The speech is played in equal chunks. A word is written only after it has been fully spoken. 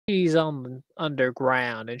She's on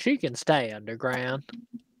underground, and she can stay underground.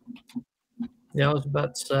 Yeah, I was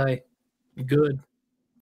about to say, good.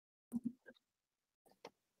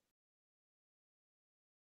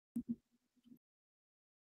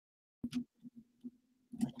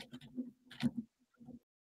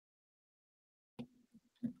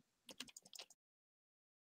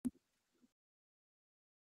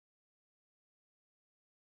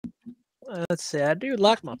 Let's see. I do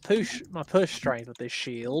like my push strength with this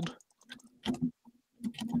shield.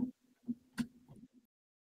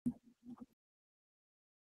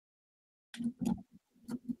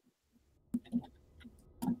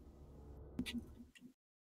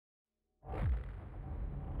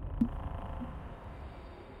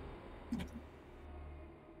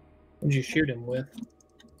 What'd you shoot him with?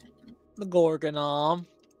 The Gorgonom.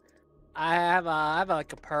 I have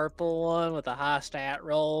like a purple one with a high stat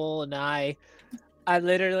roll, and I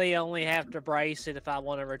literally only have to brace it if I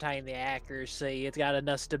want to retain the accuracy. It's got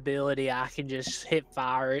enough stability I can just hit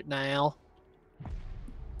fire it now.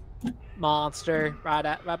 Monster,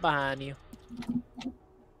 right behind you.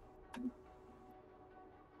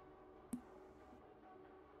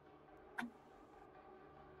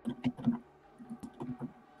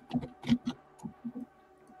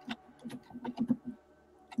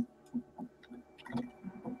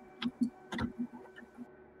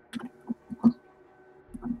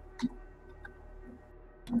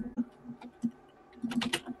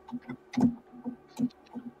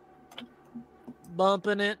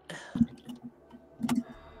 Bumping it.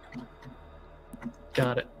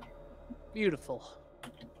 Got it. Beautiful.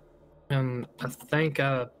 I think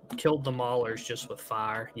I killed the maulers just with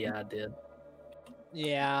fire. Yeah, I did.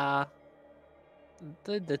 Yeah.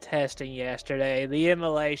 Did the testing yesterday. The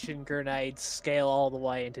immolation grenades scale all the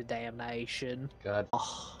way into damnation. God.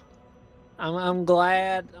 Oh, I'm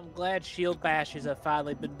glad shield bashes have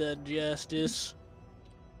finally been done justice.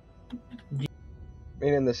 I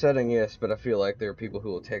mean, in the setting, yes, but I feel like there are people who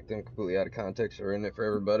will take them completely out of context or in it for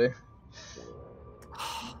everybody.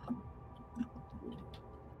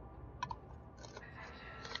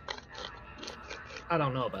 I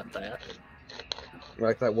don't know about that.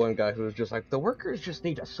 Like that one guy who was just like, the workers just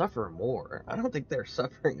need to suffer more. I don't think they're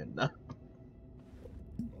suffering enough.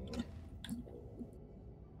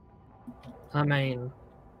 I mean,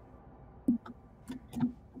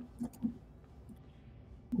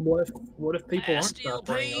 what if people aren't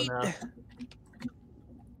suffering enough?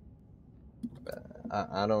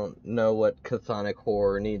 I don't know what chthonic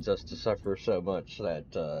horror needs us to suffer so much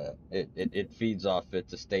that it feeds off it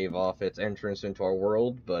to stave off its entrance into our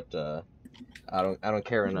world, but I don't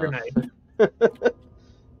care enough.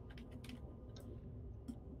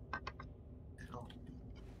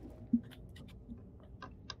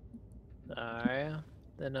 Alright.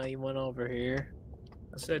 Then you went over here.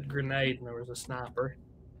 I said grenade and there was a sniper.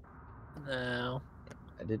 No.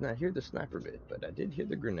 I did not hear the sniper bit, but I did hear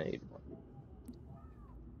the grenade one.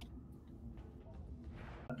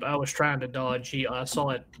 I was trying to dodge. I saw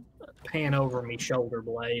it pan over me shoulder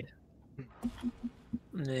blade.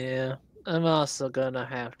 Yeah. I'm also gonna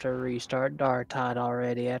have to restart Darktide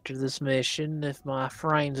already after this mission if my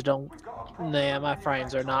frames don't... Nah, my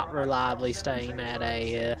frames are not reliably staying at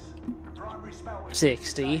a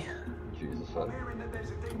 60. Jesus, I'm hearing that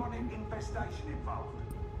there's a demonic infestation involved.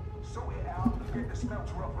 Sort it out and get the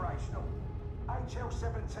smelter operational.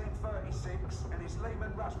 HL1736 and his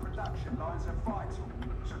Lehman Russ production lines are vital,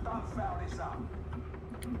 so don't foul this up.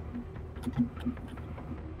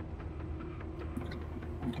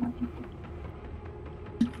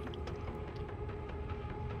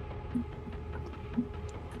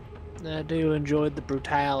 I do enjoy the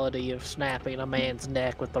brutality of snapping a man's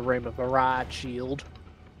neck with the rim of a riot shield.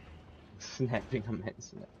 Snapping a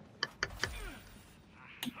man's neck.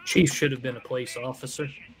 Chief should have been a police officer.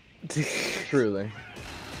 Truly.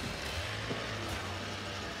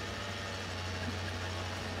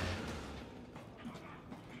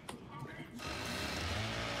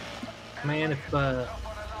 Man, if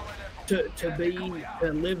to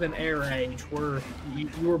live in Air Age, where you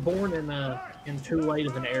were born in too late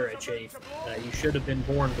of an era, Chief. You should have been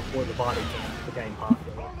born before the body count became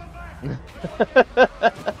popular.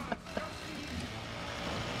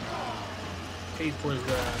 Chief was.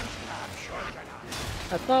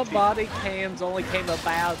 I thought body cams only came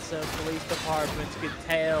about so police departments could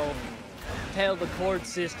tell the court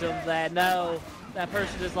system that no, that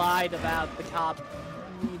person has lied about the cop,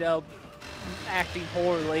 you know, acting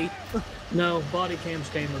poorly. No, body cams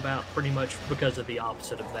came about pretty much because of the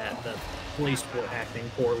opposite of that. The police were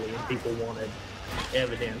acting poorly and people wanted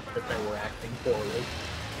evidence that they were acting poorly.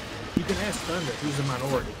 You can ask Thunder, he's a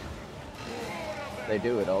minority. They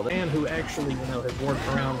do it all the man who actually, you know, has worked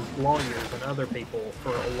around lawyers and other people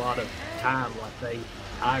for a lot of time. Like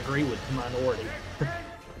I agree with the minority. Yeah,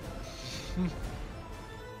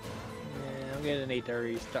 I'm gonna need to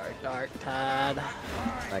restart Darktide.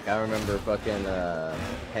 Like, I remember fucking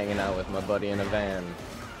hanging out with my buddy in a van,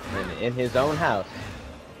 in his own house,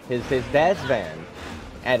 his dad's van,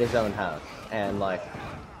 at his own house, and like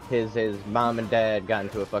his mom and dad got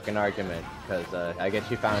into a fucking argument because I guess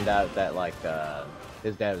she found out that like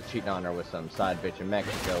his dad was cheating on her with some side bitch in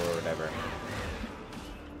Mexico or whatever.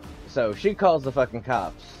 So she calls the fucking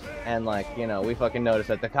cops, and like, you know, we fucking noticed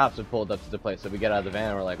that the cops had pulled up to the place, so we get out of the van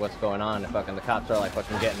and we're like, what's going on? And fucking the cops are like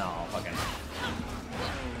fucking getting all fucking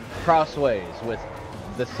crossways with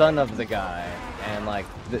the son of the guy and like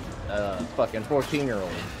the fucking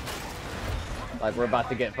 14-year-old. Like, we're about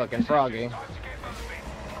to get fucking froggy.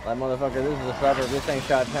 Like, motherfucker, this is a suburb, this ain't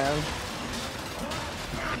Shot Town.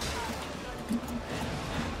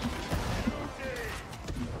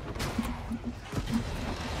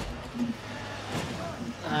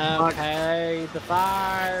 Okay, the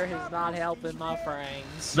fire is not helping my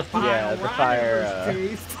friends. The fire, yeah, the fire.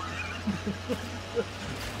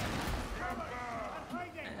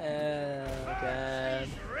 Oh god.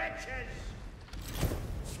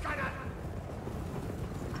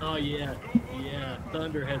 Oh yeah, yeah.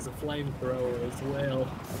 Thunder has a flamethrower as well.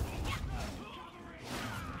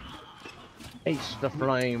 Taste the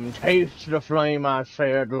flame, I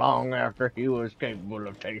said, long after he was capable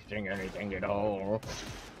of tasting anything at all.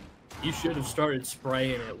 You should have started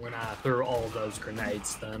spraying it when I threw all those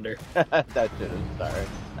grenades, Thunder. That should have started.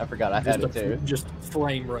 I forgot I had it too. Just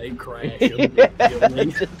flame rate crash.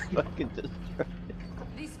 Just fucking destroy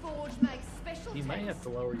it. You may have to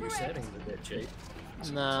lower your settings a bit, Chief.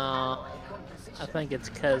 No, I think it's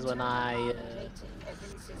because when I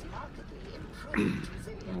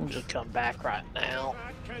I'll just come back right now.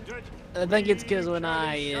 I think it's because when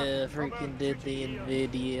I freaking did the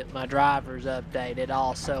NVIDIA, my drivers update, it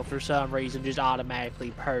also for some reason just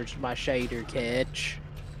automatically purged my shader cache.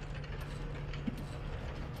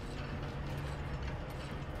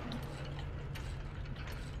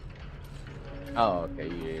 Oh, okay,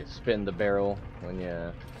 you spin the barrel when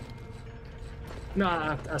you... No,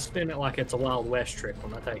 I spin it like it's a Wild West trick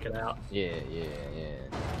when I take it out. Yeah.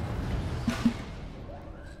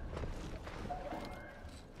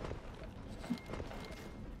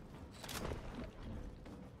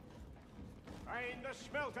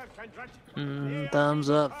 Thumbs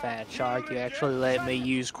up, Fat Shark. You actually let me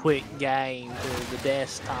use Quick Game to the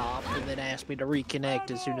desktop and then asked me to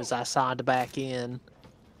reconnect as soon as I signed back in.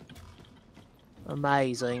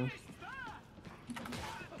 Amazing.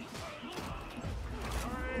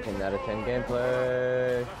 10 out of 10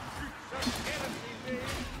 gameplay.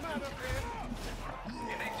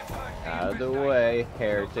 Out of the way,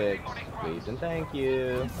 heretics. Please and thank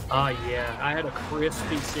you. Oh yeah, I had a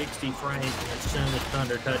crispy 60 frames, and as soon as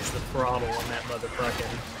Thunder touched the throttle on that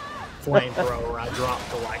motherfucking flamethrower, I dropped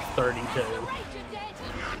to like 32.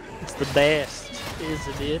 It's the best,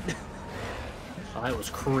 isn't it? Oh, it was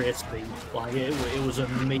crispy. Like, it was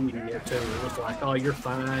immediate too. It was like, oh, you're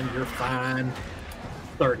fine, 30 frames.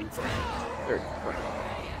 30 frames.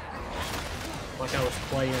 Like I was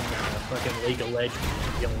playing fucking League of Legends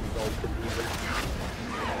on Gillen's old computer.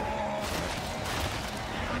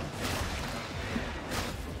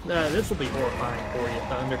 This will be horrifying for you,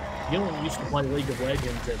 Thunder. Gillen used to play League of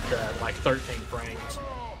Legends at like 13 frames.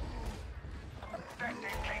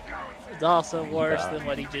 It's also worse than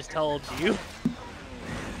what he just told you.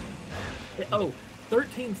 Oh,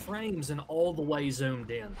 13 frames and all the way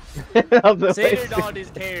zoomed in. Centered on his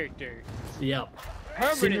character. Yep.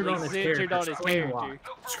 Permanently centered on his character.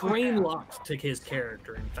 Screen locked to his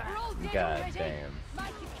character, in fact. God damn.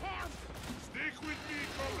 Stick with me,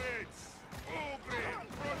 comrades.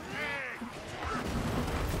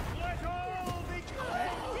 Let all be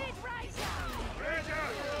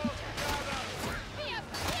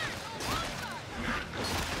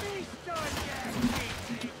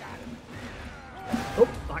Oh,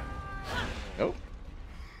 fuck. Oh.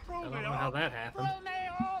 I don't know how that happened.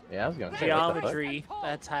 Yeah, I was gonna say, what the fuck? Geometry,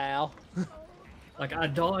 that's how. Like, I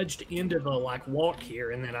dodged into the, like, walk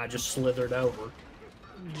here, and then I just slithered over.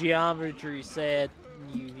 Geometry said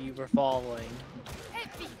you were following.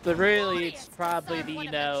 But really, it's probably the,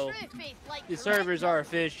 you know, the servers are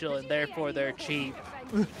official and therefore they're cheap.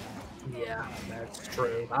 Yeah, that's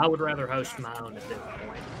true. I would rather host my own at this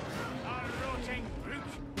point.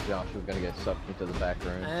 Josh was gonna get sucked into the back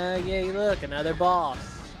room. Yeah, look, another boss.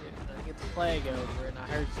 I get the flag over, and I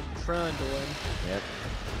heard some trundling. Yep.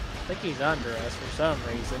 I think he's under us for some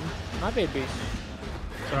reason. Might be a beast.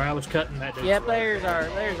 Sorry, I was cutting that dude. Yep, there's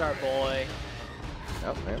our boy.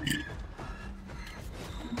 Oh, man.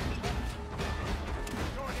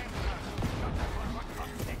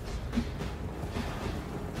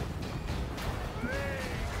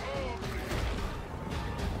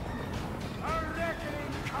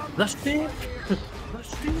 The stick! The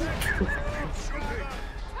stick!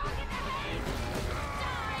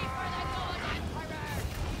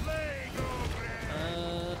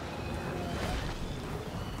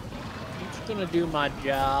 Just gonna do my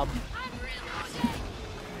job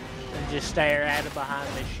and just stare at it behind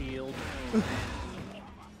the shield.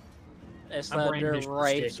 As thunder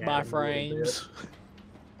rapes my frames.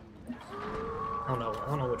 I don't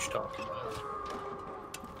know what you're talking about.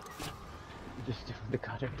 Just doing the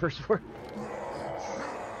god emperor's work.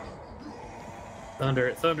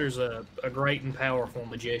 Thunder's a great and powerful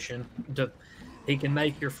magician. He can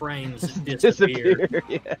make your frames disappear.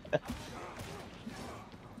 Yeah.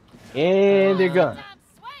 And they're gone.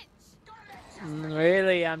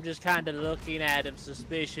 Really, I'm just kind of looking at him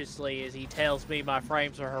suspiciously as he tells me my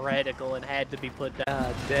frames are heretical and had to be put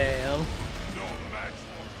down. Damn.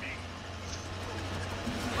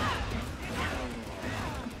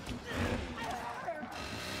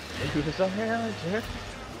 Who's on here?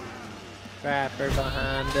 Trapper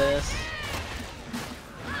behind us.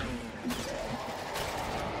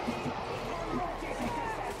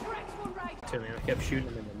 I kept shooting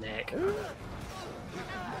him in the neck.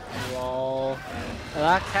 Lol. I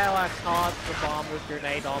like how I caught the bomber's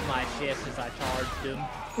grenade on my chest as I charged him.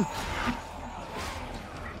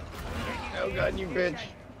 Oh god, you bitch.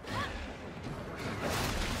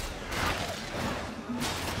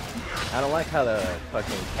 I don't like how the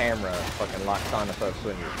fucking camera fucking locks onto folks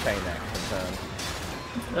when you're chain action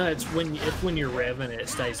sometimes. It's when you're revving it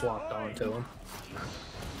stays locked onto them.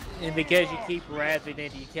 And because you keep revving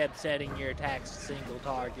it, you kept setting your attacks to single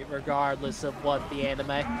target, regardless of what the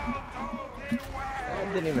anime. I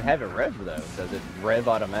didn't even have it rev though. Does it rev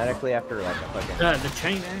automatically after like a fucking... The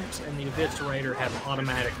chain axe and the eviscerator have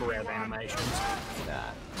automatic rev animations.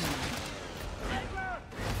 Nah.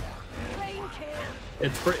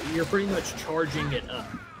 You're pretty much charging it up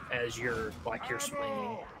as you're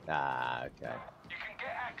swinging. Ah, okay.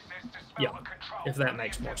 Yeah, if that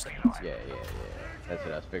makes more sense. Yeah. That's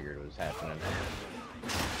what I figured was happening.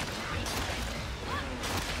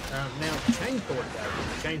 Now, the chain sword though,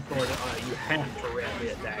 the chain sword, you have to rev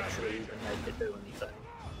it to actually even make it do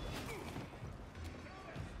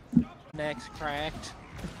anything. Neck's cracked.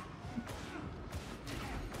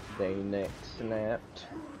 They neck snapped.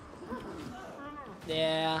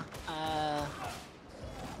 Yeah,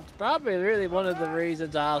 it's probably really one of the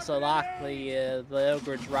reasons I also like the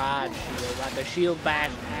Ogre's Ride shield. Like, a shield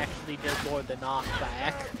bash actually does more than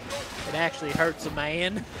knockback. It actually hurts a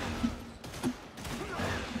man.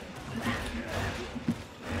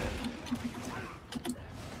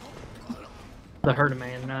 The Hurt a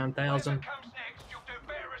Man 9000.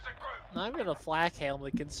 I'm gonna flak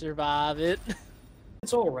helmet can survive it.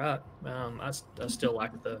 It's alright. I still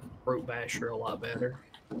like the Brute Basher a lot better.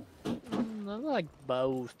 I like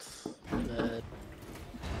both. But...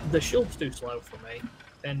 The shield's too slow for me,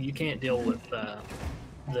 and you can't deal with the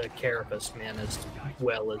Carapace men as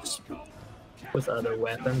well as with other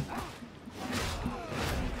weapons.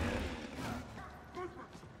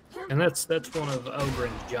 And that's one of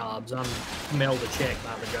Ogren's jobs. I'm mailed a check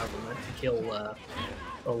by the government to kill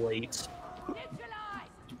elites.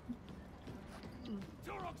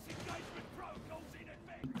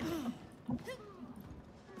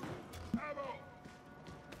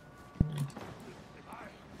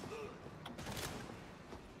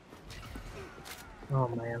 Oh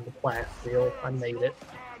man, the plasteel. I need it.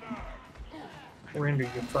 Render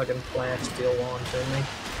your fucking plasteel on to me.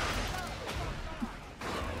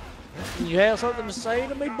 You have something to say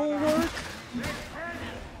to me, Bulwark?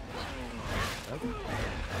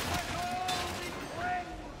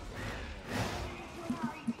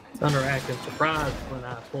 Thunder acting surprised when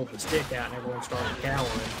I pulled the stick out and everyone started cowering.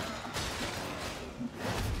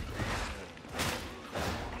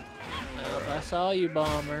 I saw you,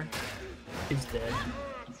 Bomber. He's dead.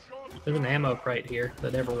 There's an ammo crate here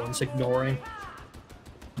that everyone's ignoring.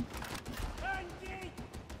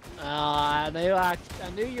 I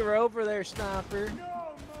knew you were over there, Sniper.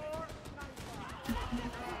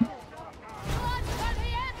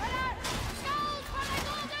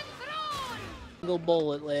 Single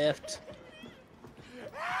bullet left.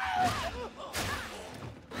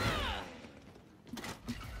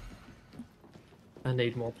 I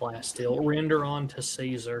need more plasteel. Render on to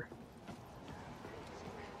Caesar.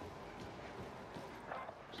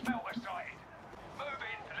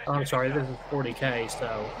 I'm sorry, this is 40k,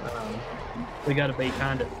 so we got to be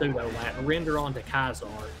kind of pseudo Latin. Render onto Kaiser,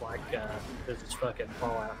 like this is fucking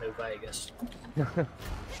Fallout New Vegas.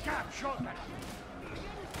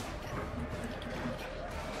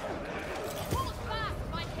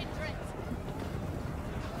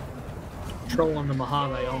 Trolling the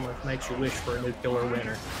Mojave almost makes you wish for a nuclear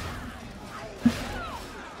winter.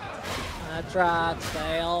 That's right,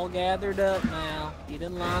 stay all gathered up now. Get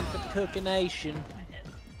in line for the cooking nation.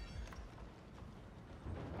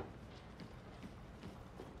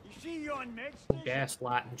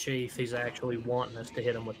 Gaslighting Chief, he's actually wanting us to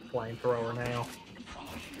hit him with the flamethrower now.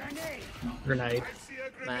 Grenade.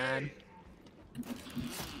 Man.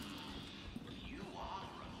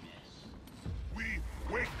 We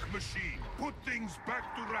wake machine, put things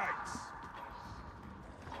back to rights.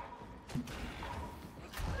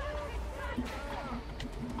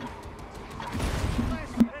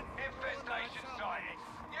 Infestation sighting.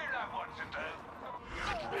 You know what to do.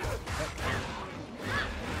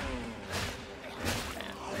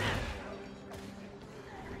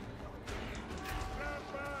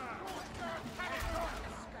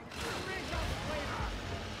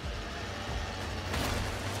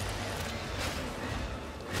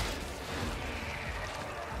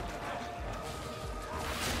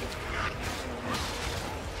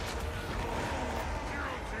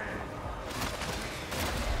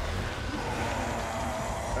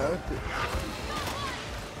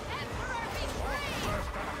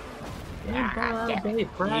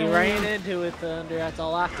 You ran into it, Thunder. That's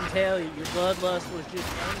all I can tell you. Your bloodlust was just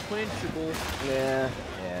unquenchable. Yeah.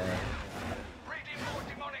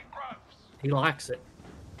 He likes it.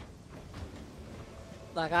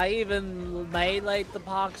 Like, I even meleeed the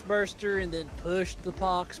Poxburster and then pushed the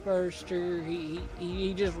Poxburster.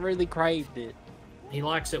 He just really craved it. He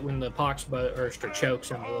likes it when the Poxburster chokes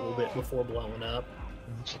him a little bit before blowing up.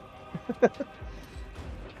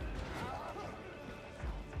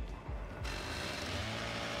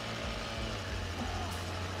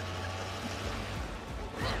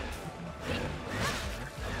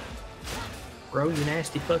 Grow your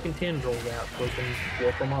nasty fucking tendrils out so we can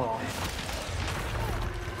whoop them all.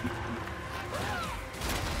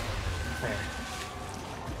 There.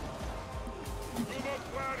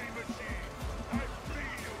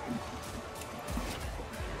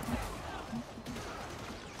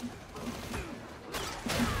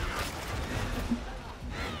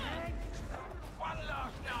 One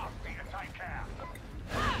last nasty to take care.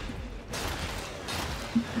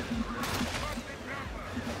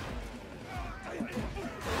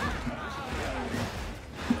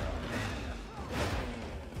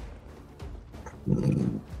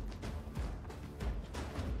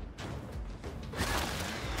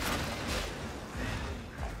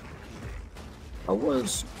 I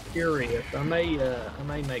was curious. I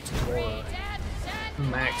may make some more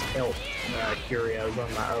max health curios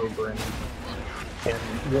on my ogre and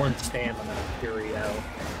one stamina curio.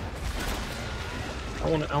 I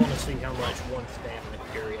want to see how much one stamina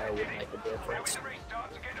curio would make a difference.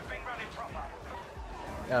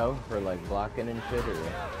 Oh, for like blocking and shit, or?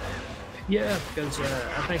 Yeah, because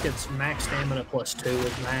I think it's max stamina plus 2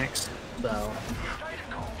 is max. So,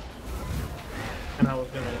 and I was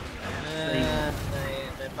gonna.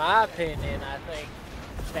 In my opinion, I think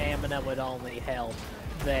stamina would only help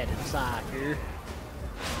Vet and Psyker.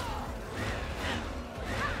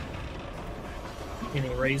 Any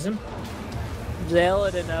reason?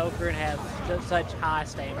 Zealot and Ogre have such high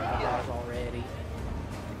stamina bars already.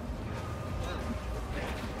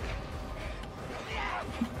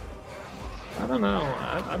 I don't know.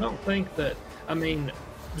 I don't think that. I mean,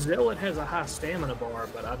 Zealot has a high stamina bar,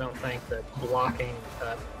 but I don't think that blocking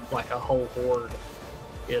like a whole horde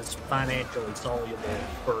is financially soluble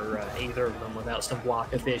for either of them without some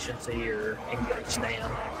block efficiency or increased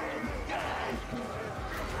stam.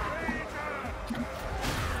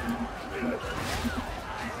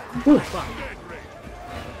 Ooh, fuck.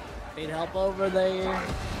 Need help over there?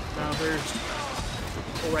 No, there's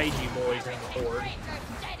ragey boys in the horde.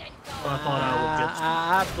 So I thought I would just...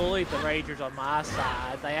 I bullied the Ragers on my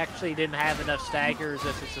side. They actually didn't have enough stagger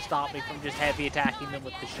resistance to stop me from just heavy attacking them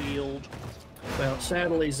with the shield. Well,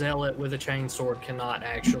 sadly, Zealot with a chainsword cannot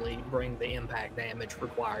actually bring the impact damage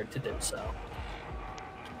required to do so.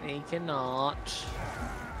 He cannot.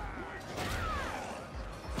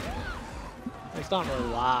 It's not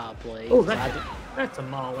reliably. Oh, that's a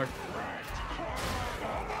mauler.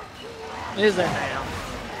 Is there now?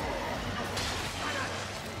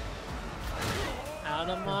 Out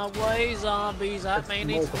of my way, zombies. I may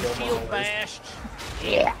need some shield bashed.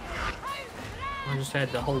 Yeah. I just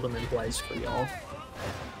had to hold them in place for y'all.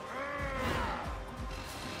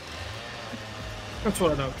 That's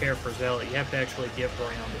what I don't care for Zealot. You have to actually give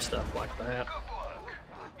ground to stuff like that.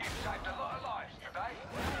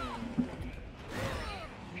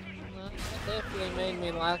 That definitely made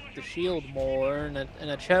me like the shield more. And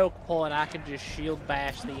a choke point, I can just shield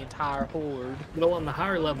bash the entire horde. Well, on the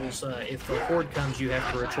higher levels, if the horde comes, you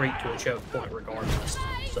have to retreat to a choke point regardless.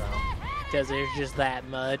 So Because there's just that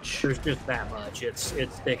much. there's just that much. It's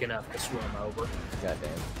thick enough to swim over. Goddamn.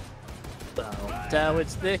 So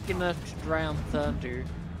it's thick enough to drown thunder.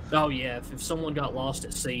 Oh yeah, if someone got lost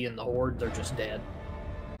at sea in the horde, they're just dead.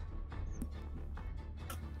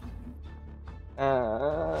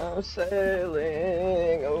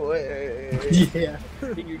 Sailing away. Yeah.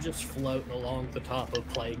 You're just floating along the top of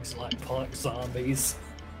plagues like zombies.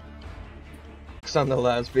 It's on the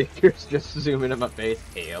loudspeakers, just zooming in my face.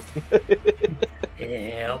 Help.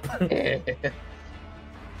 Help.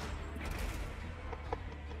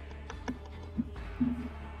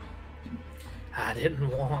 I didn't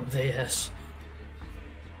want this.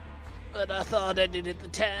 But I thought I did at the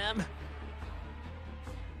time.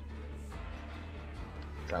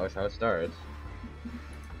 That's always how it starts.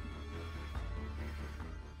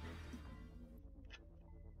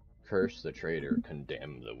 Curse the traitor,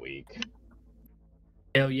 condemn the weak.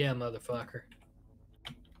 Hell yeah, motherfucker.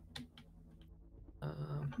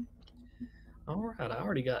 Alright, I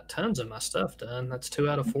already got tons of my stuff done. That's 2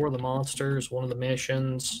 out of 4 of the monsters, 1 of the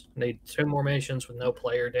missions. Need 2 more missions with no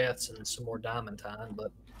player deaths and some more diamond time,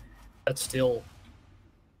 but that's still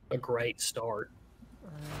a great start.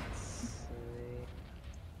 Let's see.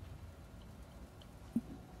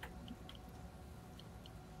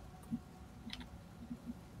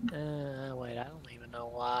 Wait, I don't even know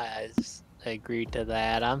why I agreed to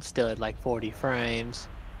that. I'm still at like 40 frames.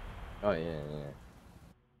 Oh yeah, yeah.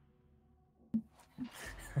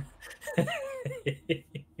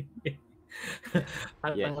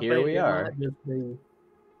 Here we are.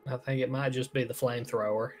 I think it might just be the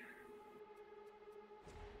flamethrower.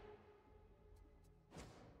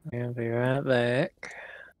 I'll be right back.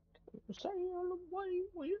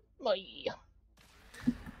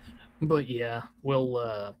 But yeah,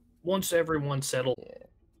 we'll once everyone's settled. Yeah.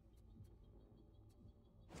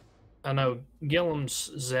 I know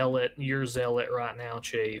Gilliam's Zealot, you're Zealot right now,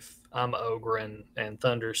 Chief. I'm Ogre, and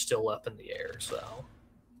Thunder's still up in the air, so.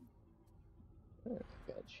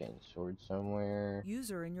 Got a chain sword somewhere.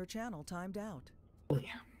 User in your channel timed out.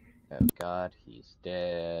 Yeah. Oh god, he's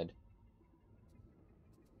dead.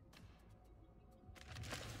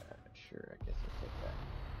 Sure, I guess I'll take that.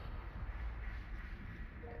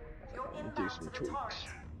 You're Do inbound some to the tweaks. torrent.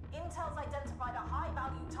 Intel's identified a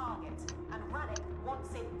high-value target, and Rannick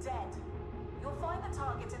wants it dead. You'll find the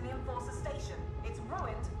target in the Enforcer Station. It's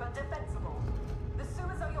ruined, but defensible. The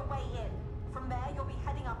sewers are your way in. From there, you'll be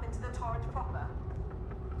heading up into the torrent proper.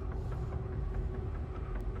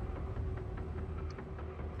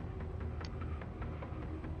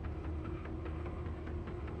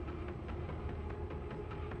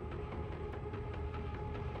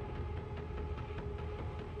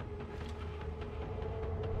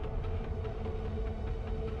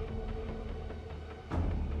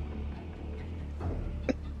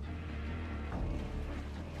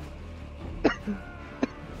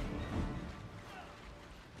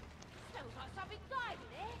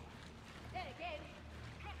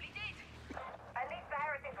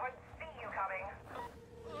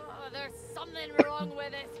 Something wrong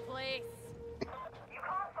with this place. You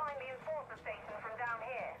can't find the Enforcer Station from down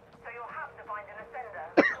here, so you'll have to find an ascender.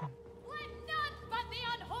 Let none but the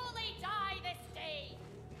unholy die this day.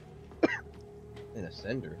 An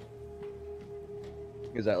ascender?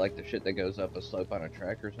 Is that like the shit that goes up a slope on a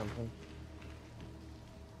track or something?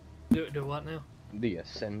 Do what now? The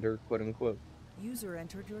ascender, quote unquote. User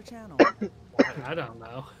entered your channel. I don't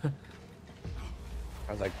know.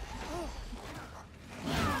 I was like,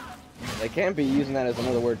 they can't be using that as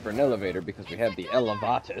another word for an elevator because we have the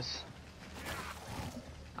elevatus.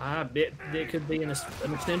 I bet it could be an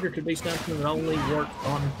extender, could be something that only works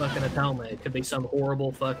on fucking Atoma. It could be some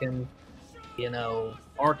horrible fucking, you know,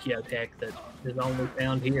 archaeotech that is only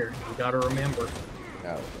found here. You gotta remember.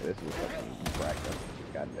 No, this is fucking practice.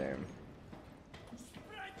 Goddamn.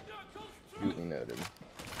 Duly noted.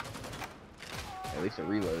 At least it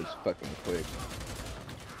reloads fucking quick.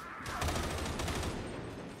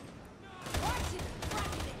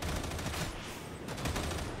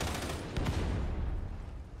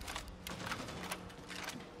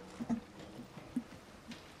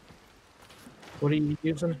 What are you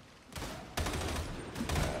using?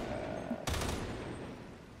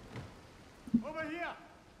 Over here!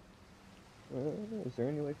 Is there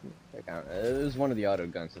any way from check out? It was one of the auto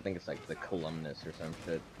guns. I think it's like the columnus or some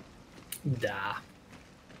shit. Nah.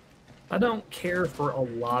 I don't care for a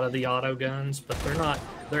lot of the auto guns, but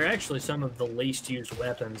they're actually some of the least used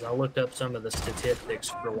weapons. I looked up some of the statistics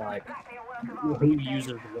for like who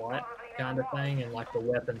uses what kind of thing, and like the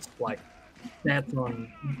weapons, like that's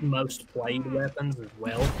on most played weapons as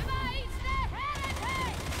well.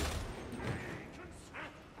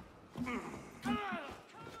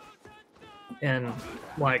 And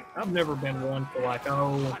like I've never been one for like,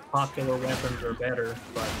 oh, popular weapons are better,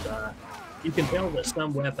 but you can tell that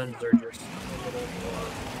some weapons are just a little more,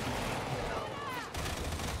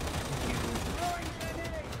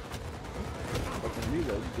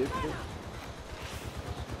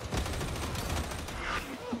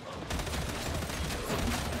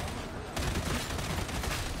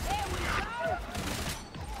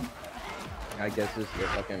 I guess this is the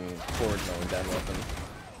fucking forward going down weapon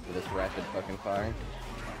with this rapid fucking fire.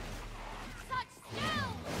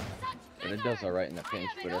 But it does alright in a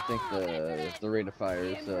pinch, but I think the rate of fire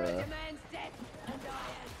is a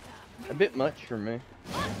bit much for me.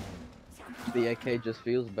 The AK just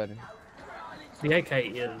feels better. the AK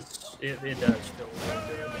is it does feel really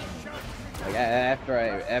good. Like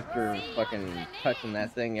after fucking touching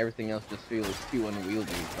that thing, everything else just feels too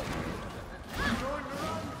unwieldy.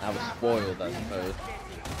 I was spoiled, I suppose.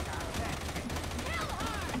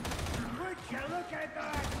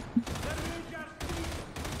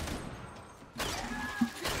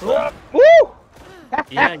 Oh. Woo!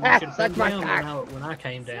 Yeah, you should have Suck come my down cock. when I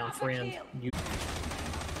came down, friend. You...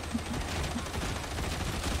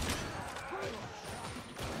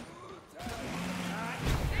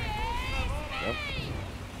 Yep.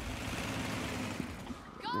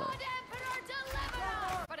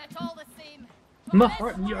 My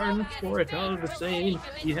heart yearns for it all the same.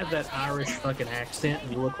 You have that Irish fucking accent,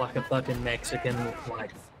 and you look like a fucking Mexican,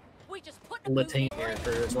 like Latin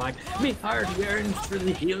character. It's like, me heart yearns for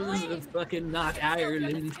the hills of fucking not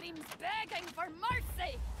Ireland.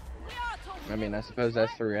 I mean, I suppose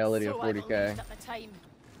that's the reality of 40K.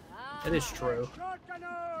 It is true.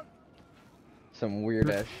 Some weird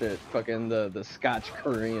ass shit. Fucking the Scotch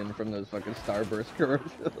Korean from those fucking Starburst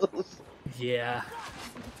commercials. Yeah.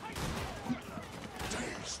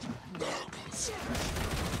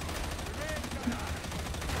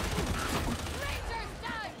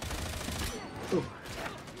 Ooh.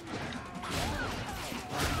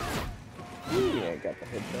 Yeah, got the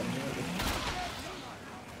headshot.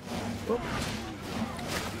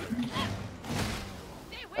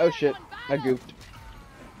 Oh shit, I goofed.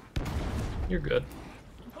 You're good.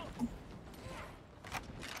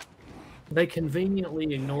 They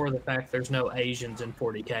conveniently ignore the fact there's no Asians in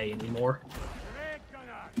 40K anymore.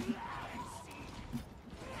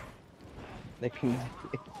 They can.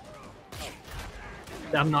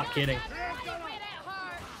 I'm not kidding.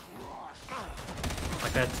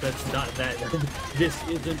 Like that's not that. This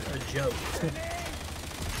isn't a joke.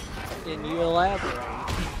 Can you elaborate?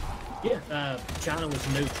 Yeah, China was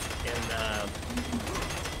nuked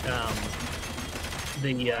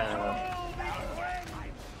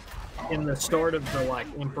in the start of the like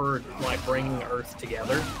Emperor like bringing Earth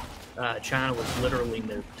together. China was literally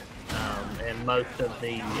nuked, and most of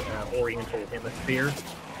the Oriental Hemisphere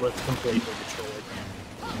was completely destroyed.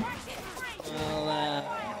 Well,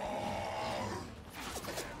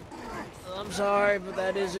 I'm sorry, but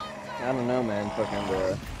that is. I don't know, man.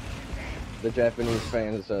 Fucking the Japanese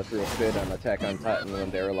fans threw a fit on Attack on Titan when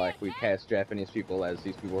they were like, we cast Japanese people as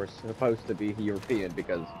these people were supposed to be European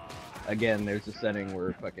because, again, there's a setting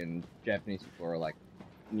where fucking Japanese people are like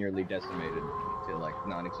nearly decimated to like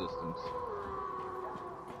non-existence.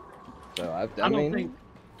 So I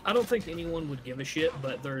don't think anyone would give a shit,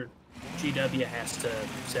 but their GW has to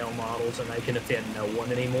sell models and they can offend no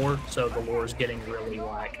one anymore. So the lore is getting really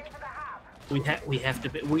like. We have to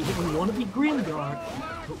be, we want to be Grimdark,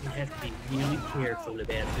 but we have to be really careful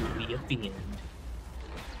about who we offend.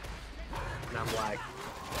 And I'm like,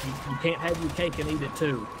 you can't have your cake and eat it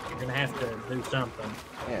too. You're gonna have to do something.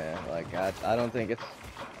 Yeah, like I don't think it's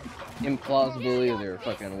implausible either.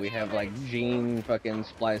 Fucking, we have like gene fucking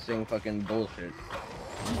splicing fucking bullshit.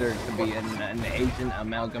 There could be an Asian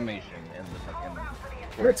amalgamation in the fucking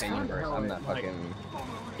universe. I'm not fucking.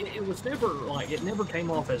 It was never like it never came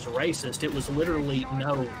off as racist. It was literally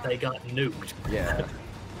no, they got nuked. Yeah.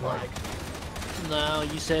 Like No,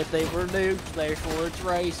 you said they were nuked, therefore it's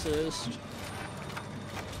racist.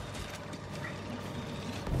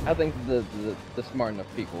 I think the smart enough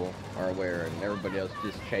people are aware, and everybody else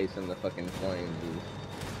just chasing the fucking flames is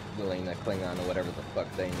willing to cling on to whatever the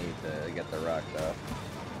fuck they need to get the rocks out.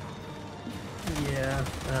 yeah,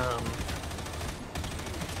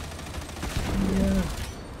 yeah.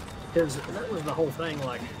 Because that was the whole thing,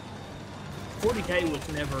 like, 40K was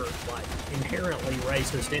never like inherently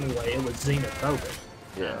racist anyway. It was xenophobic.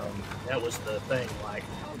 Yeah. That was the thing. Like,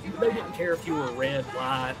 they didn't care if you were red,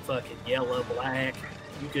 white, fucking yellow, black.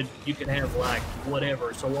 You could have like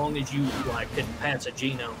whatever, so long as you like could pass a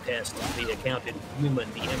genome test and be accounted human.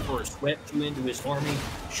 The Emperor swept you into his army,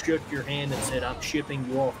 shook your hand, and said, "I'm shipping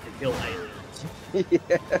you off to kill aliens."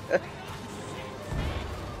 Yeah.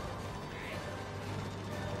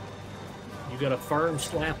 You got a firm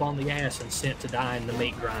slap on the ass and sent to die in the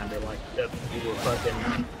meat grinder, like you were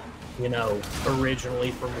fucking, you know,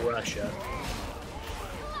 originally from Russia.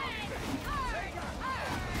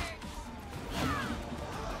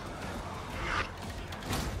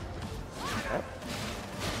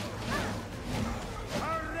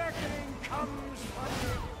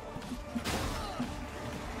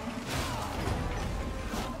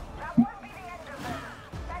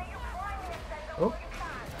 Oh.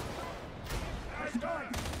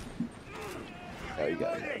 Oh, you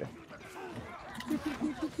got it.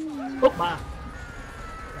 Oh, my.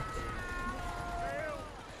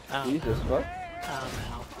 Jesus, fuck.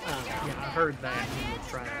 Yeah, I heard that. He was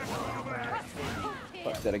trying to come back.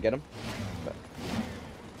 Fuck, did I get him?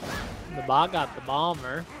 The bot got the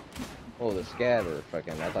bomber. Oh, the scabber,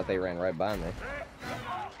 fucking, I thought they ran right by me.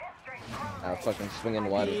 I was fucking swinging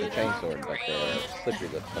wide with the chainsword, but they're slippery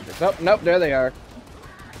little fuckers. Oh, nope, there they are.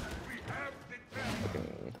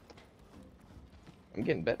 Fucking... I'm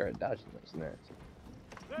getting better at dodging those nerds.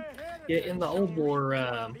 Yeah, in the old war,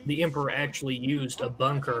 the Emperor actually used a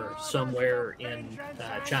bunker somewhere in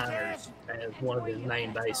China's as one of his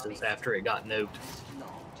main bases after it got nuked.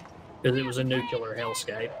 Because it was a nuclear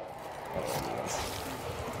hellscape.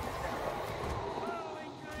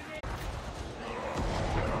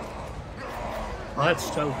 Oh,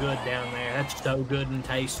 that's so good down there. That's so good and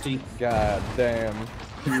tasty. God damn.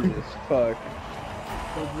 Jesus fuck.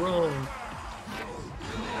 What's wrong?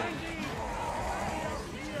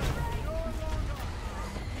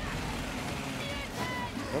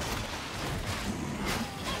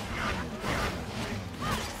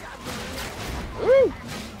 Woo!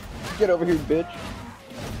 Get over here, bitch.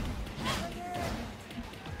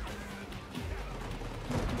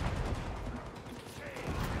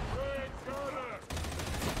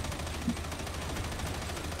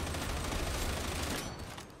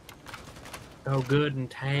 So good and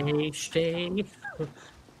tasty.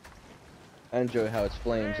 I enjoy how it's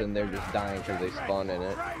flames and they're just dying because they spawn in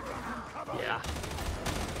it. Yeah.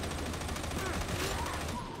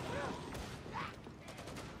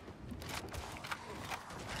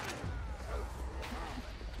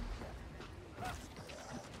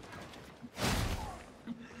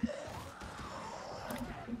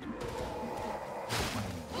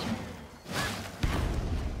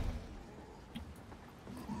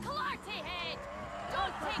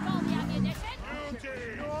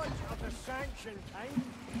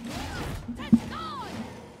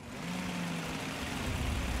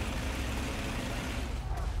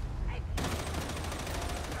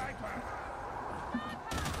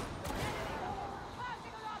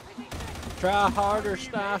 Try harder,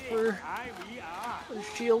 Sniper. The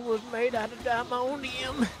shield was made out of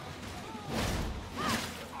dimonium.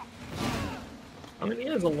 I mean, he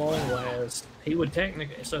has a long last. He would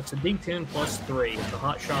technically, so it's a D10 plus 3. It's a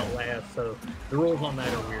hot shot last, so the rules on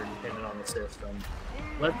that are weird depending on the system.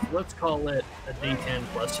 Let's call it a D10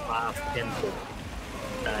 plus 5 pinpoint.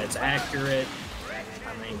 It's accurate.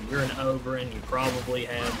 I mean, you're an Oberon. You probably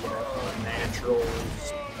have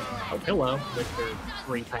naturals. Oh, hello, with their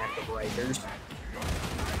 3-pack of Raiders.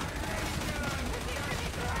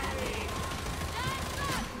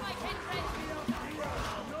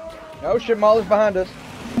 Oh shit, Mauler's behind us.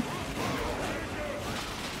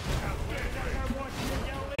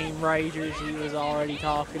 Team Ragers he was already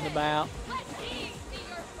talking about.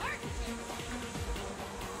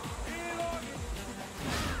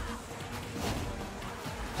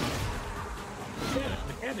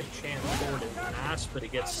 The enchant sword is nice, but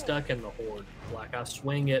it gets stuck in the horde. Like, I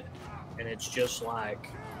swing it, and it's just like,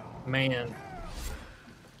 man.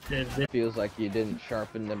 It feels like you didn't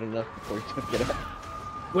sharpen it enough before you took it out.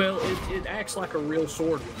 Well, it acts like a real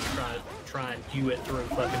sword when you try and hew it through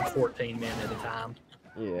fucking 14 men at a time.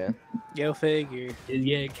 Yeah. Go figure.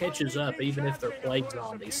 Yeah, it catches up even if they're plague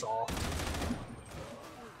zombies soft.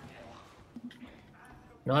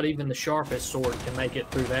 Not even the sharpest sword can make it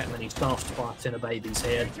through that many soft spots in a baby's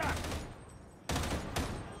head.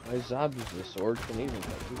 My zombies, the sword can even go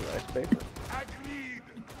through rice paper.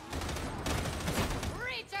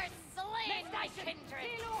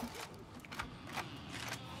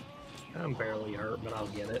 I'm barely hurt, but I'll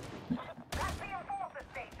get it.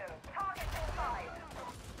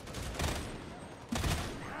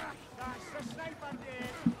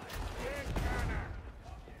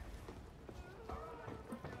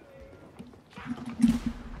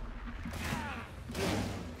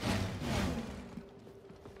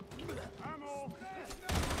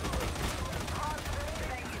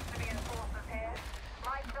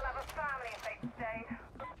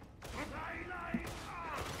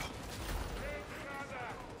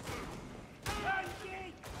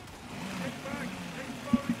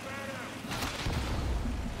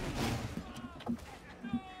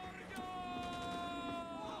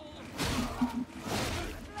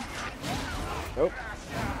 Nope.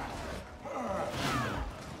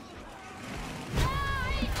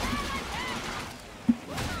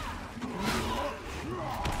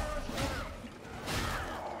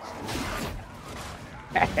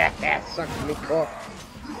 Suck me cock.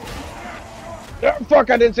 Oh, fuck,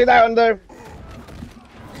 I didn't see that one there.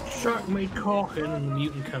 Suck me cock, and then the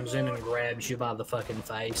mutant comes in and grabs you by the fucking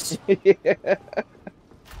face. Yeah.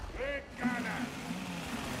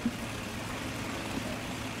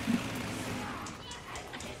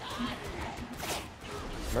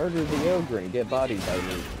 Murder the ogre and get bodied by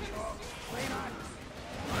me.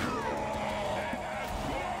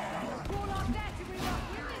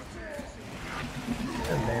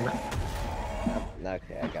 Damn it.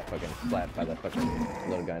 Okay, I got fucking slapped by the fucking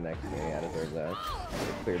little guy next to me. I deserve that.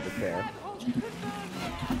 I cleared the chair.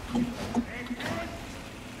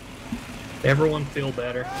 Everyone feel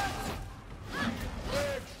better.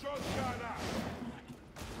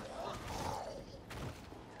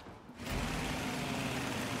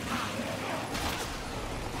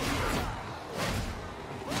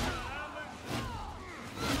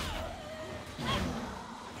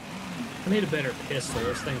 I need a better pistol.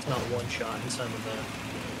 This thing's not one shot in some of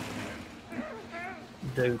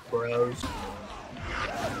the Duke bros.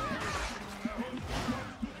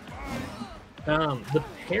 The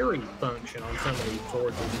parry function on some of these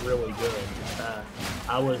swords is really good.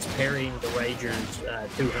 I was parrying the Rager's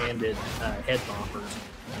two-handed head bombers.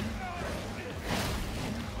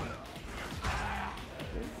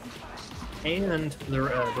 And the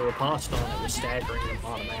riposte on it was staggering them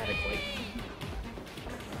automatically.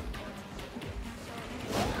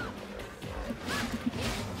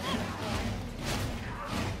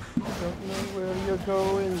 Don't know where you're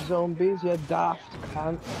going, zombies, you daft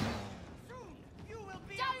cunt.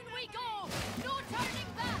 Down we go! No turning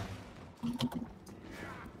back!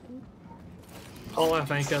 All I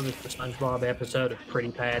think of is the SpongeBob episode of Pretty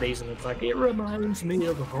Patties, and it's like, it reminds me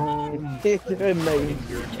of home. It reminds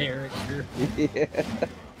Your character. Yeah.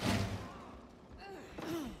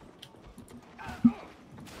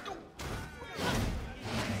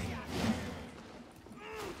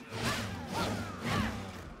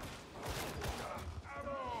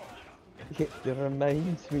 It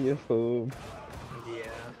reminds me of home. Yeah.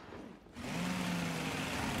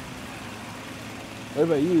 What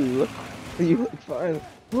about you? Look, you look fine.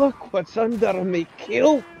 Look what's under me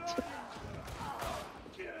kilt.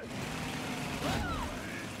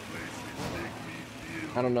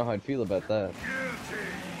 I don't know how I'd feel about that.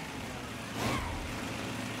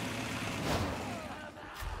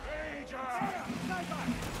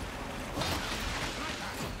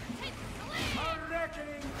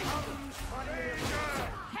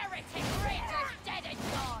 Heretic Raiders dead and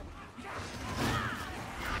gone!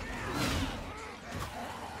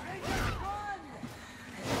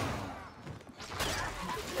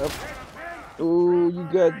 Oh, you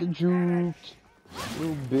got the juke.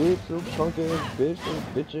 Little bitch, little punk ass bitch, little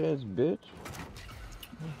bitch ass bitch.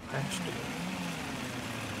 Bastard.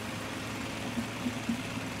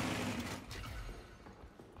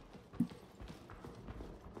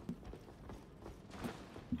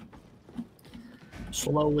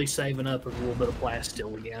 Slowly saving up a little bit of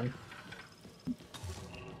plasteel again.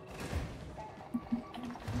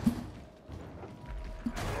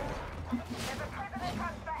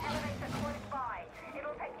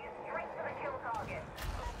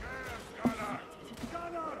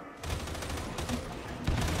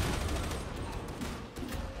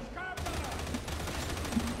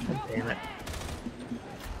 Damn it.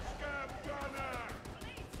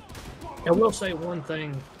 I will say one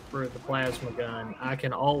thing for the plasma gun, I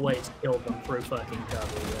can always kill them through fucking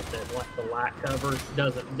cover with it. Like the light cover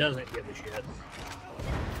doesn't give a shit.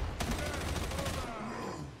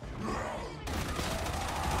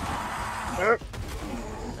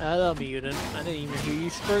 Hello, mutant. I didn't even hear you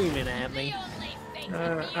screaming at me.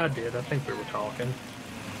 I did. I think we were talking.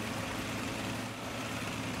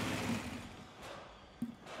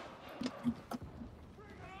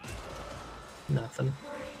 Nothing.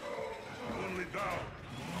 Only down.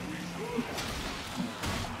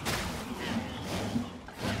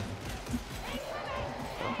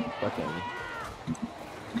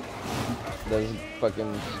 those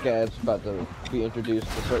fucking scabs about to be introduced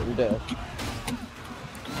to certain death.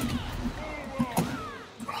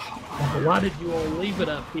 Why did you all leave it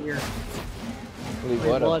up here? Leave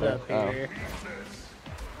what up there? here?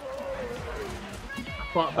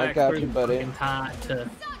 Fought back got through you, the buddy. fucking tide to...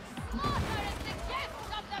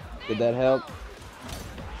 Did that help?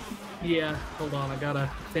 Yeah, hold on, I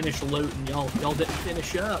gotta finish looting. Y'all didn't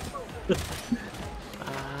finish up.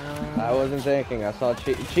 I wasn't thinking. I saw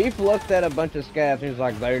Chief looked at a bunch of scabs. He was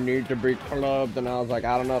like, "They need to be clubbed," and I was like,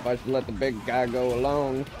 "I don't know if I should let the big guy go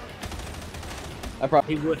alone."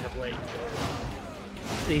 He would have waited.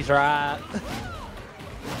 He's right.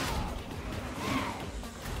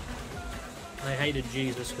 They hated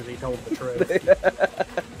Jesus because he told the truth.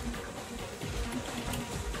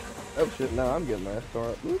 Oh shit! No, I'm getting my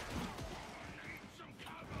start. Oops.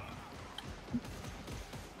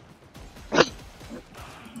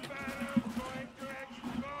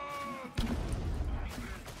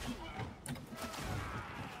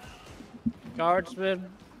 Guardsman,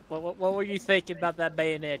 what were you thinking about that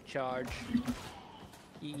bayonet charge?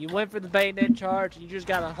 You went for the bayonet charge, and you just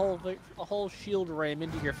got a whole shield ram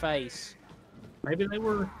into your face. Maybe they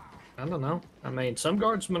were, I don't know. I mean, some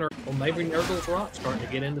guardsmen are, well, maybe Nurgle's rot starting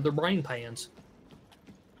to get into their brain pans.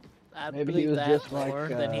 I Maybe believe he was that just more like,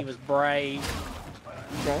 than he was brave.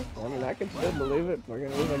 Okay, I mean, I can still believe it. We're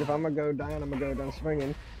gonna like, if I'm gonna go down, I'm gonna go down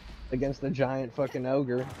swinging against the giant fucking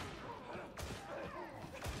ogre.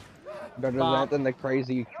 Better that than the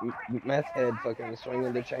crazy meth head fucking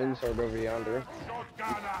swinging the chainsword over yonder.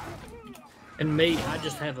 And me, I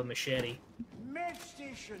just have a machete.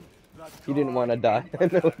 You didn't want to die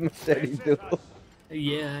in a machete duel.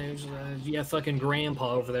 Yeah, it was, yeah, fucking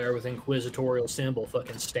grandpa over there with inquisitorial symbol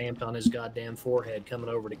fucking stamped on his goddamn forehead coming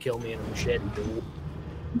over to kill me in a machete duel.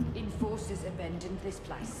 Enforcers abandoned this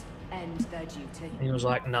place. End their duty. He was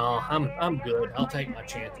like, "Nah, I'm good. I'll take my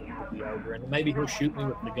chances with the ogre, and maybe he'll shoot me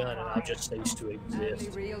with the gun, and I'll just cease to Only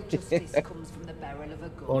exist. real justice comes from the barrel of a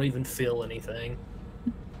gun. Won't even feel anything."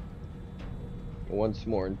 Once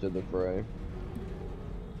more into the fray.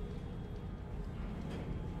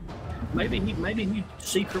 Maybe he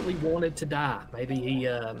secretly wanted to die. Maybe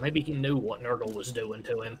he knew what Nurgle was doing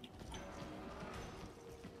to him.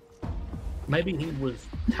 Maybe he was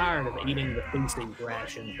tired of eating the feces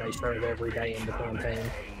rations they serve every day in the campaign.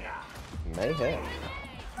 May have.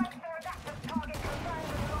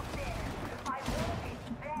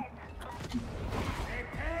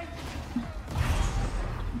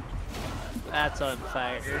 That's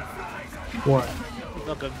unfair. What?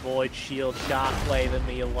 Fucking void shield shock waving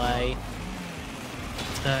me away.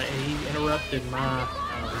 He interrupted my.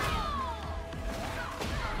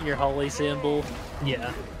 Your holy symbol.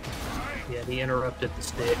 Yeah, he interrupted the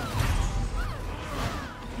stick.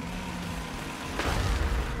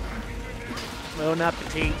 Bon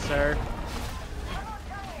appetit, sir.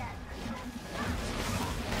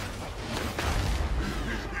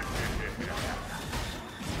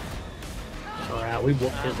 Alright, we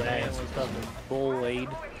whooped his Man ass. was fucking bullied.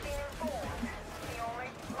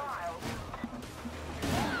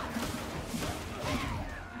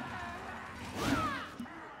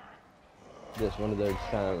 Just one of those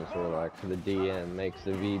times where like the DM makes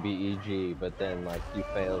the VBEG, but then like you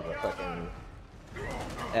fail the fucking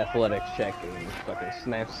athletics check and fucking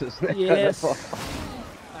snaps his neck. Yes.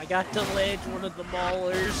 I got to ledge one of the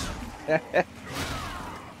maulers.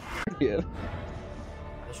 Yeah.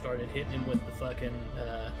 I started hitting him with the fucking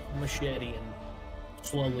machete and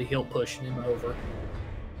slowly heel pushing him over.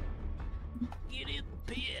 Get in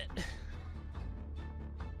the pit.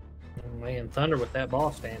 Oh, man, Thunder with that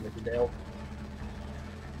boss damage dealt.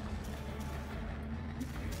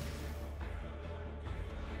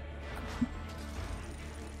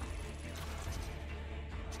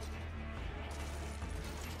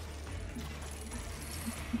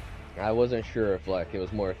 I wasn't sure if like it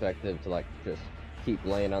was more effective to like just keep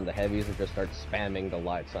laying on the heavies or just start spamming the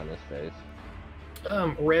lights on his face.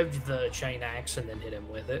 Rev the chain axe and then hit him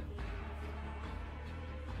with it.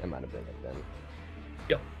 That might have been it then.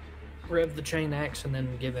 Yep. Rev the chain axe and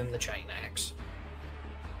then give him the chain axe.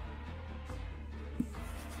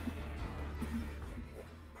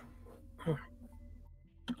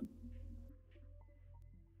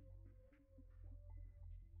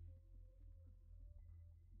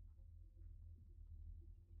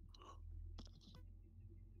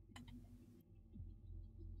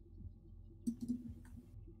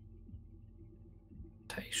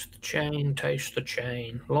 Taste the chain, taste the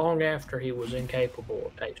chain. Long after he was incapable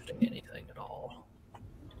of tasting anything at all.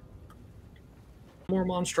 More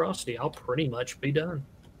monstrosity, I'll pretty much be done.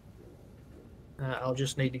 I'll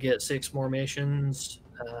just need to get 6 more missions,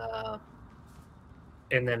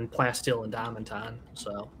 and then Plasteel and Diamantine.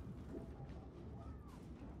 So.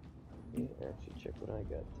 Yeah, actually check what I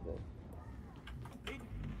got today.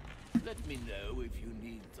 Let me know if you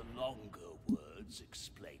need the longer words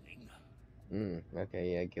explaining.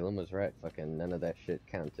 Okay, yeah, Gilliam was right. Fucking none of that shit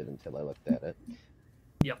counted until I looked at it.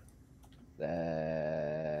 Yep.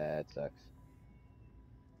 That sucks.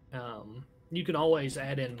 You can always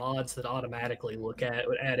add in mods that automatically look at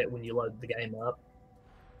it when you load the game up.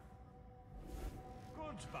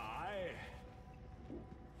 Goodbye.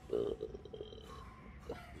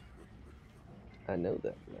 I know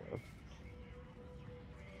that now.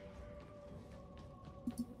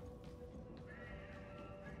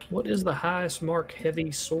 What is the highest mark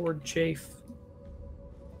heavy sword, Chief?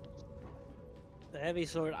 The heavy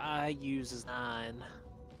sword I use is 9.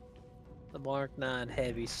 The Mark 9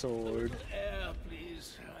 heavy sword. Air,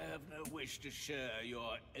 please. I have no wish to share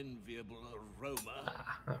your enviable aroma.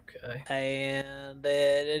 Okay. And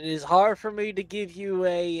it is hard for me to give you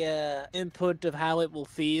a input of how it will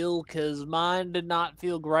feel, because mine did not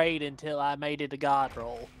feel great until I made it a god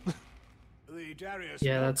roll.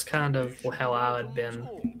 Yeah, that's kind of how I had been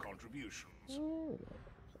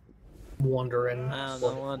wondering.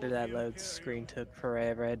 No wonder that load screen took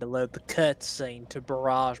forever. I had to load the cutscene to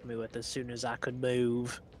barrage me with as soon as I could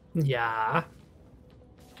move. Yeah.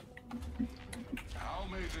 How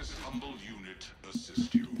may this humble unit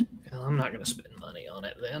assist you? Well, I'm not going to spend money on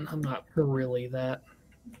it then. I'm not really that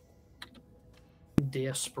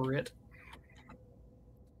desperate.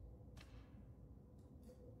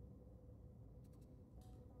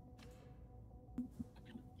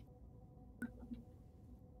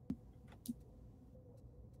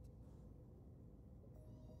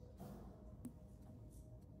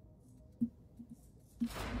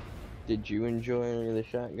 Did you enjoy any of the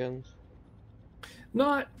shotguns?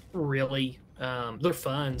 Not really. They're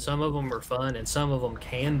fun. Some of them are fun, and some of them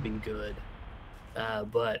can be good.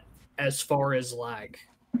 But as far as, like,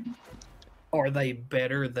 are they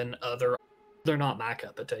better than other... They're not my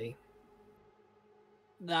cup of tea.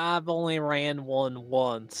 I've only ran one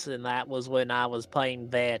once, and that was when I was playing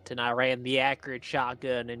Vet, and I ran the accurate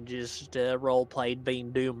shotgun and just role-played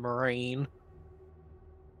being Doom Marine.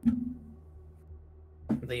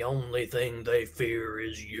 The only thing they fear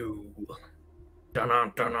is you.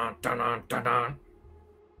 Dun-dun, dun-dun, dun-dun, dun-dun.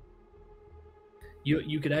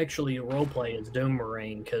 You could actually roleplay as Doom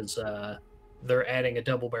Marine, because they're adding a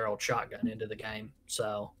double-barreled shotgun into the game,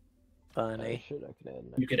 so... Funny.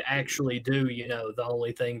 You could actually do, the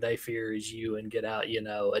only thing they fear is you, and get out,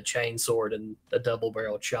 a chainsword and a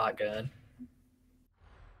double-barreled shotgun.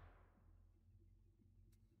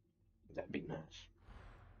 That'd be nice.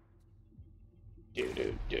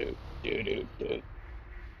 Do.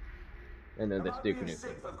 I know that's different.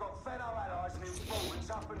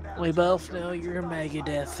 We both know you're a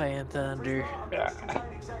Megadeth fan, Thunder.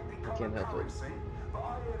 Can't help it.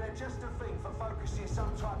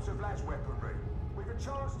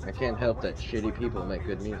 I can't help that shitty people make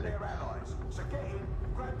good music.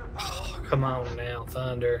 Oh, come on now,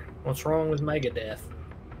 Thunder. What's wrong with Megadeth?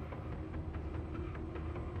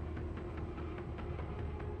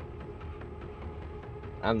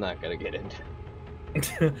 I'm not gonna get into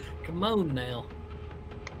it. Come on now.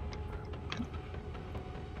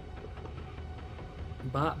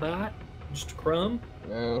 Bite? Just a crumb?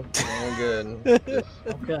 No, I'm good.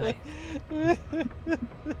 Okay.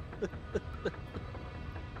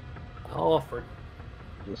 I offered.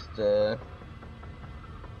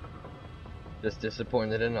 Just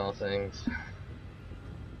disappointed in all things.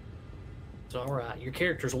 It's alright. Your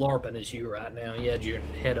character's LARPing as you right now. You had your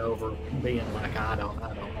head over being like, I'm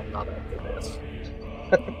not up for this.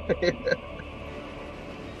 Recon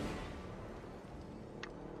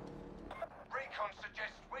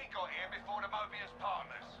suggests we got here before the Mobius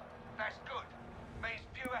partners. That's good. Means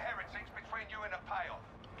fewer heretics between you and the payoff.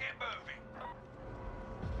 Get moving.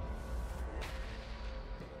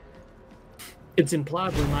 It's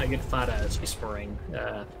implied we might get to fight a Space Marine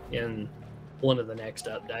in one of the next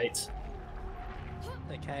updates.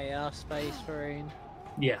 The Chaos Space Marine.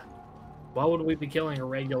 Yeah. Why would we be killing a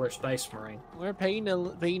regular Space Marine? We're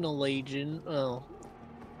penal Legion. Oh,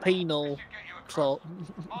 penal. So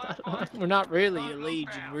we're not really a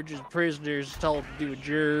Legion. We're just prisoners told to do a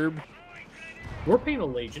job. We're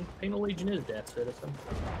Penal Legion. Penal Legion is Death Citizen.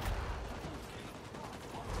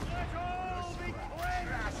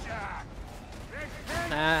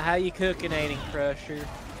 How you cooking, Aiden Crusher?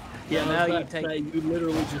 Yeah, now you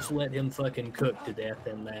literally just let him fucking cook to death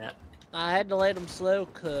in that. I had to let him slow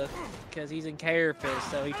cook because he's in Carapace,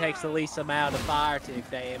 so he takes the least amount of fire tick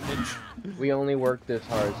damage. We only worked this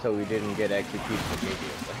hard so we didn't get executed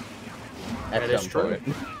immediately. At some point.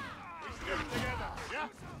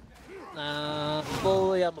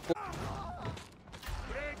 Bully, I'm a bully.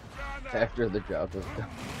 After the job was done.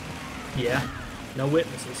 Yeah. No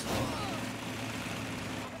witnesses.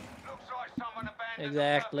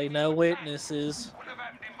 Exactly, no witnesses.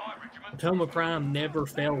 Toma Prime never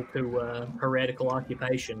fell to heretical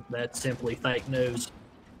occupation. That's simply fake news.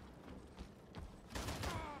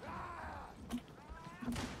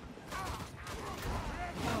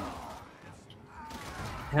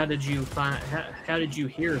 How did you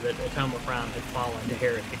hear that Toma Prime had fallen to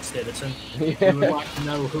heretic citizen? We would like to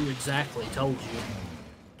know who exactly told you.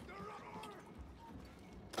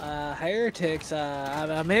 Heretics,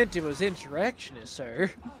 I meant it was insurrectionists,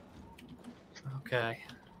 sir. Okay.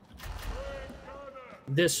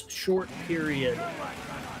 This short period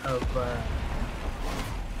of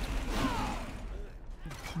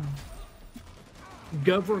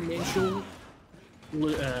governmental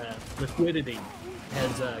liquidity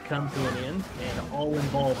has come to an end, and all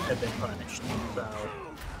involved have been punished. So.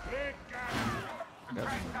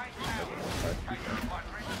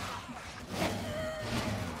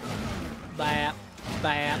 Bap,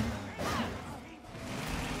 bap.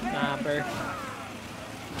 Sniper.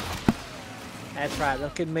 That's right,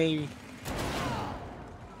 look at me.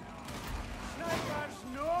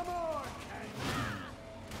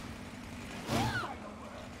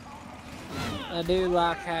 I do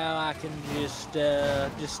like how I can just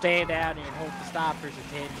stand out here and hold the sniper's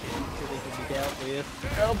attention until they can be dealt with.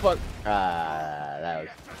 Oh fuck! That was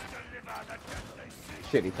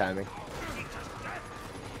shitty timing.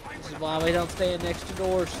 This is why we don't stand next to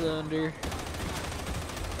doors, Thunder.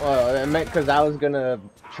 Well, it meant because I was gonna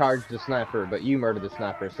charge the sniper, but you murdered the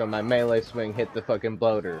sniper, so my melee swing hit the fucking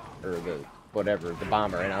bloater, or the whatever, the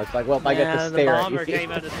bomber, and I was like, well, if I get to stare at you. The bomber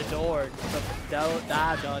came out of the door and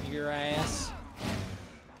died on your ass.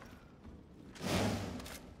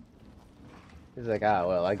 He's like, ah,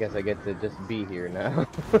 well, I guess I get to just be here now.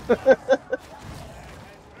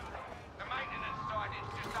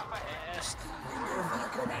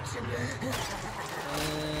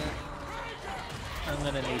 I'm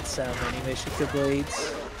gonna need so many mission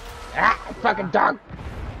completes. Ah, fucking dog!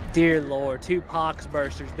 Dear Lord, two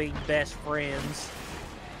poxbursters being best friends.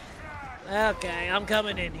 Okay, I'm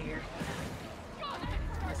coming in here.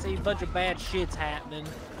 I see a bunch of bad shit's happening.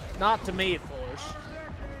 Not to me, of course.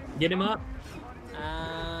 Get him up.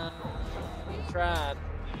 He tried.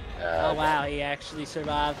 Oh wow, he actually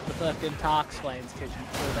survived the fucking tox flames because you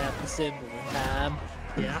pulled out the symbol in time.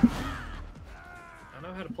 Yeah. I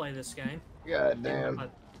know how to play this game. God damn.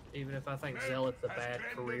 Even if I think Zealot's a bad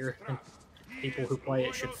career, people who play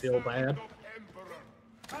it should feel bad.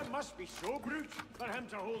 That must be so brute for him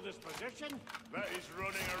to hold his position. That is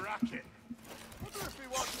running a racket. Wonder if he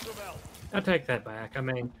wants some help. I take that back. I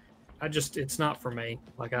mean, it's not for me.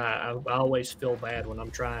 Like, I always feel bad when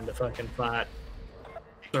I'm trying to fucking fight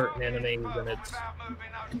certain enemies, and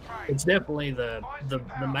it's definitely the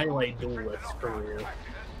melee duelist career,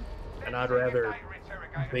 and I'd rather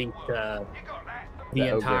beat the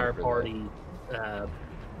entire party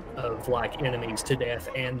of like enemies to death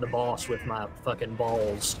and the boss with my fucking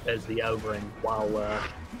balls as the ogre, while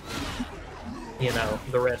you know,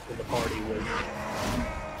 the rest of the party was.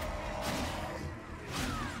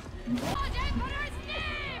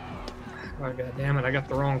 Oh god damn it! I got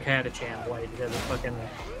the wrong Catachan blade because of fucking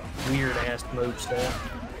weird ass moveset.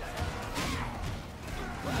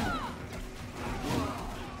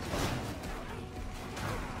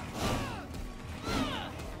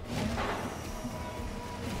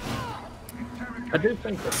 I do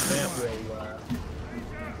think that Vet will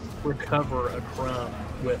recover a crumb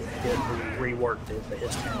with his reworked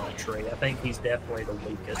his talent tree. I think he's definitely the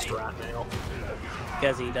weakest right now.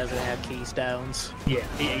 Because he doesn't have keystones. Yeah,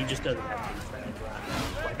 he just doesn't have keystones right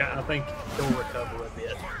now. Like, I think he'll recover a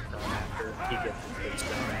bit after he gets his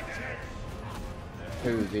keystones.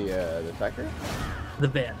 Who's the Psyker? The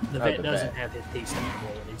Vet. The Vet doesn't Vet. have his keystone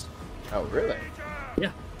abilities. Oh, really?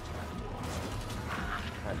 Yeah.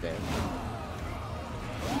 God damn.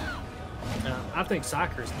 I think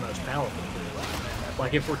Psyker is the most powerful.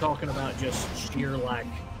 Like, if we're talking about just sheer, like,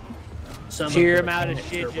 sheer amount of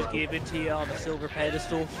shit just given to you on a silver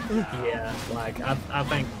pedestal. Yeah, like, I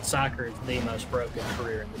think Psyker is the most broken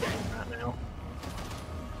career in the game right now.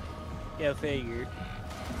 Go figure.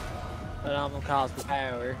 But I'm gonna cause the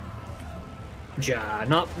power. Yeah,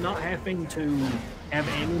 not having to have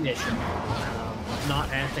ammunition, not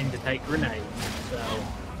having to take grenades, so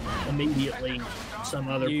immediately some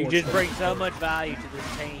other. You portion just bring so much value to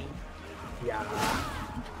this team. Yeah.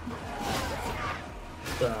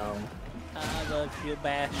 So. I love shield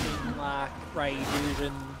bashing like rages,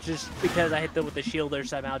 and just because I hit them with the shield, they're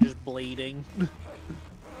somehow just bleeding.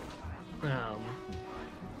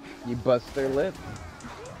 You bust their lip.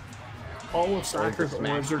 All of Cypher's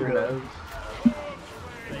orbs are your good. nose.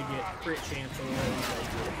 They get crit chance orbs,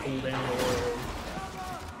 they get cooldown orbs.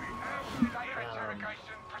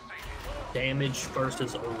 Damage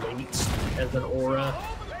versus elites as an aura.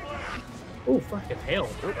 Oh, fucking hell,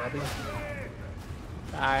 Bobby.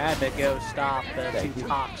 I had to go stop the two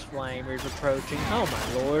Tox Flamers approaching. Oh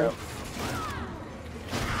my lord.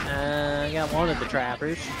 I got one of the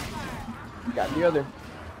trappers. Got the other.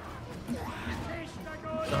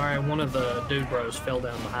 Sorry, one of the dude bros fell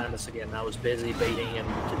down behind us again. I was busy beating him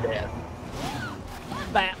to death.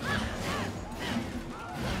 Bam.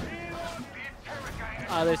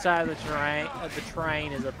 Other side of the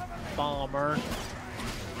train is a bomber.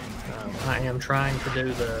 I am trying to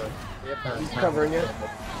do the. Yep, he's covering it.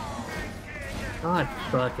 God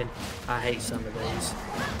fucking, I hate some of these.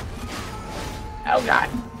 Oh god.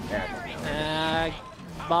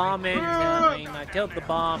 Bomb incoming. I killed the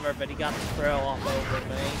bomber, but he got the throw off over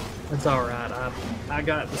me. That's alright. I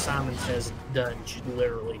got the Simon Says done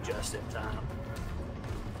literally just in time.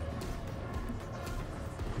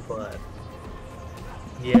 But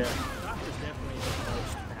yeah, that was definitely the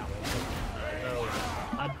most powerful.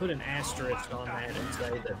 I'd put an asterisk on that and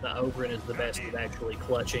say that the Oberyn is the best at actually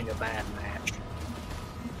clutching a bad match.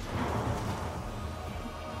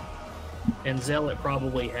 And Zealot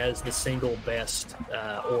probably has the single best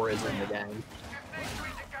auras in the game.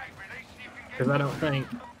 Because I don't think,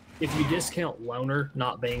 if you discount Loner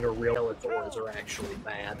not being a real Zealot's auras are actually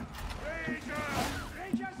bad.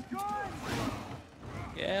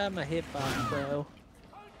 Yeah, I'm a hitbox bro.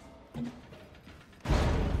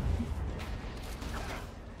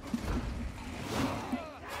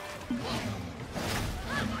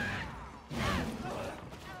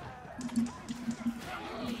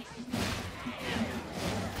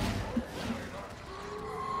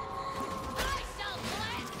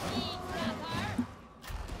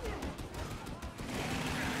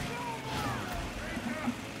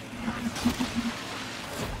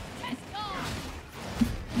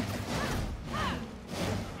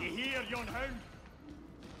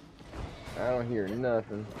 I don't hear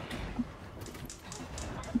nothing.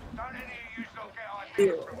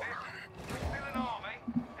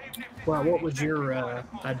 Well, what was your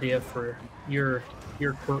idea for your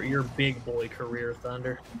big boy career,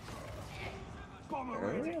 Thunder?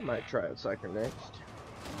 I might try it Psyker next.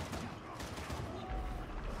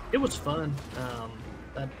 It was fun.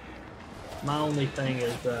 My only thing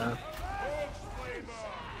is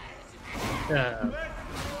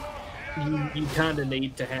you kind of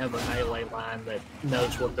need to have a melee line that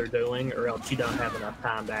knows what they're doing, or else you don't have enough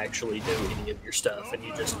time to actually do any of your stuff, and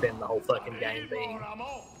you just spend the whole fucking game being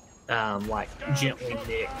like gently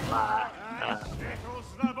nicked by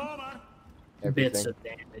bits of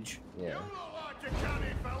damage. Yeah.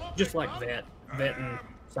 Just like Vet and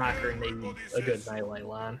Psyker need a good melee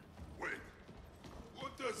line. Wait,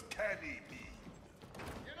 what does canny mean?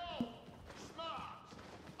 You know, smart,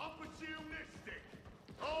 opportunistic,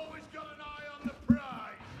 always got an eye on the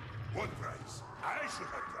prize. What prize? I should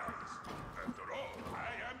have prize. After all, I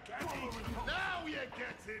am canny. Now you're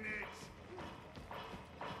getting it.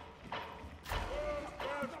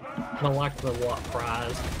 I like the what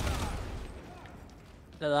prize.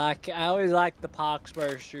 I always like the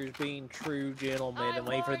Poxbursters being true gentlemen and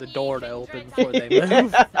wait for the door to open before they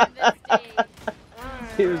move.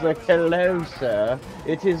 He was like, hello, sir.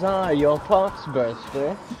 It is I, your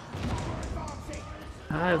Poxburster.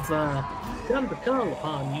 I've come to call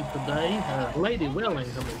upon you today. Lady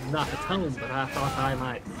Wellingham is not at home, but I thought I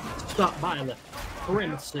might stop by the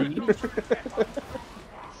premises.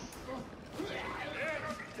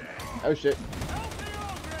 Oh shit.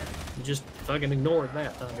 You just fucking ignored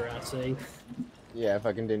that, Thunder, I see. Yeah, I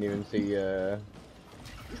fucking didn't even see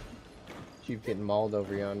Chief getting mauled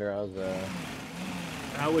over yonder.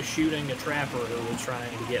 I was shooting a trapper who was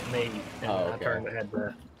trying to get me, and okay.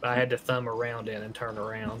 I had to thumb around it and turn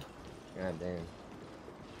around. God damn.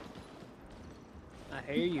 I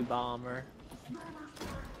hear you, bomber.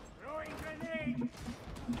 Throwing grenade.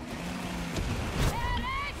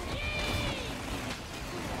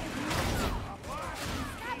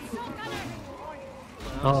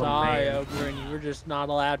 I'm Oh, sorry, man. Oberyn, you were just not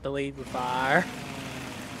allowed to leave the fire.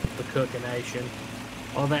 The Cookination.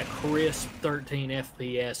 All that crisp 13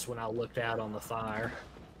 FPS when I looked out on the fire.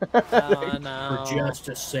 I know. For just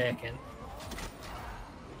a second.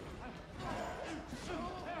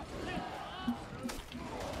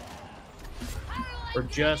 For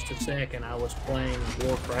just a second, I was playing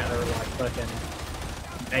Warcraft or like fucking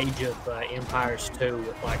Age of Empires 2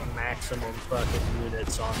 with like maximum fucking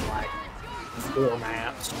units on like 4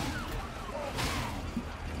 maps.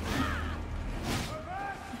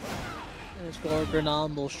 This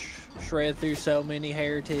Gorgonom will shred through so many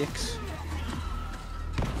heretics.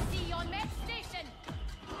 See you on next station.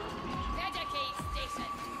 Dedicate station.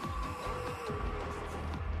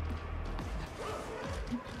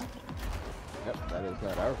 Yep, that is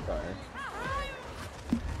not our fire.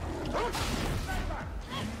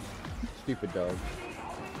 Stupid dog.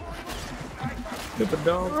 Stupid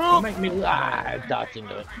dog. Don't make me look bad. I dodged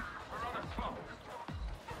into it.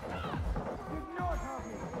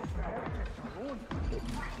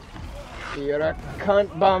 You're a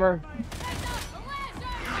cunt bomber.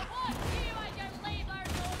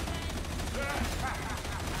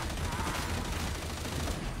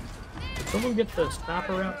 Did someone get the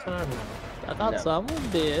sniper outside? No. I thought someone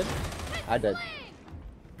did. I did.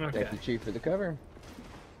 Okay. Thank you, Chief, for the cover.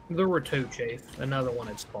 There were 2, Chief. Another one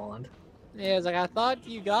had spawned. Yeah, it's like I thought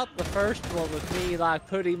you got the first one with me, like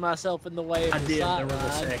putting myself in the way of I the did. sight There was a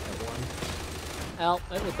line. second one. Oh,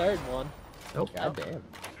 there's a third one. Nope. God damn.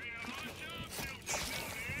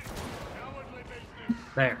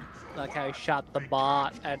 There. Like how he shot the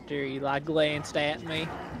bot after he like glanced at me.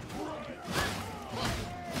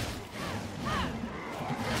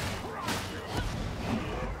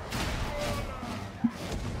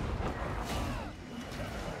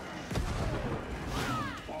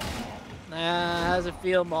 How's it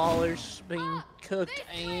feel, Maulers, being cooked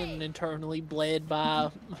and internally bled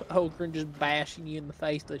by Ogren just bashing you in the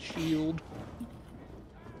face with a shield?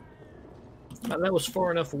 That was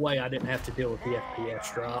far enough away I didn't have to deal with the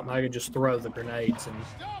FPS drop. I could just throw the grenades and...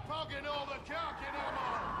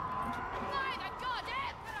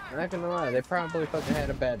 I'm not gonna lie, they probably fucking had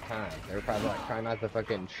a bad time. They were probably like trying not to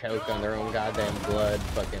fucking choke on their own goddamn blood,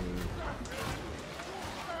 fucking...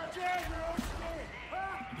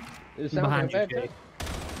 Behind you, Jake.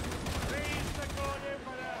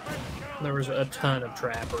 There was a ton of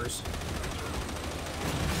trappers.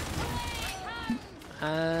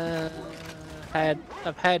 I've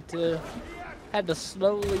had to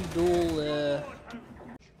slowly duel.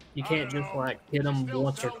 You can't just like hit them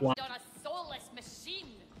once or twice.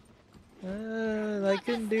 They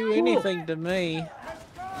couldn't do anything to me.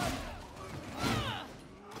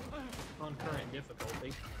 On current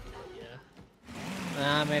difficulty.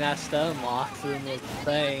 I mean, I stun locked them with the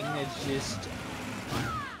thing. It's just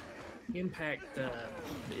impact. The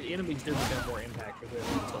enemies do become more impact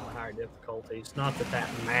resistant on the higher difficulties. Not that that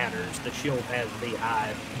matters. The shield has the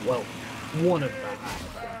high, well, one of the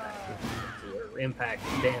highest impact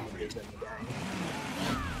damages in the game.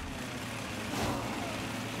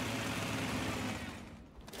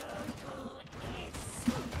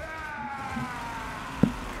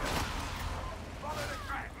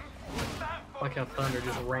 Like how Thunder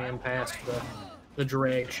just ran past the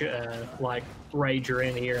drag, like Rager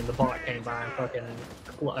in here, and the bot came by and fucking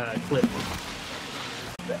clipped him.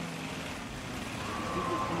 He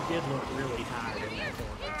did look really tired in that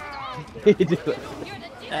corner. He did.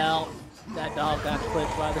 Ow, that dog got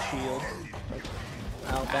clipped by the shield.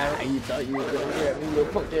 Oh, that You thought you were gonna grab me, little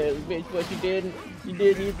punk ass bitch, but you didn't. You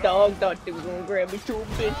didn't. Your dog thought they was gonna grab me too,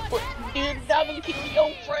 bitch, but you didn't. I'm gonna kill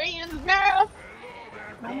your friends now.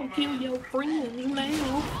 I'm gonna kill your friends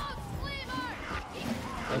now.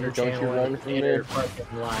 Don't you run from me.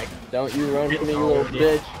 Like, don't you run from me, you little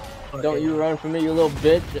bitch. Don't you run from me, you little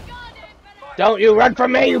bitch. Don't you run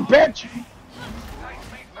from me, you bitch.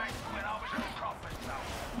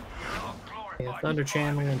 Yeah, Thunder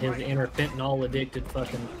Channel and his inner fentanyl addicted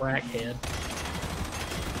fucking crackhead.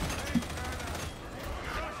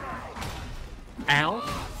 Ow.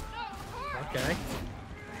 Okay.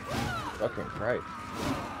 Fucking Christ.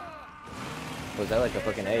 Was that like a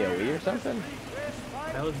fucking AoE or something?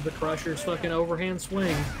 That was the Crusher's fucking overhand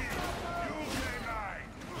swing.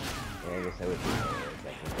 Yeah, I guess that would be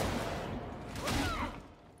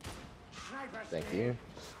Thank you.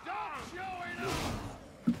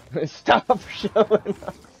 Stop showing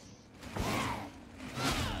up.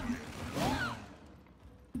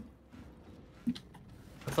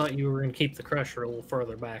 I thought you were gonna keep the Crusher a little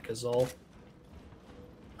further back, is all.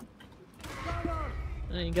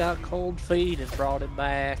 And he got cold feet and brought it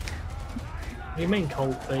back. What do you mean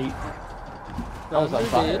cold feet? I was on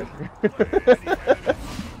fire.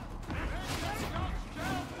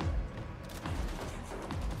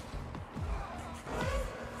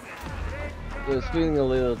 It was feeling a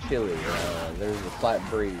little chilly. There's a slight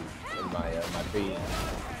breeze in my my feet.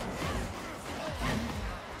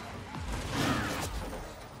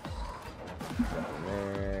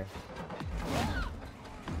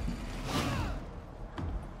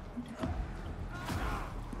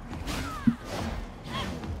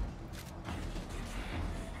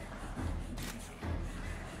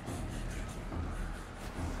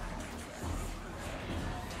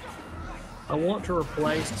 I want to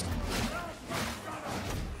replace.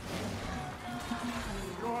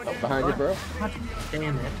 Oh, behind you, bro. God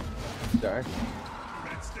damn it. Sorry.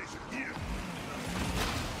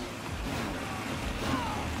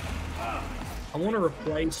 I want to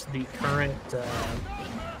replace the current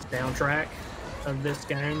soundtrack of this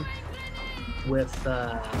game with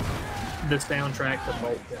the soundtrack to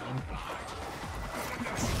Bolt Gun.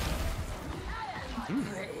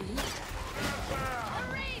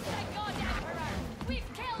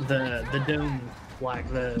 The Doom, like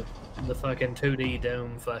the fucking 2D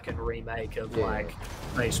Doom fucking remake of like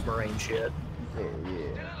Space Marine shit.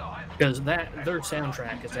 Yeah. Because their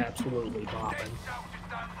soundtrack is absolutely bopping.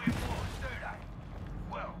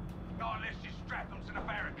 Well, not unless you strap them to the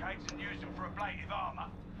barricades and use them for ablative armor,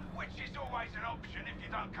 which is always an option if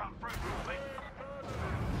you don't come through with it.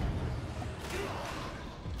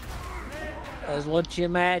 As what you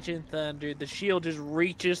imagine, Thunder, the shield just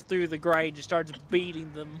reaches through the grate and starts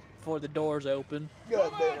beating them before the doors open.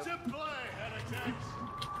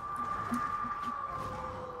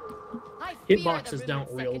 Hitboxes don't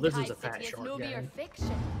reel. This is a fat shark game.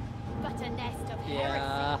 Fiction, but a nest of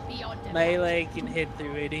Yeah, heresy beyond melee can hit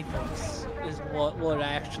through anything. Is what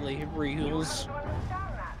actually reels.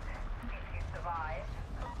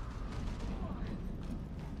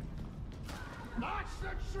 That's the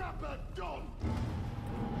trapper done! Oh,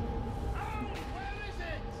 where is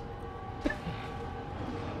it?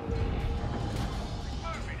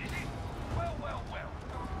 Moving, is it? Well, well,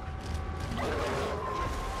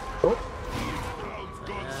 well.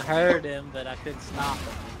 I heard him, but I couldn't stop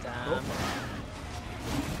him in time.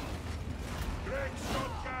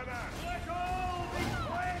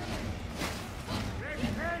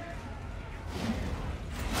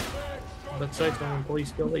 But say someone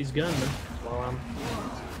please kill these gunmen while I'm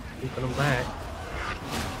keeping them back.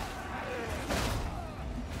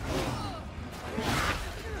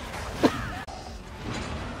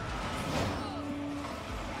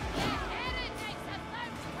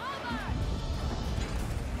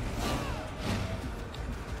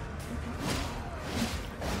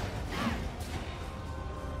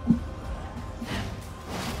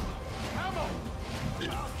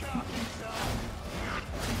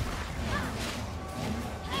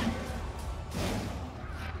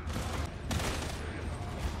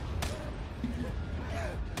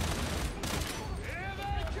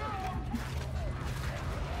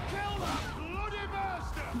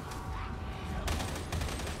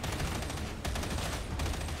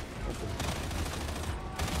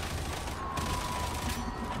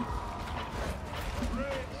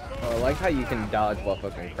 I like how you can dodge while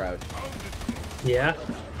fucking crouched. Yeah.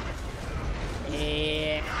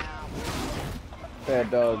 Yeah. Bad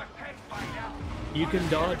dog. You can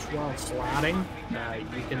dodge while sliding.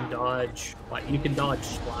 You can dodge, like, you can dodge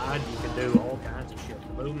slide. You can do all kinds of shit.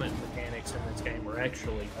 The movement mechanics in this game are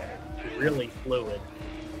actually really fluid.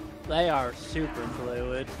 They are super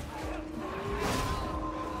fluid.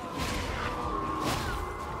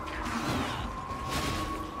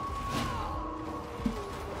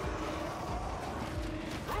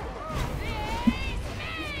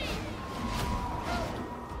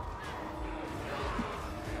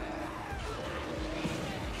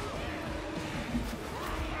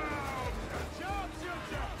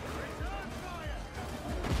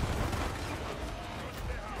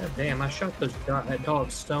 God damn, I shot that dog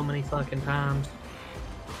so many fucking times.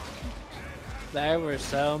 There were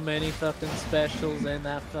so many fucking specials in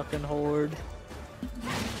that fucking horde.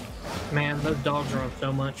 Man, those dogs are on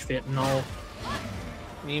so much fentanyl.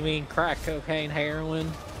 You mean crack cocaine,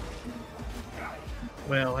 heroin?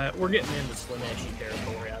 Well, we're getting into Slaneshi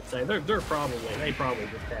territory, I'd say. They probably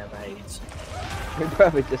just have AIDS. They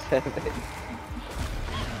probably just have it.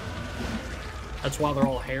 That's why they're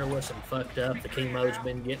all hairless and fucked up. The chemo's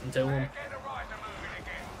been getting to them.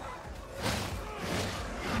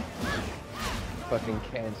 Fucking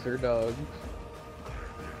cancer dogs.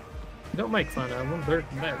 Don't make fun of them.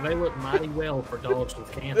 They look mighty well for dogs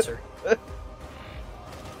with cancer.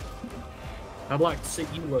 I'd like to see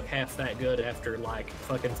you look half that good after like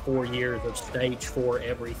fucking 4 years of stage 4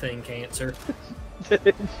 everything cancer.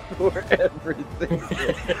 Stage 4 everything.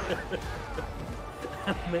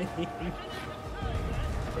 I mean,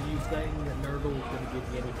 are you saying that Nurgle is going to give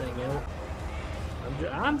you anything else?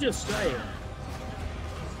 I'm just saying.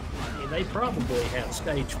 Yeah, they probably have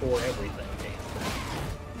stage 4 everything cancer.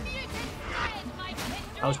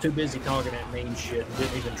 I was too busy talking that mean shit and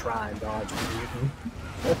didn't even try and dodge the mutant.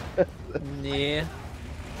 Yeah.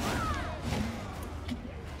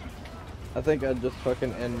 I think I'd just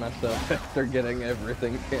fucking end myself after getting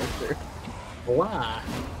everything cancer. Why?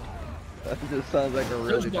 That just sounds like a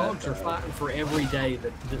really Those dogs bad are time. fighting for every day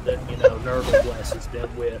that you know Nurgle blesses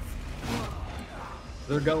them with.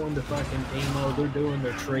 They're going to fucking chemo. They're doing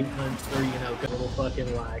their treatments. They're little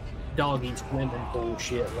fucking like doggy swimming pool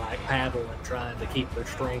shit, like paddling, trying to keep their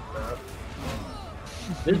strength up.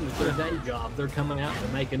 This is their day job. They're coming out to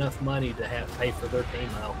make enough money to pay for their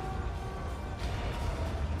chemo.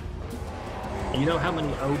 You know how many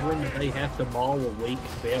Ogrins they have to maul a week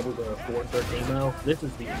to be able to afford their chemo? This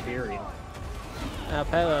is the Imperium.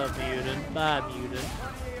 Hello, mutant. Bye, mutant.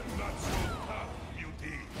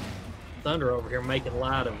 Thunder over here making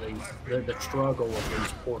light of the struggle of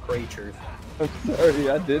these poor creatures. I'm sorry,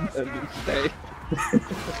 I didn't understand.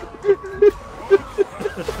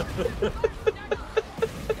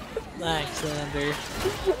 Thanks, Thunder.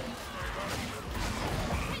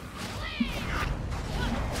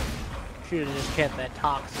 Should have just kept that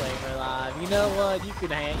talk slaver alive. You know what? You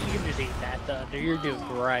can just eat that, Thunder. You're doing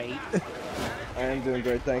great. I am doing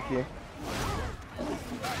great, thank you.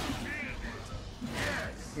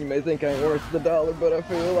 You may think I ain't worth the dollar, but I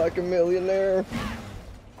feel like a millionaire.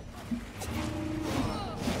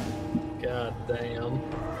 God damn.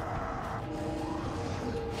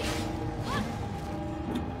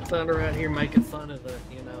 Thunder out here making fun of the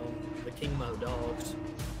chemo dogs.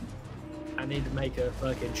 I need to make a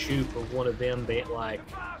fucking shoot of one of them being like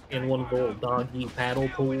in one of the little doggy paddle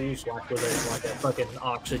pools, like with a fucking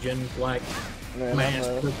oxygen mask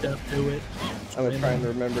hooked up to it. I was trying to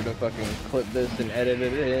remember to fucking clip this and edit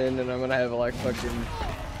it in, and I'm gonna have like fucking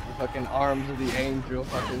Arms of the Angel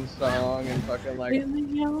fucking song and fucking like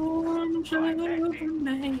in the arms of an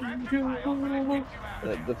angel.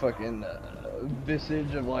 The fucking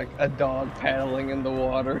visage of like a dog paddling in the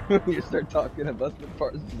water. You start talking about the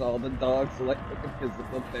parts of all the dogs, like fucking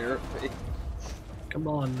physical therapy. Come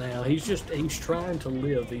on now, he's trying to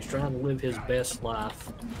live. He's trying to live his best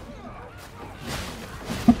life.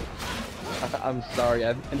 I'm sorry,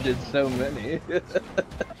 I've ended so many.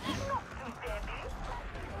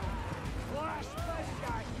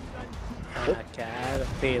 Okay, I had a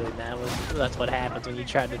feeling that's what happens when you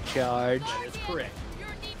try to charge. That is correct.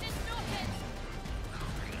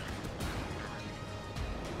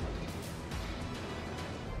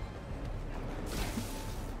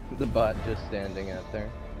 The bot just standing out there.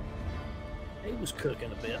 He was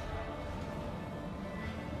cooking a bit.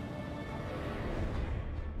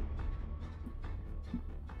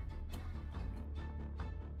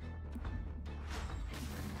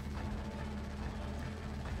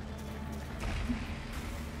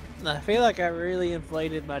 I feel like I really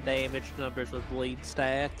inflated my damage numbers with bleed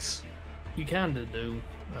stacks. You kind of do,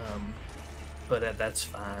 but that's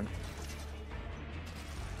fine.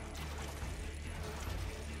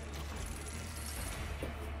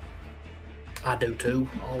 I do too.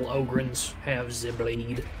 All Ogrins have the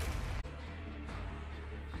bleed.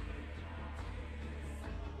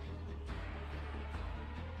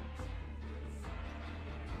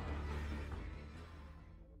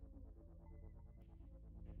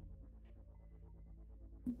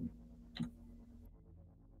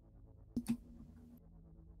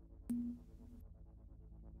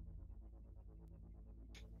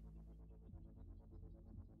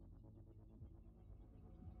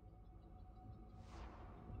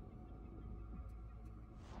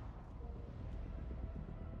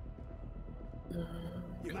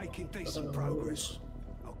 You're making decent progress.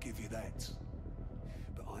 I'll give you that.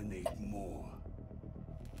 But I need more.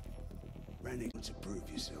 Rannick, to prove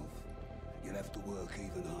yourself, you'll have to work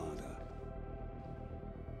even harder.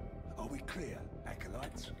 Are we clear,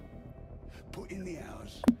 acolytes? Put in the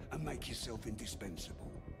hours and make yourself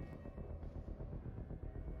indispensable.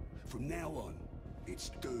 From now on, it's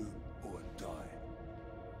do or die.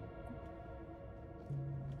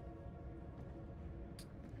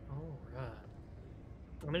 Alright.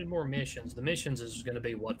 I need more missions. The missions is going to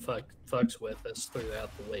be what fucks with us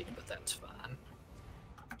throughout the week, but that's fine.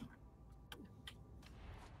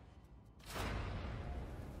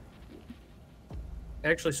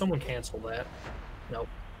 Actually, someone cancel that. Nope.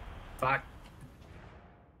 Fuck.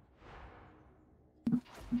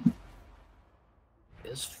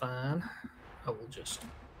 Is fine. I will just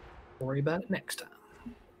worry about it next time.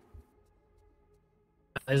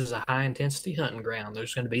 This is a high-intensity hunting ground.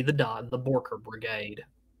 There's going to be the Borker Brigade.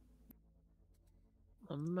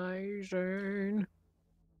 Amazing.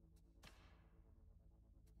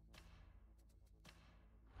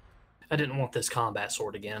 I didn't want this combat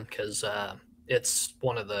sword again, because it's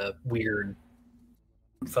one of the weird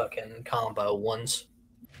fucking combo ones.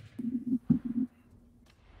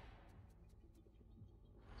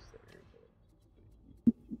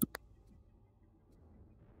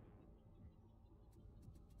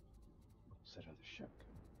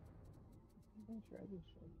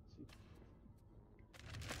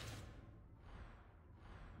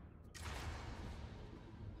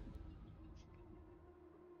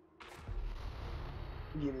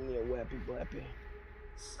 Give me a wappy blappy.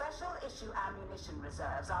 Special issue ammunition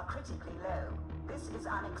reserves are critically low. This is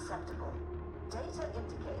unacceptable. Data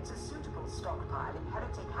indicates a suitable stockpile in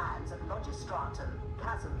heretic hands at Logistratum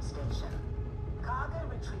Chasm Station. Cargo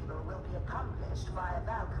retrieval will be accomplished via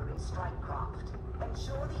Valkyrie strike craft.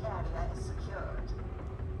 Ensure the area is secured.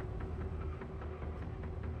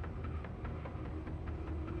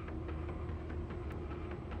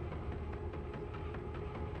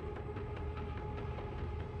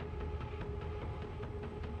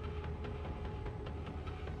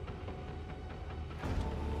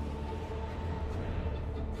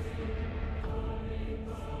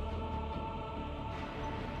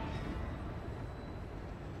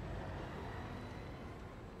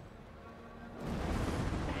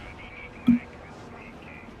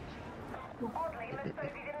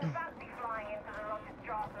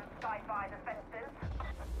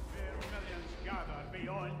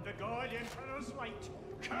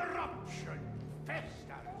 Corruption festers.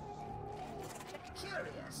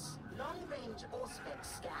 Curious. Long-range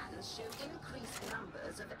Auspex scans show increased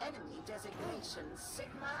numbers of enemy designations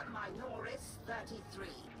Sigma Minoris 33.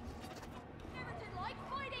 Never did like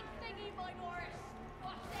fighting thingy Minoris.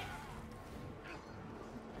 Watch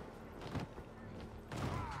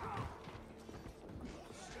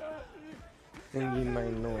this. Thingy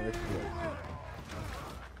minority.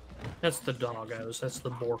 That's the doggos. That's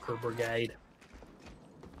the Borker Brigade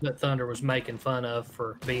that Thunder was making fun of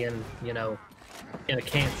for being, you know, in a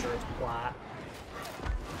cancerous plight.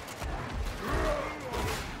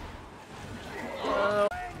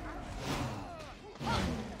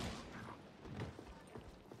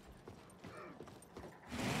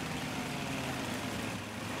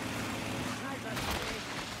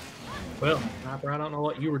 Well, Sniper, I don't know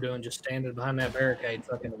what you were doing just standing behind that barricade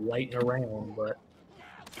fucking waiting around, but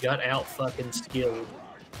you got out fucking skilled.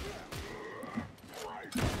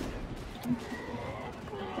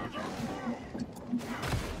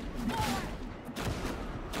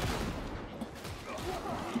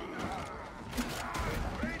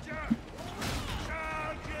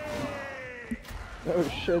 Oh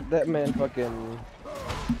shit, that man fucking...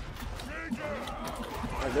 Oh,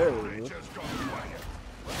 there he is.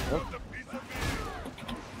 Oh.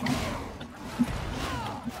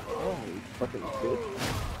 Oh, you fucking bitch.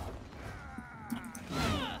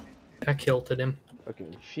 I kilted him.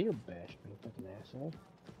 Fucking shield bashed me, fucking asshole.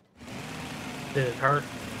 Did it hurt?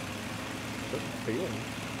 What's the feeling?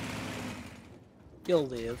 You'll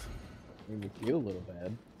live. Made me feel a little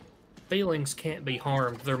bad. Feelings can't be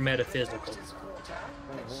harmed, they're metaphysical.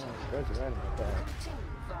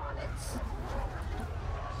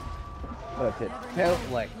 But it felt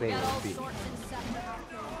like they would be.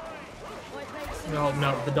 No,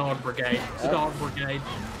 no, the Dog Brigade. The Dog Brigade.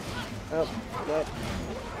 Oh, that.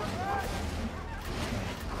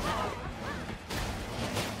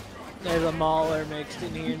 There's a mauler mixed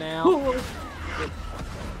in here now.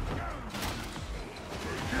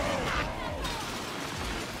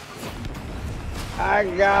 I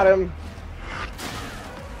got him.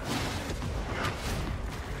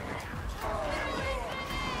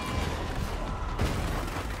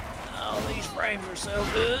 Oh, these frames are so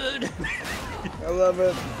good. I love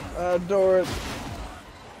it. I adore it.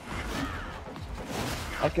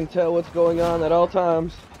 I can tell what's going on at all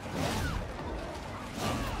times.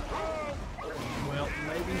 Well,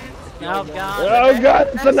 maybe. Oh god. Oh god,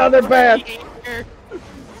 it's another bat.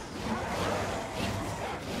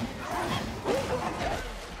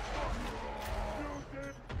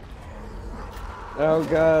 Oh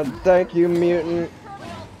god, thank you, mutant.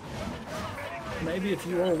 Maybe if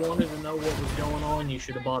you all wanted to know what was going on, you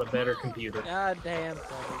should have bought a better computer. God damn,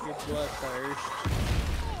 your bloodthirst.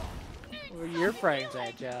 Where are your frames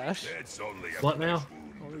at, Josh? What now?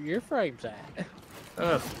 Where are your frames at?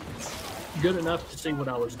 Good enough to see what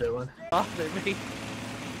I was doing. Bothered me.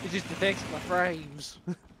 It just affects my frames.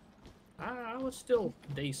 I was still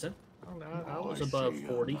decent. I was above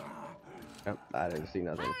 40. Oh, I didn't see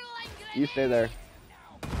nothing. You stay there.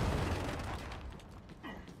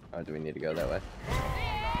 Oh, do we need to go that way?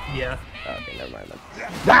 Yeah. Oh, okay, never mind then.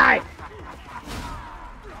 Die!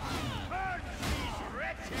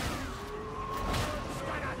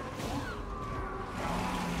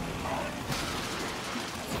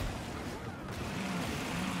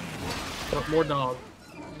 Oh, more dog.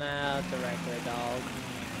 Nah, it's a regular dog.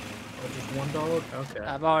 Oh, just one dog? Okay.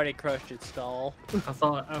 I've already crushed its skull. I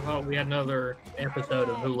thought we had another episode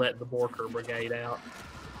of Who Let the Borker Brigade Out.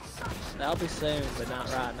 That'll be soon, but not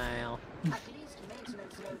right now.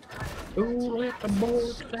 Who let the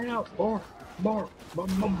Borks out? Bork, bork, bork,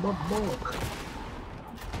 bork, bork.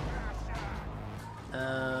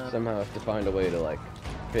 Somehow I have to find a way to, like,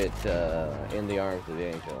 fit in the arms of the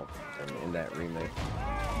angel in that remake.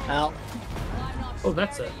 Out. Oh,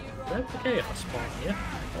 that's a chaos spawn, yeah.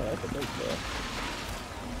 Oh, that's a big deal.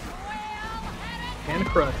 And a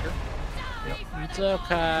crusher. Yep. It's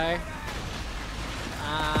okay.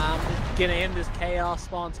 I'm gonna end this chaos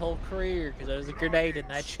spawn's whole career because there's a grenade in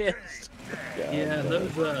that chest. Yeah,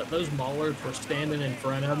 those maulers were standing in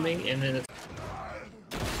front of me, and then it's...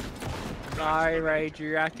 Sorry,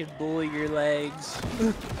 Rager, I can bully your legs.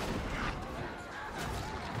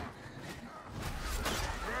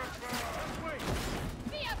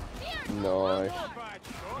 Nice.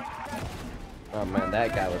 Oh man,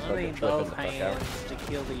 that guy was I fucking need flipping both the fuck out. hands to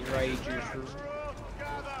kill these Ragers.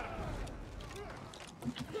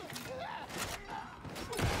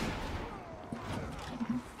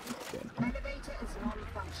 Elevator is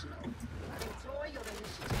non-functional. Deploy your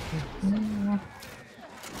initiative.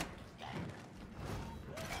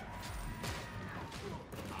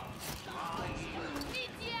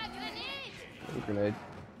 Grenade.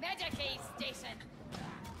 Station.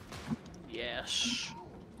 Yes.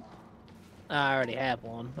 I already have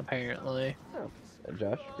one, apparently. Oh,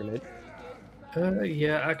 Josh, grenade.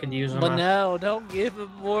 Yeah, I could use them. But no, don't give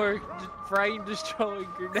him more frame-destroying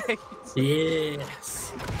grenades.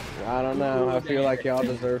 Yes. I don't know. I feel like y'all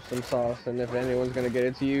deserve some sauce, and if anyone's gonna get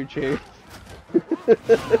it to you, Chief. Good,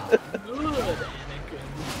 Anakin.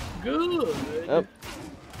 Good. Yep.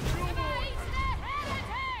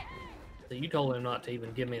 So you told him not to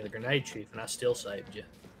even give me the grenade, Chief, and I still saved you.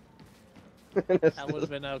 That would have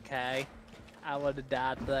been okay. I would have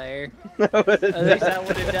died there. At least I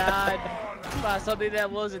would have died by something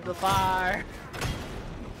that wasn't the fire.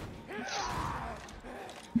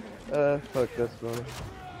 Fuck, that's funny.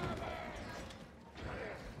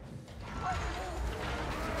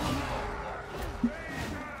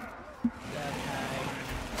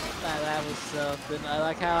 That was something. I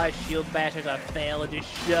like how I shield bash as I fell and just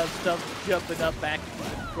shoved stuff jumping up back into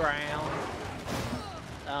the ground.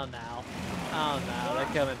 Oh no. Oh no, they're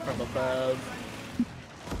coming from above.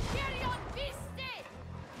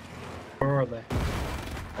 Where are they?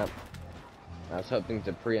 Yep. I was hoping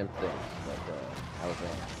to preempt this, but I was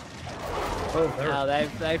wrong. Oh, there. No, they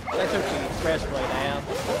took the expressway down.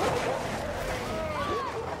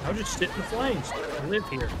 I'll just sit in the flames. I live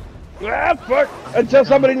here. Ah, fuck! Until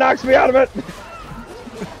somebody knocks me out of it!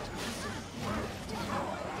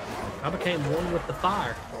 I became one with the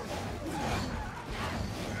fire.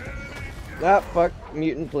 Ah, fuck.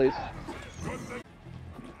 Mutant, please.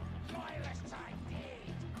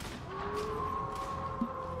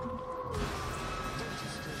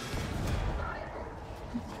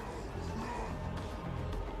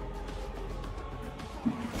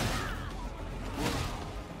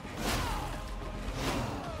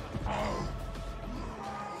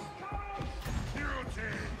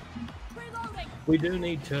 We do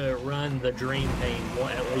need to run the dream team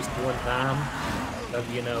at least one time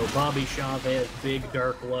of, you know, Bobby Chavez, Big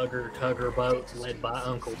Dirk Lugger, Tugger Boat, led by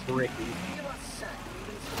Uncle Bricky.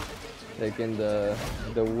 Taking the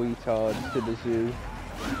weetards to the zoo.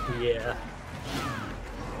 Yeah.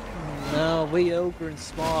 No, we ogre and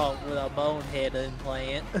small with a bonehead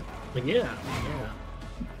implant. Yeah.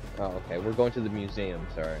 Oh, okay. We're going to the museum.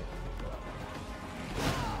 Sorry.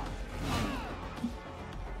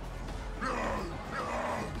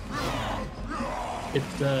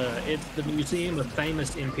 It's the Museum of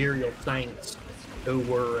Famous Imperial Saints who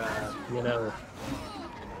were, you know,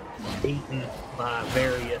 eaten by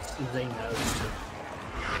various Xenos.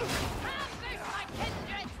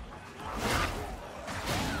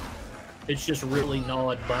 It's just really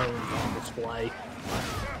gnawed bones on display.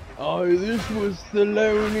 Oh, this was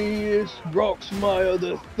Thelonious Roxmire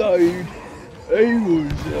the Third. He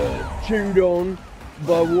was chewed on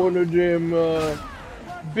by one of them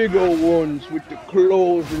big old ones with the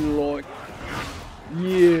claws and like.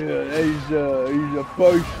 Yeah, he's a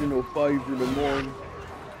personal favorite of mine.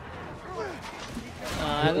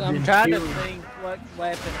 I'm trying to think what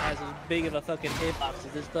weapon has as big of a fucking hitbox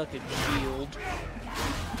as this fucking shield.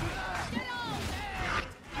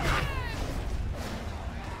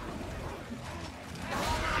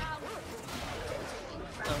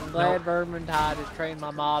 I'm glad Vermintide has trained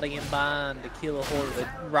my Molly and Bind to kill a horde with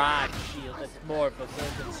a ride shield that's more of a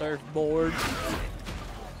fucking surfboard.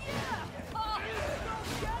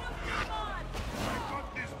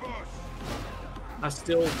 I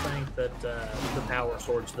still think that the power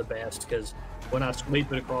sword's the best because when I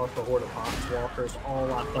sweep it across the horde of Poxwalkers,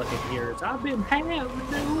 all I fucking hear is, I've been pounding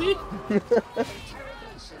it.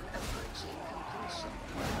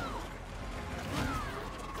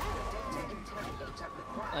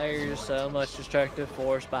 There's so much destructive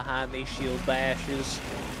force behind these shield bashes.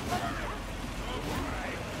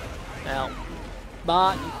 Now,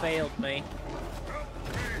 bot, you failed me.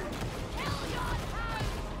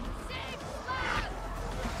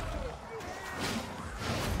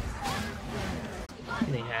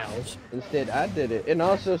 Anyhows. Instead, I did it, and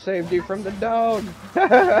also saved you from the dog.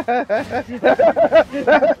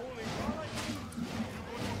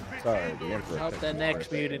 Sorry, the Emperor. Hope the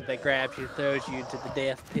next mutant that grabs you throws you into the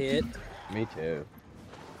death pit. Me too.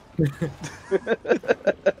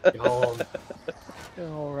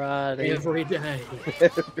 Alrighty. Every day.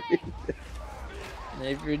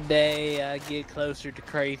 Every day I get closer to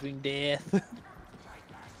craving death.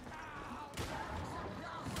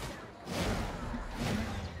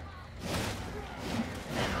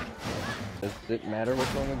 Does it matter which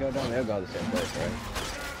one we go down? They'll go the same place, right?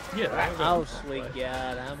 Yeah. Oh, sweet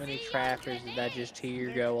God. How many trackers did I just hear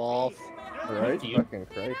go off? Right? Fucking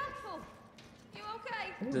crazy.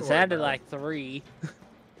 It sounded like 3.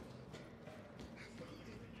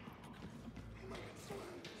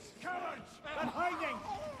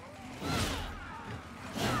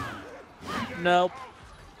 Nope.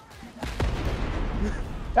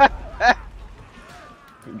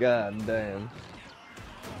 God damn.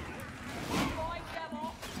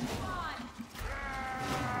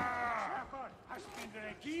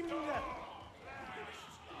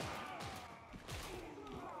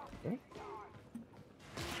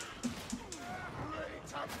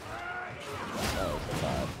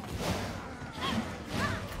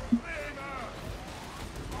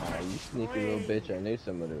 You sneaky little bitch, I knew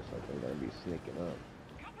somebody was fucking gonna be sneaking up.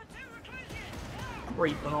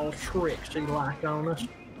 Reaping all tricks he like on us.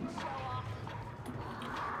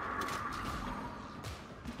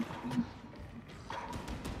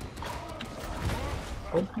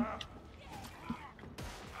 Oh.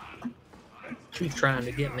 She's trying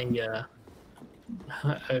to get me a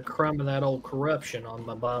crumb of that old corruption on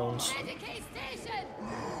my bones.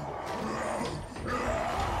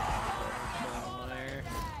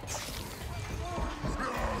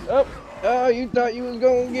 Oh, you thought you was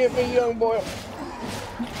gonna get me, young boy.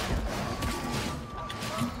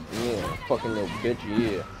 Yeah, fucking little bitch,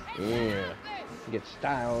 yeah. Yeah. Get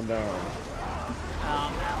styled on.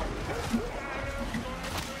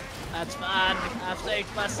 That's fine. I've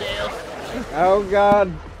saved myself. Oh,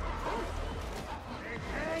 God.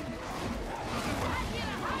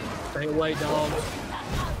 Stay away, dog.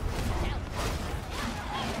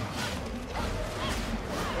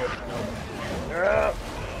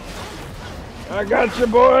 I got you,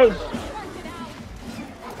 boys.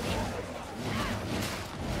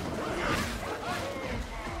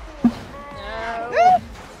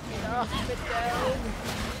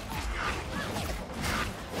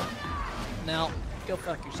 No, go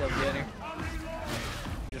fuck yourself, Gunner.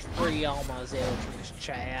 Just free all my zealots from this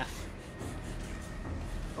chaff.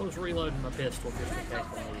 I was reloading my pistol just in case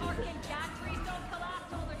I needed it.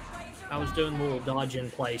 I was doing little dodge in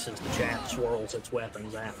place as the chaff swirls its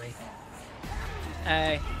weapons at me.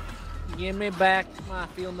 Hey, give me back my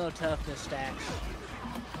feel no toughness stacks.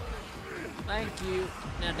 Thank you.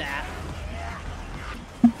 Now die.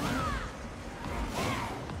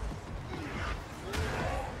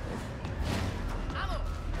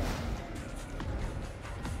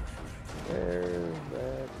 There's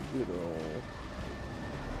that good old.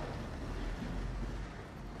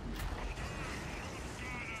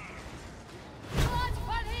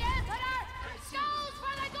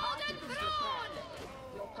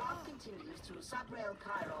 Your path continues through Subrail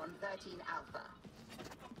Chiron 13 Alpha.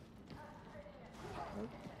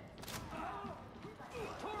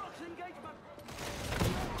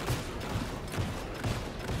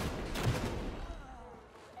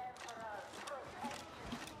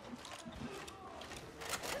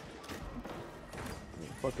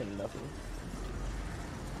 Fucking nothing.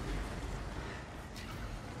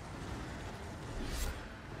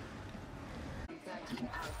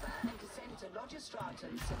 Alpha and descend to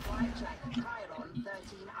Logistratum Supply Track Chiron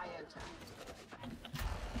 13 Iota.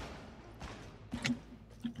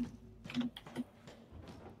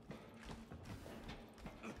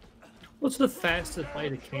 What's the fastest way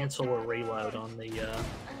to cancel a reload on the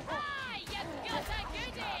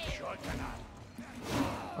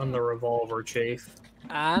revolver, Chief?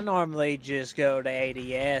 I normally just go to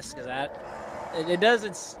ADS because it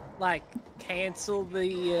doesn't like cancel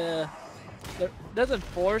the it doesn't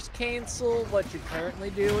force cancel what you're currently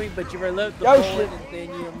doing, but you reload the bullet and then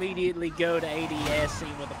you immediately go to ADS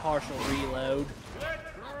with a partial reload.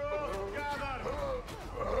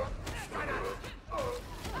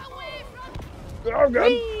 Oh,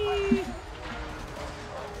 God.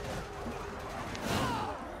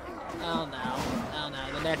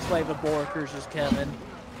 wave of Borkers is coming.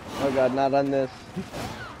 Oh god, not on this.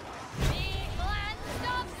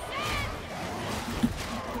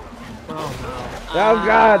 Oh no. Oh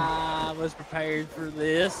god! I was prepared for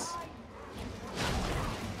this.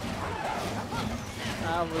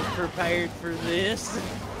 I was prepared for this.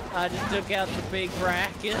 I just took out the big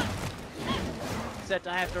bracket. Except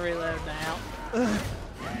I have to reload now.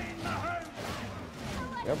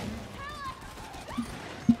 Yep.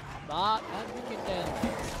 Bot, how did we get down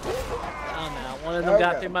there? Oh no, one of them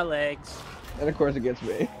got through my legs. And of course it gets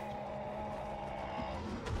me.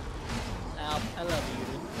 Ow, I love you.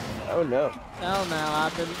 Oh no. Oh no,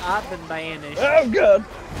 I've been banished. Oh god!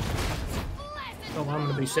 Oh, I'm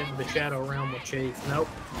gonna be sitting in the shadow realm with Chief. Nope.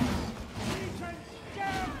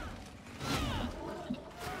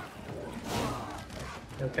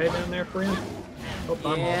 You okay down there, friend?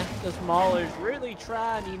 Oh, Yeah, this Mauler's really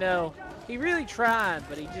trying, you know. He really trying,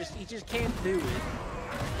 but he just can't do it.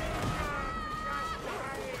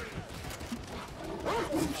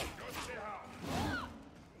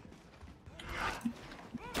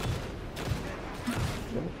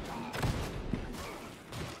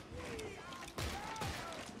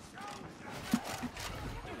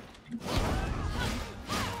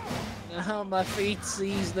 Oh, my feet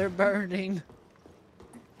seize, they're burning.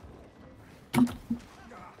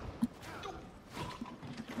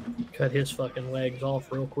 Cut his fucking legs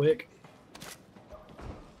off real quick.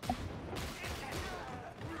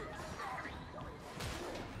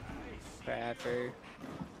 Crapper.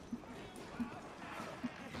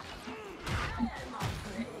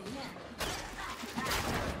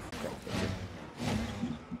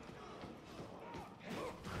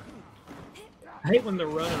 I hate when they're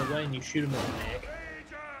running away and you shoot them in the neck.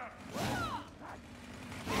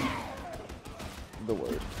 The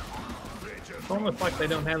word. It's almost like they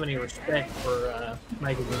don't have any respect for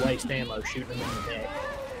making you waste ammo shooting them in the neck.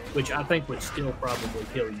 Which I think would still probably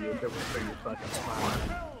kill you if it went through your fucking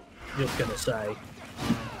spine. Just gonna say.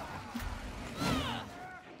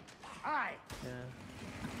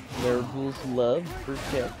 Nurgle's love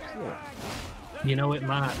protects. You know, it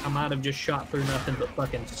might. I might have just shot through nothing but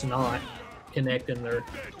fucking snot connecting their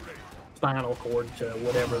spinal cord to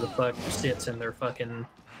whatever the fuck sits in their fucking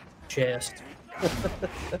chest.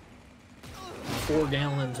 4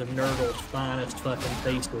 gallons of Nurgle's finest fucking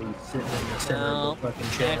feces sitting in the center of the fucking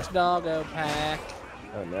chest. Next doggo pack.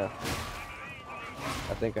 Oh no.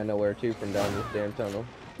 I think I know where to from down this damn tunnel.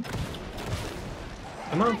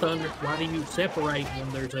 Come on, Thunder. Why do you separate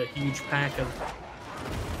when there's a huge pack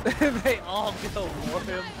of... They all go for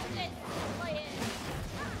him.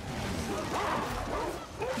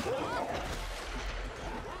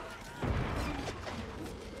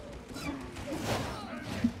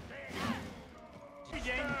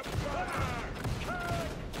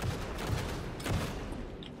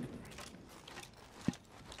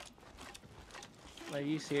 Are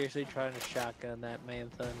you seriously trying to shotgun that man,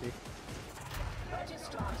 Thunder?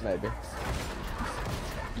 Maybe.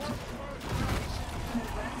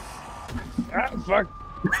 Ah, fuck!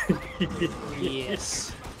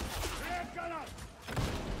 Yes.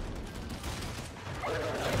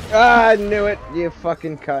 Ah, I knew it, you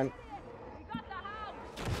fucking cunt. I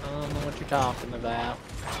don't know what you're talking about.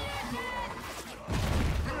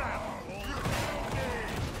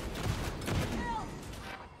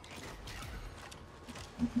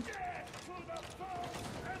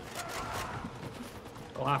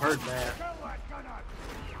 Oh, I heard that.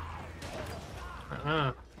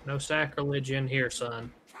 No sacrilege in here,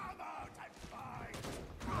 son.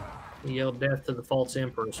 He yelled death to the false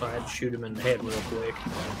emperor, so I had to shoot him in the head real quick.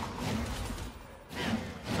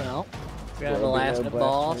 Well, we got the last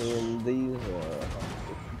boss. These,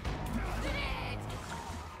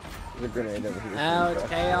 there's a grenade over here. Now it's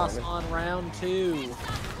chaos on round 2.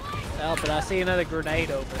 Oh, but I see another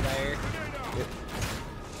grenade over there. Yep.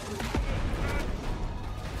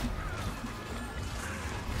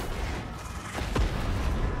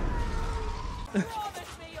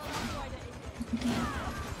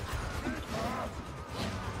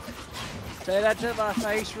 Say that to my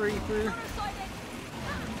face, Reaper.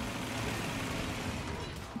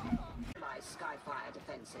 My Skyfire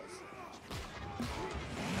defenses.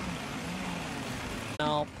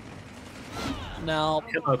 No. No.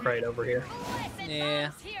 Ammo crate over here. Yeah.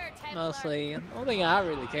 Mostly, the only thing I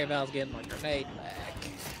really care about is getting my grenade back.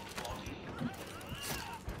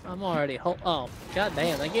 I'm already oh,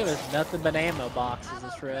 goddamn, they give us nothing but ammo boxes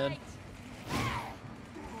this run.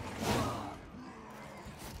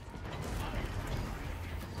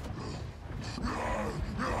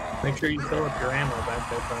 Make sure you fill up your ammo back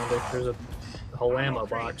there, Thunder. There's a whole ammo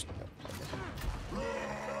box.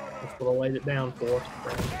 That's what I laid it down for.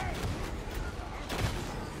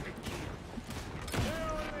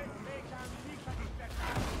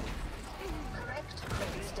 Correct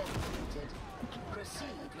credits designated.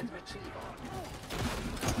 Proceed with retrieval.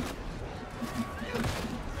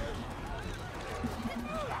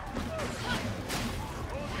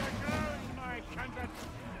 Hold your ground, my candidate.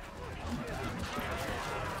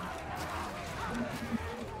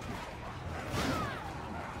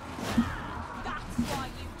 That's why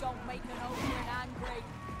you don't make an ogre angry.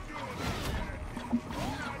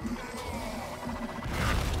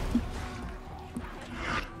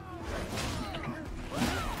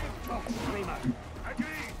 Screamer.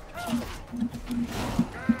 Agreed.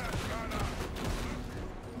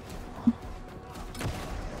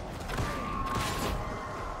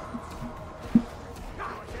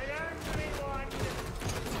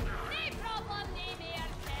 No problem, no mere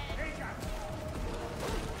kid.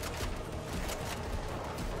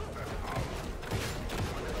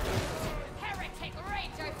 Heretic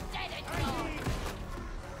Rangers dead and gone.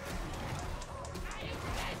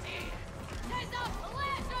 Tis a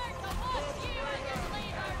pleasure to watch you and your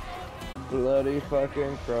leaders. Bloody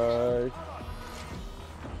fucking Christ.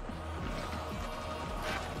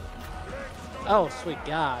 Oh, sweet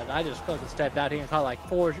God. I just fucking stepped out here and caught like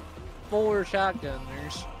four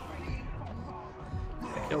shotgunners. I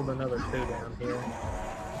killed another 2 down here.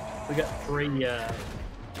 We got 3, We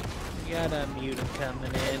got a mutant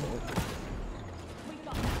coming in.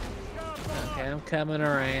 Okay, I'm coming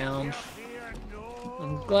around.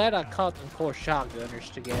 I'm glad I caught them 4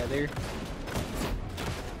 shotgunners together.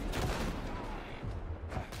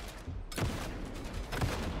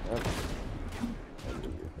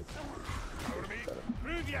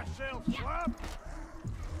 Prove yourself, slap.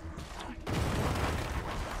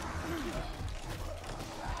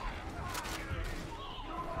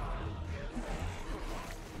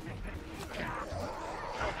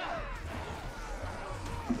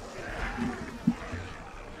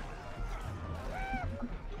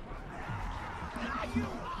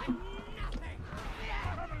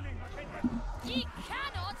 Ye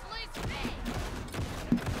cannot lose me!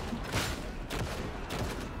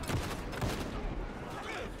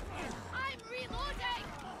 I'm reloading!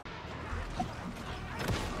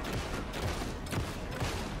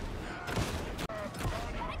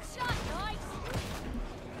 Headshot, nice!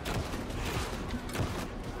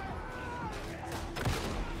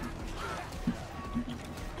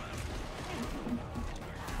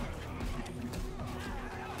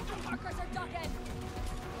 Markers are ducking!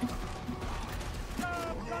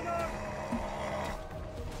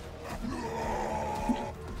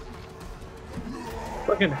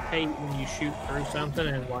 fucking hate when you shoot through something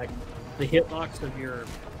and like the hitbox of your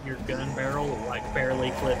gun barrel like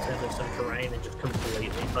barely clips into some terrain and just completely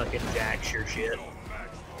fucking jacks your shit.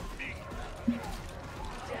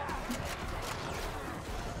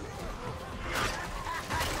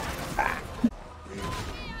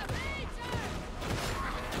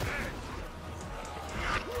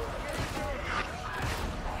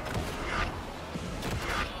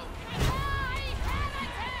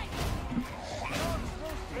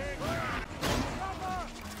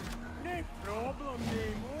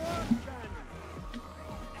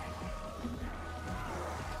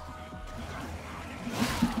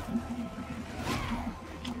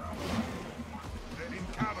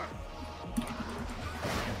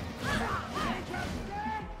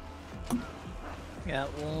 Got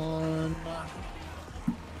one.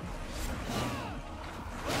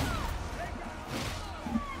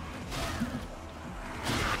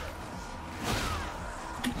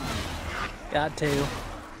 Got 2.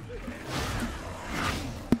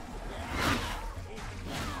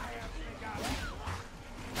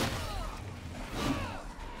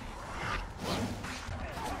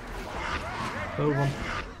 Move them.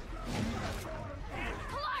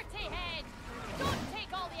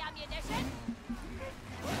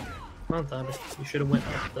 Come on, Thunder. You should have went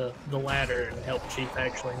up the ladder and helped Chief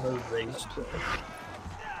actually move these.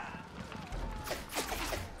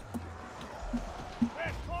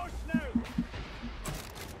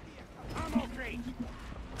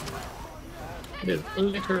 It is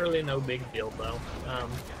literally no big deal, though.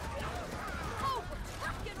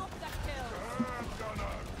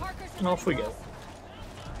 Off we go.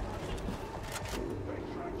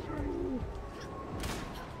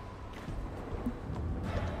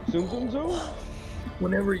 Zoom, zoom, zoom.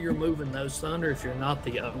 Whenever you're moving those, Thunder, if you're not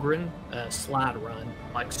the Ugrin, slide run.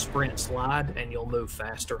 Like sprint slide, and you'll move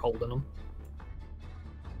faster holding them.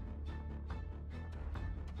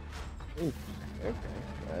 Ooh, okay.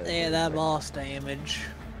 Yeah, that boss damage.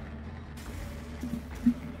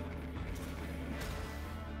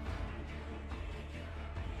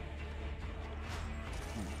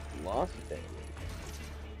 lots of damage.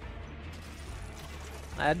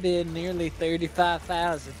 I did nearly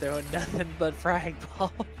 35,000 throwing nothing but frag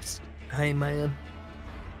bombs. Hey man,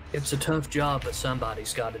 it's a tough job, but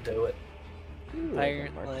somebody's got to do it. Ooh,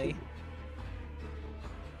 Apparently.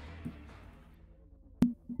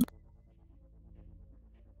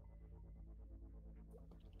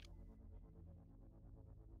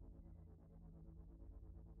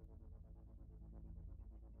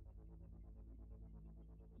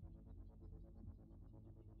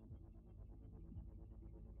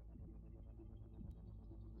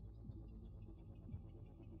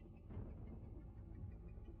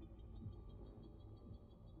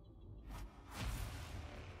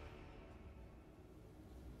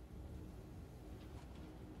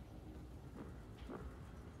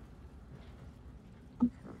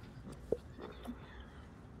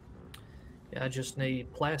 I just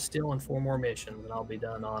need plasteel and 4 more missions, and I'll be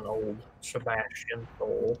done on old Sebastian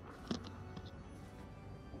Soul.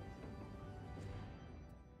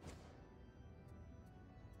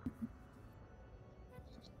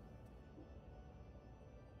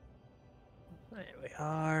 There we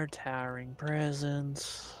are, towering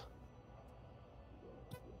presence.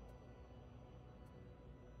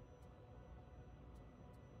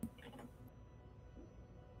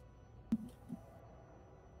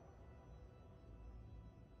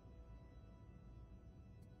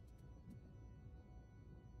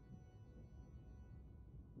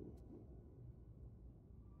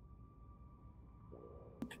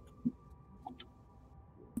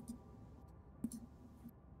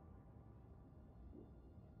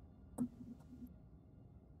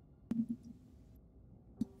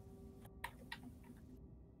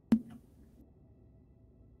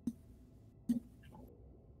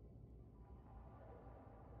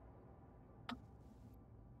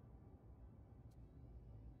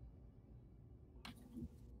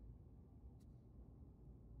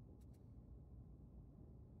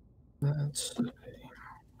 Let's see.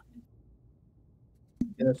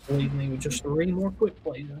 That's leave me with just 3 more quick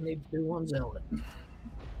plays. I need to do 1 zealot.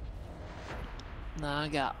 Now I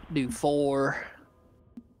got to do 4.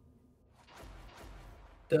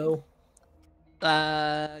 So,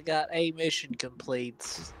 I got 8 mission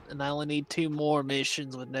completes, and I only need 2 more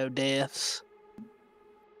missions with no deaths.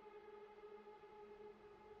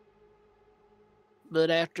 But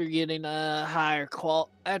after getting a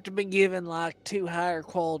after being given like 2 higher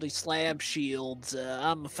quality slab shields,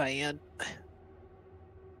 I'm a fan.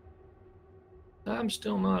 I'm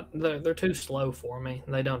still not. They're too slow for me.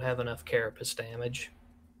 They don't have enough carapace damage.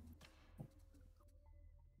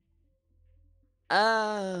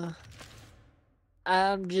 I'm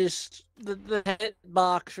just the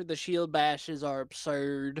hitbox for the shield bashes are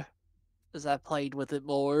absurd, as I played with it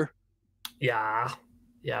more. Yeah.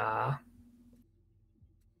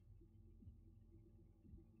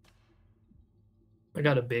 I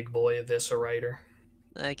got a big boy eviscerator.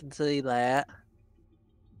 I can see that.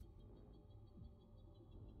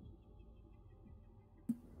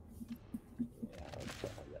 Yeah, I'll try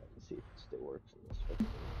that and see if it still works in this fucking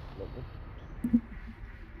level.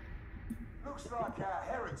 Looks like our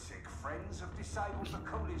heretic friends have disabled the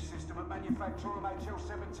cooling system at Manufactorum HL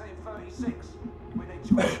 1736. We need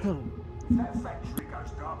to... If that factory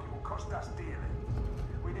goes dark, it will cost us dearly.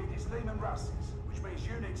 We need his Lehman Russes, which means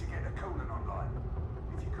you need to get the coolant online.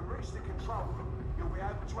 If you can reach the control room, you'll be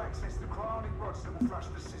able to access the cryonic rods that will flush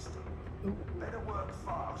the system. Better work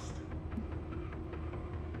fast.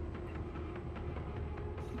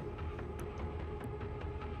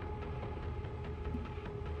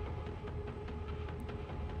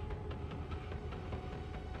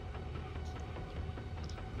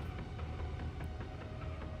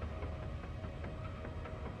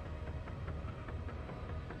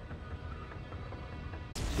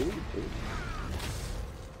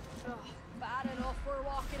 Bad enough we're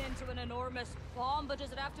walking into an enormous bomb, but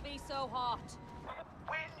does it have to be so hot?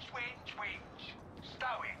 Winch.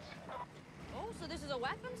 Stow it. Oh, so this is a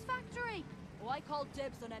weapons factory? Oh, I call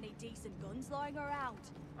dibs on any decent guns lying around.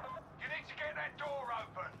 You need to get that door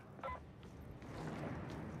open.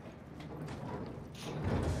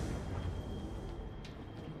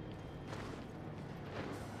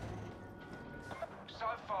 So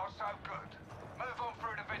far, so good. Move on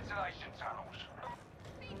through the ventilation tunnels.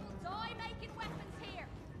 People die making weapons here.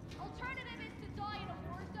 Alternative is to die in a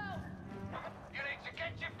war zone. You need to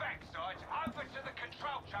get your backsides over to the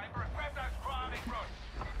control chamber and grab those cryonic rods.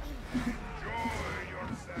 Enjoy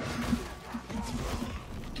yourself.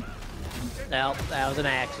 No, that was an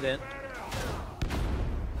accident.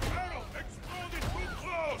 Exploded too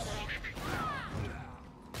close!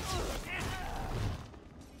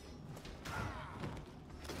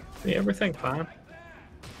 Yeah, everything's fine.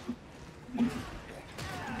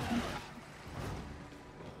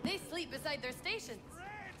 They sleep beside their stations.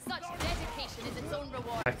 Such dedication is its own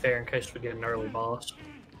reward. Back there in case we get an early boss.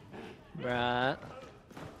 Right.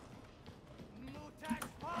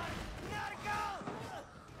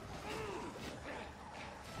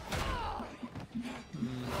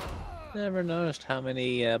 Never noticed how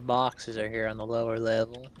many boxes are here on the lower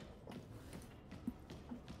level.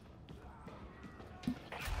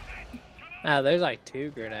 Oh, there's like 2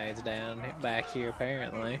 grenades down back here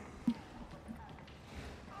apparently.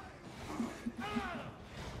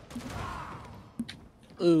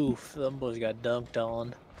 Oof, them boys got dunked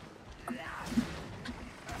on.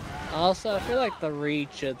 Also, I feel like the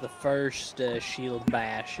reach of the first shield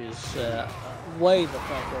bash is way the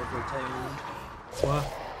fuck overtuned. What?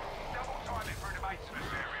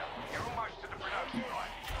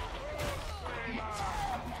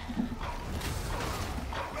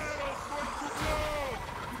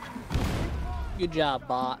 Good job,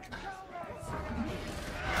 bot.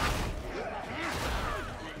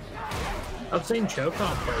 I've seen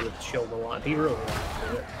Chocon play with the shield a lot. He really likes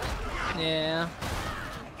it. Yeah.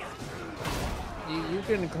 You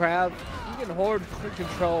can hoard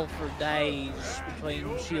control for days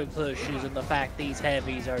between shield pushes, and the fact these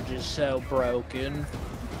heavies are just so broken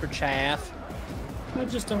for chaff. I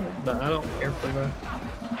just don't. I don't care for the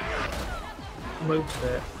moves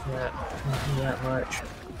that much.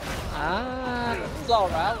 It was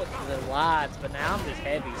alright with the lights, but now I'm just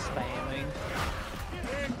heavy spamming.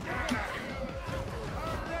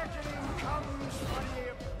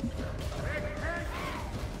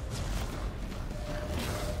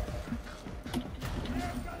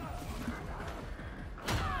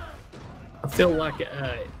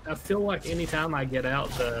 I feel like anytime I get out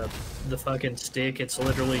the fucking stick, it's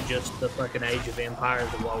literally just the fucking Age of Empires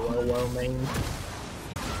whoa whoa whoa meme.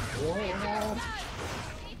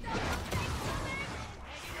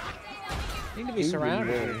 Need to be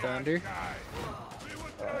surrounded with thunder.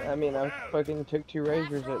 I mean, I fucking took 2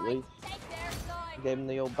 razors at least. Gave him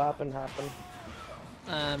the old bopping hopping.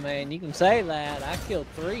 I mean, you can say that. I killed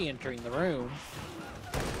 3 entering the room.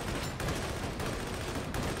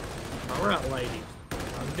 Alright, ladies.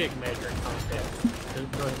 I'm big measuring contest.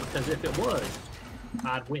 Because if it was,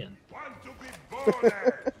 I'd win. Want to be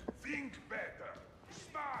bolder, think better,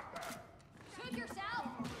 smarter. Shoot yourself!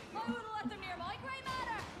 I wouldn't let them near my grey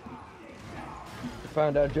matter! To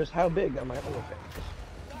find out just how big I might look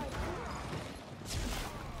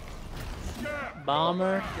at.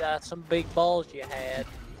 Bomber, got some big balls you had.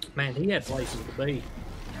 Man, he had places to be.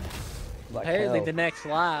 Like Apparently hell. the next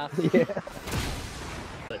life. Yeah.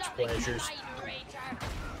 Such pleasures.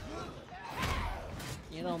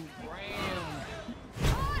 You know, Brown.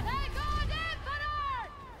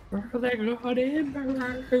 For the God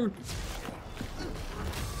Emperor! Keep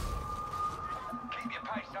your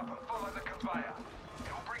pace up and follow the conveyor.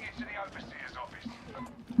 It will bring you to the overseer's office.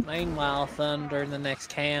 Meanwhile, Thunder in the next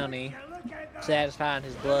county, satisfying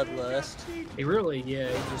his bloodlust. He really, yeah,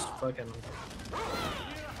 he just fucking...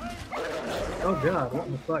 Oh god,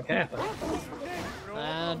 what the fuck happened?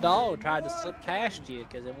 Dog tried to slip past you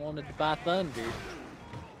because it wanted to buy Thunder.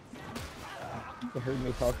 They heard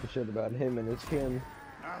me talking shit about him and his kin.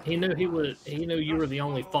 He knew you were the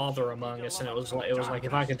only father among us, and it was like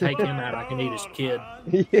if I can take him out, I can eat his kid.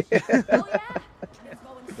 Yeah.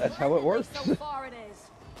 That's how it works. So far it is.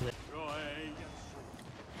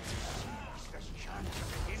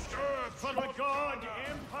 For the God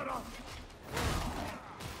Emperor!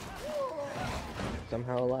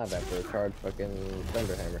 Somehow alive after a charged fucking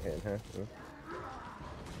Thunderhammer hit, huh?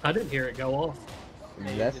 I didn't hear it go off.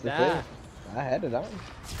 That's the thing. I had it on.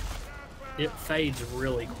 It fades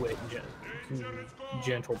really quick,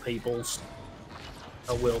 gentle peoples.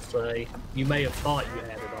 I will say. You may have thought you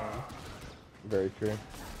had it on. Very true.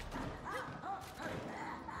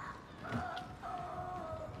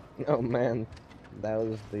 Oh man, that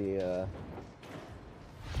was the,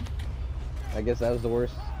 I guess that was the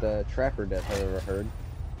worst trapper death I've ever heard.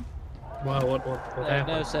 Wow, what There's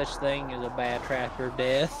happened? no such thing as a bad trapper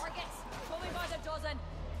death.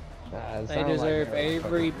 They deserve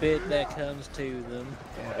every bit that comes to them.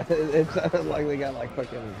 Yeah, it sounded like they got like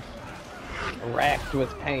fucking racked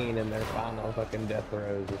with pain in their final fucking death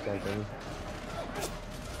throes or something.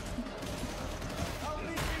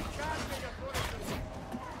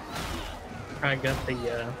 I got the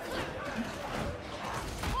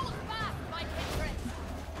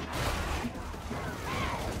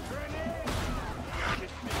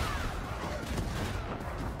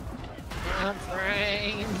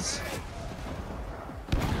Frames.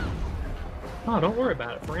 Oh, don't worry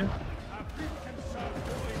about it, friend.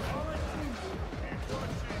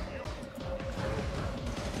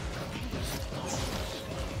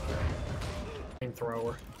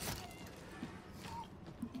 flamethrower.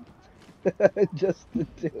 Just to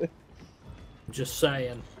do it. Just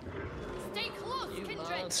saying. Stay close, kindred.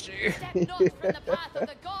 monster. Step not from the path of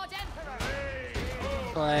the God Emperor.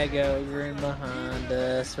 Flag over and behind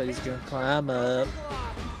us, but he's gonna climb up.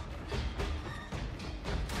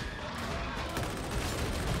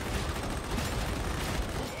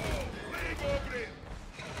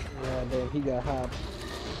 Yeah, damn, he got hopped.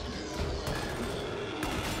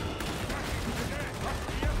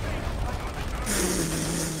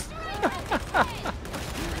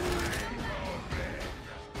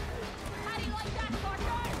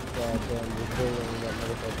 God damn, you're bullying that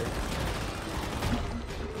motherfucker.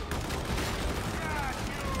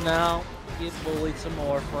 No, get bullied some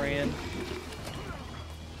more, friend.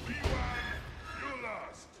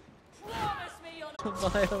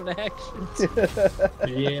 My own actions.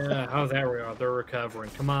 Yeah, oh, there we are. They're recovering.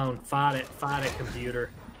 Come on, fight it, computer.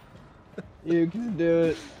 You can do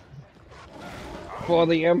it. For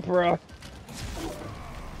the Emperor.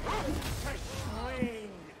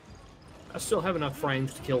 I still have enough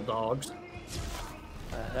frames to kill dogs.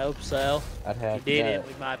 I hope so. I'd have if you didn't,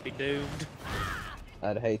 we might be doomed.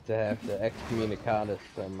 I'd hate to have to excommunicate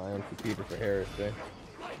on my own computer for heresy.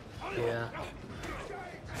 Yeah.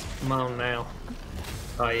 Come on now.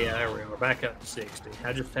 Oh yeah, there we are. Back up to 60.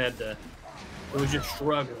 I just had to... It was just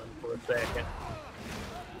struggling for a second.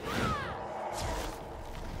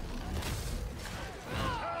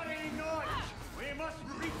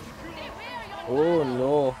 Oh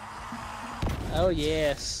no. Oh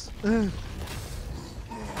yes. Terrorist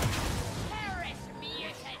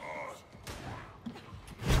mutant.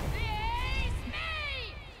 Face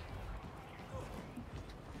me!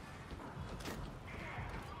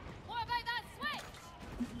 What about that switch?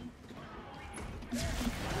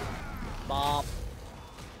 Bop.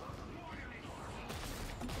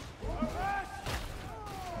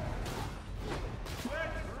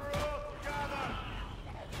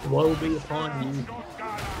 Woe be upon you.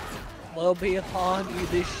 Woe be upon you,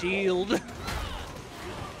 this shield.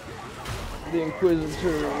 The Inquisitor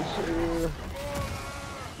is here.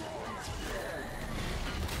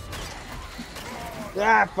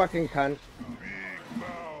 Ah, fucking cunt.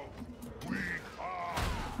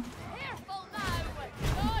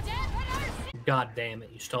 God damn it,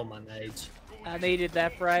 you stole my nades. I needed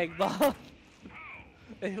that frag bomb.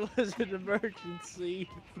 It was an emergency.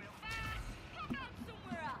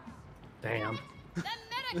 Damn. The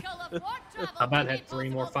miracle of warp travel. I about had 3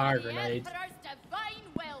 more fire grenades. Emperor's divine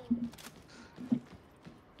will.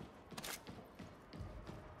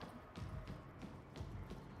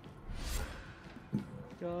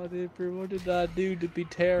 God, Emperor, what did I do to be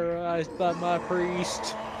terrorized by my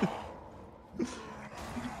priest?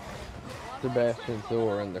 Sebastian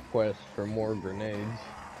Thor in the quest for more grenades.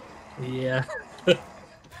 Yeah. God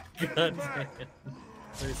damn.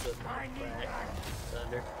 There's a back.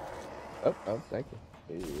 Thunder. Oh, thank you.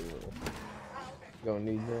 Ew. Gonna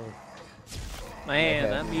need that. Man,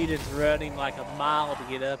 that mutant's running like a mile to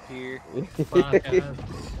get up here.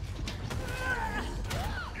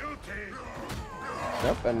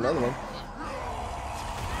 Nope, another one.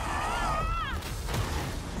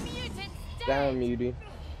 Down, Mutie.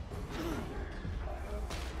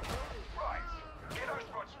 Right. Get those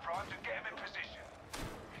rods primed and get them in position.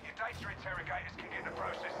 Your data interrogators can get the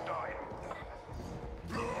process started.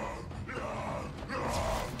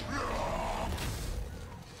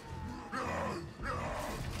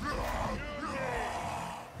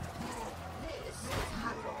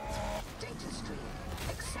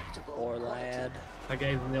 Poor lad. I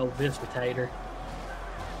gave him the old visitator.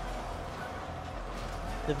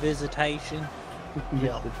 The visitation.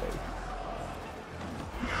 Yeah.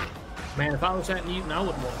 Man, if I was that mutant, I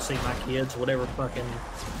wouldn't want to see my kids, whatever fucking,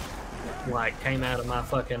 like, came out of my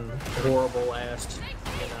fucking horrible ass,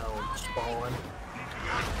 you know, spawn.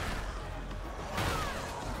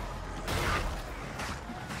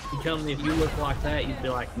 You tell me if you look like that, you'd be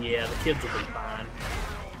like, yeah, the kids will be fine.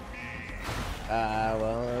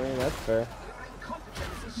 Well, I mean, that's fair.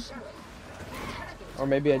 Or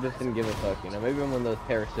maybe I just didn't give a fuck, you know? Maybe I'm one of those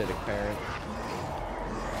parasitic parents.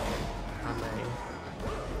 I mean...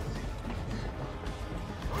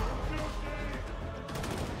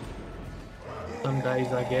 Some days,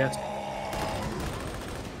 I guess.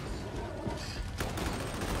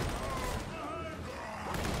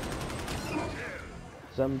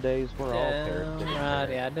 Some days we're all parasitic Alrighty,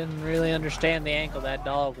 parents. I didn't really understand the angle that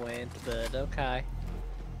dog went, but okay.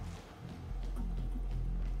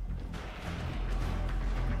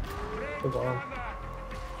 Hold on.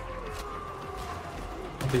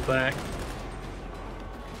 I'll be back.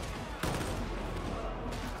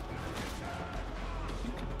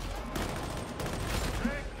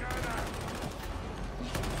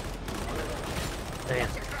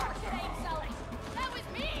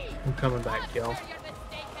 coming back, y'all.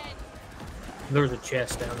 There's a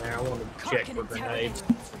chest down there. I wanted to check for grenades.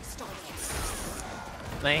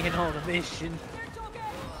 Man on a mission.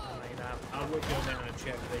 I mean, I would go down and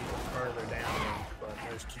check these further down, but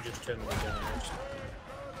there's just too many gunners.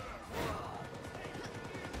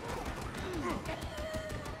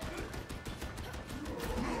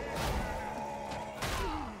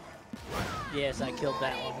 Yes, I killed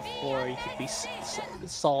that one before. He could be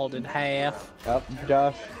sawed in half. Oh,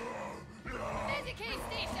 Josh.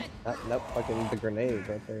 Nope, fucking the grenade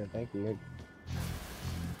right there. Thank you.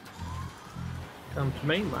 Come to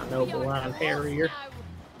me, my noble line harrier.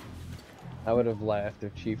 I would have laughed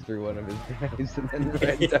if Chief threw one of his grenades and then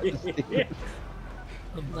ran down Steve.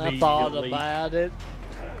 I thought about it.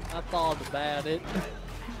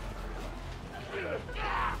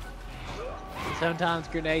 Sometimes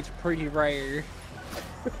grenades are pretty rare.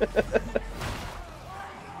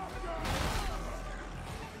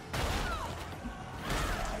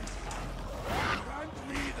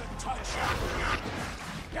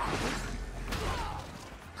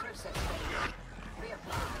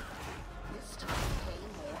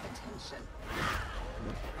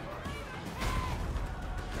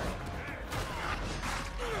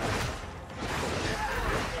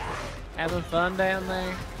 Having fun down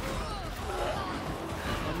there?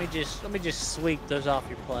 Let me just sweep those off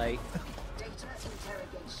your plate.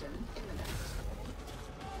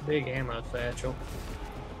 Big ammo satchel.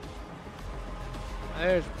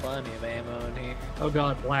 There's plenty of ammo in here. Oh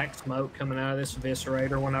god, black smoke coming out of this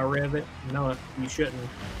eviscerator when I rev it. No, you shouldn't.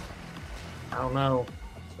 I don't know.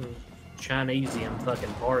 Some Chinesian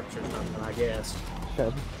fucking parts or something, I guess.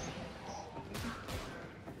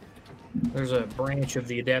 There's a branch of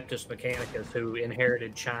the Adeptus Mechanicus who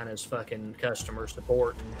inherited China's fucking customer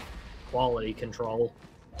support and quality control.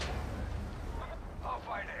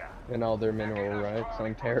 And all their mineral rights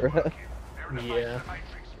on Terra. Yeah.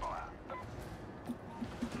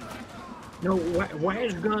 No,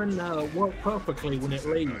 Wise gun work perfectly when it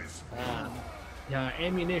leaves.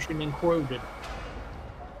 Ammunition included.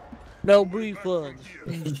 No refunds.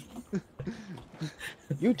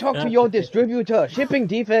 You talk to your distributor. Shipping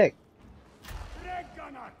defect.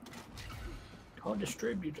 Call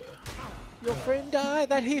distributor. Your friend died.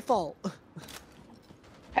 That his fault.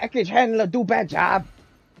 Package handler do bad job.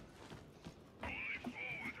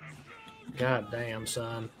 God damn,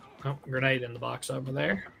 son. Oh, grenade in the box over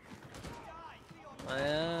there.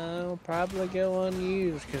 Well, probably go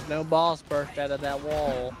unused because no boss burst out of that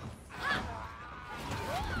wall.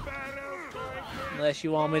 Unless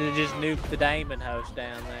you want me to just nuke the Damon host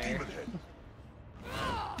down there.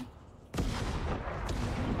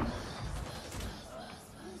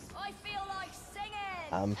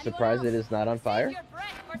 I'm surprised it is not on fire.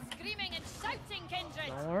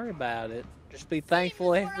 Don't worry about it. Just be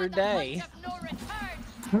thankful every day.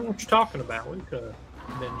 What you talking about? We could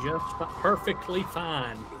have been just perfectly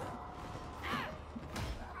fine.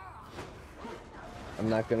 I'm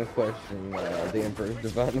not gonna question the Emperor's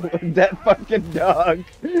Divine with that fucking dog.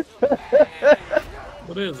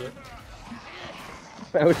 What is it?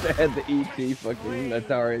 I wish I had the ET fucking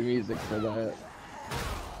Atari music for that.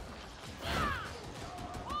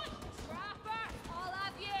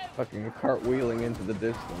 Fucking cartwheeling into the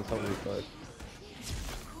distance, holy fuck.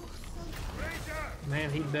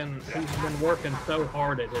 Man, he's been working so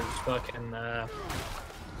hard at his fucking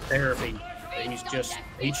therapy.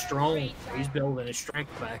 He's strong. He's building his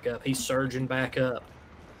strength back up. He's surging back up.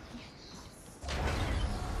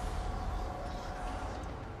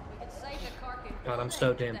 God, I'm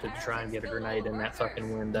so tempted to try and get a grenade in that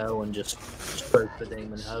fucking window and just spook the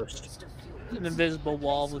demon host. An invisible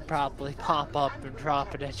wall would probably pop up and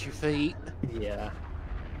drop it at your feet. Yeah.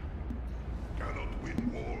 Cannot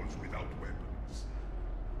win wars without weapons.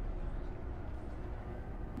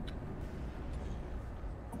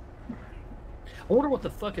 I wonder what the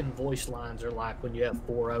fucking voice lines are like when you have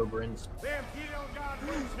 4 Oberons.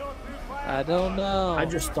 I don't know. I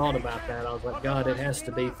just thought about that. I was like, God, it has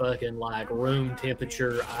to be fucking like room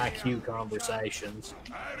temperature IQ conversations.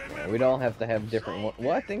 Yeah, we'd all have to have different ones.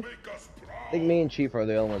 Well, I think me and Chief are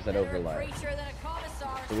the only ones that overlap.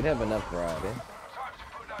 So we'd have enough variety.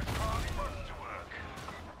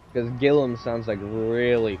 Because Gillum sounds like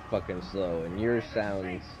really fucking slow, and yours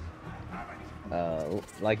sounds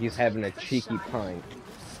like he's having a cheeky pint.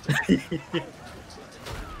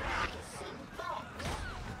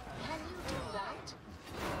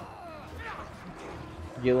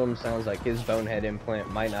 Gillum sounds like his bonehead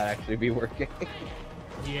implant might not actually be working.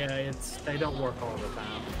 Yeah, they don't work all the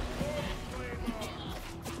time.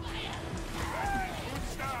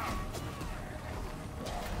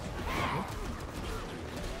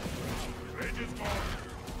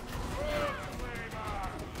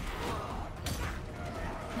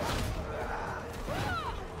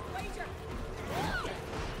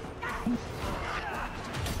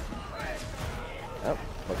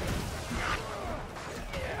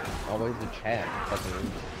 always the chat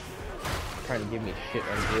fucking trying to give me shit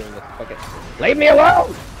on doing this fucking. Leave me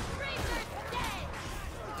alone!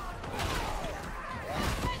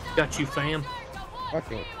 Got you, fam.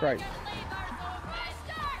 Fucking Christ.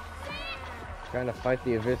 Trying to fight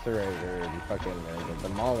the Eviscerator and fucking the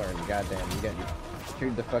Mauler and goddamn, you got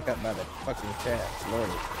chewed the fuck up by the fucking chat.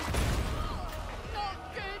 Lordy.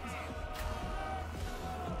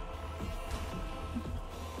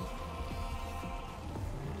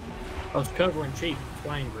 I was covering cheap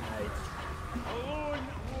flame grenades.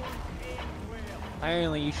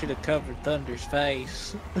 Apparently, you should have covered Thunder's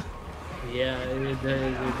face. Yeah, it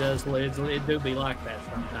do be like that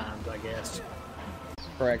sometimes, I guess.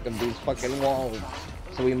 Crack of these fucking walls,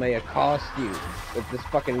 so we may accost you with this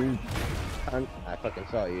fucking. I fucking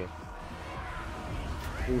saw you.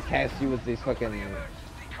 We cast you with these fucking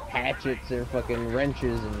hatchets and fucking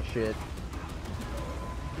wrenches and shit.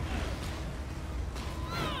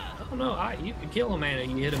 I don't know. You could kill a man if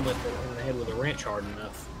you hit him in the head with a wrench hard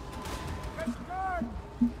enough.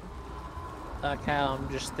 Like how I'm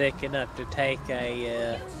just thick enough to take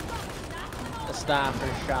a sniper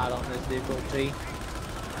shot on this difficulty.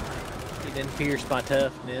 He didn't pierce my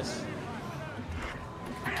toughness.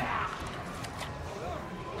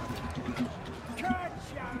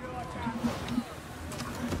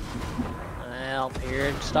 Well, here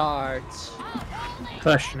it starts.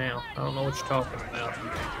 Hush now. I don't know what you're talking about.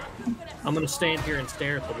 I'm gonna stand here and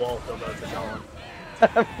stare at the wall till those are gone.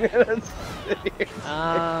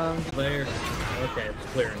 There. Okay, it's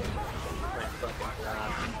clearing. Thank fucking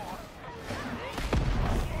God.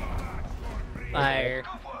 There.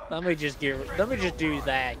 Let me just do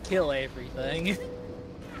that. Kill everything.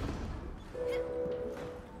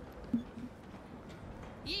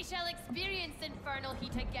 Ye shall experience infernal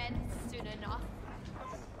heat again soon enough.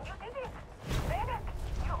 You did it! Medic!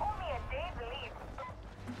 You owe me a day's leave.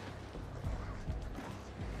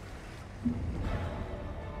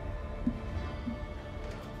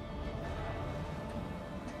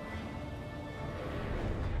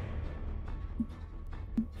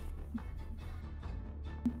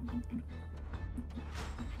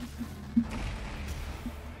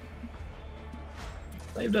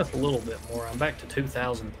 Saved up a little bit more. I'm back to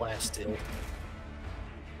 2,000 plas still.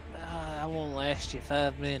 I won't last you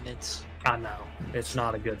 5 minutes. I know. It's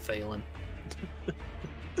not a good feeling.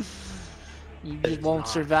 You just won't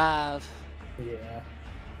survive. Yeah.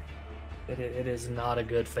 It is not a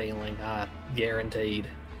good feeling. I guaranteed.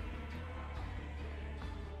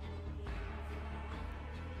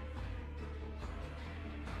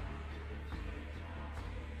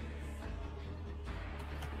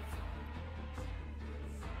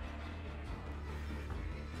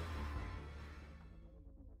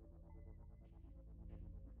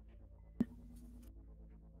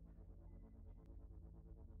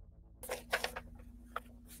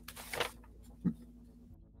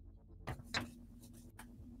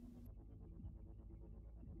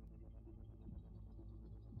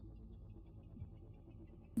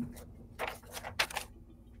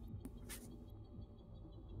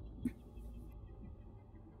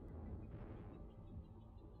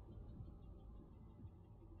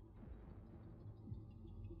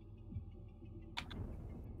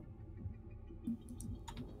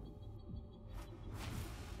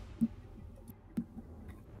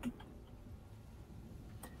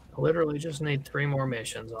 I literally just need 3 more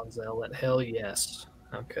missions on Zealot. Hell yes.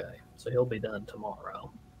 Okay, so he'll be done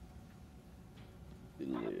tomorrow.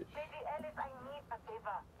 Lady Alice, I need a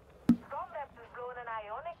favor. Stormlabs has blown an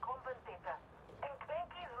ionic compensator, and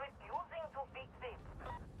Cranky is refusing to fix it.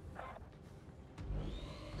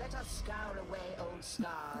 Let us scour away old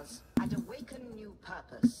scars and awaken new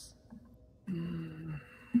purpose. He'll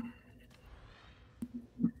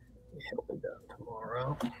be done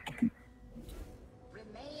tomorrow.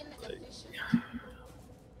 Remain efficient.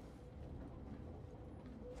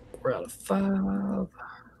 We're out of 5.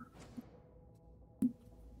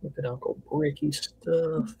 Look at Uncle Bricky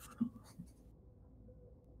stuff.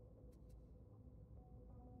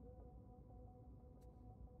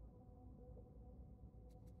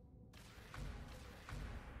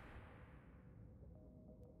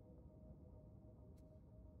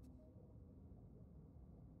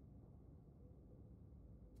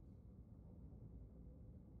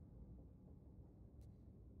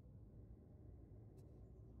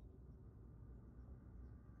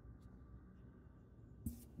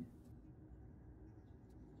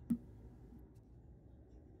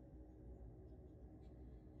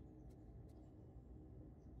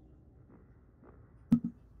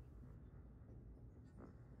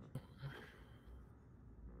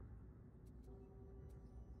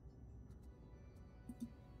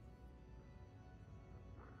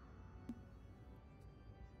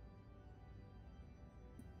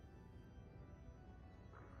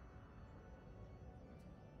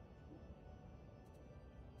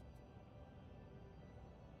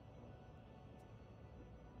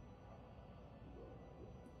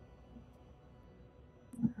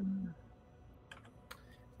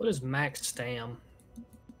 What is max stam?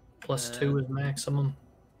 +2 is maximum.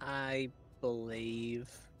 I believe.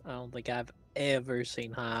 I don't think I've ever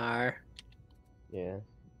seen higher. Yeah.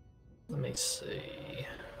 Let me see.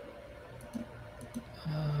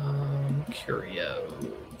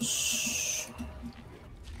 Curios.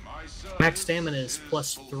 Max stamina is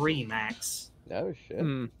 +3 max. Oh shit.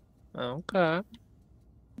 Okay.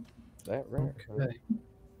 That right. Okay.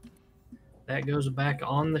 That goes back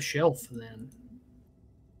on the shelf then.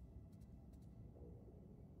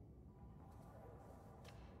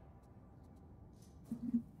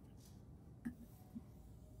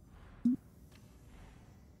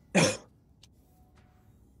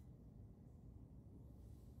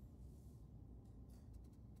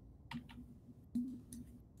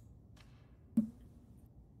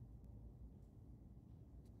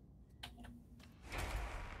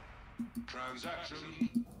 Transaction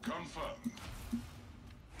confirmed.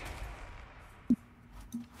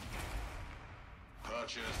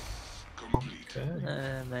 Purchase complete.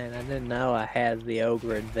 Okay. Man, I didn't know I had the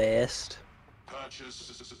ogre vest.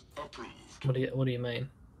 Purchase approved. What do you mean?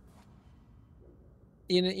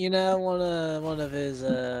 You know one of his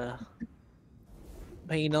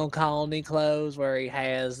penal colony clothes where he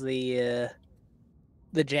has the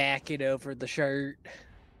jacket over the shirt.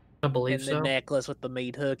 I believe and so. the necklace with the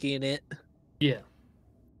meat hook in it. Yeah.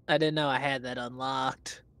 I didn't know I had that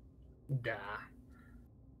unlocked. Nah.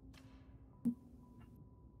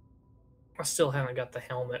 I still haven't got the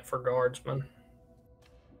helmet for guardsmen.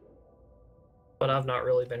 But I've not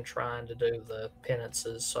really been trying to do the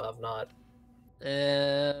penances, so I've not.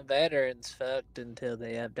 Veterans fucked until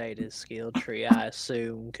they update his skill tree, I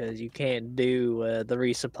assume, because you can't do the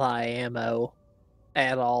resupply ammo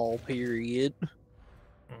at all, period.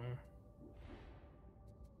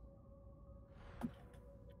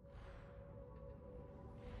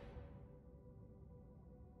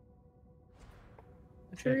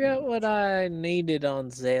 I forgot what I needed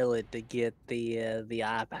on Zealot to get the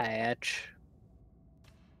eye patch.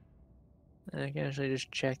 I can actually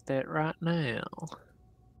just check that right now.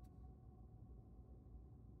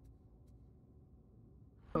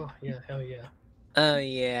 Oh yeah, hell yeah. Oh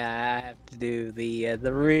yeah, I have to do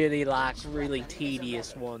the really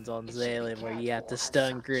tedious ones on Zealot where you have to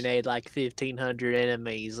stun grenade like 1,500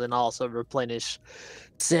 enemies and also replenish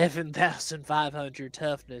 7,500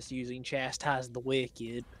 toughness using Chastise the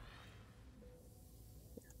Wicked.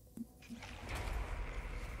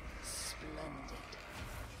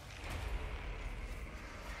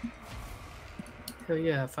 Hell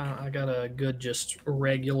yeah, I got a good just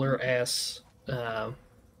regular ass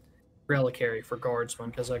reliquary for guardsmen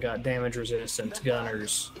because I got damage resistance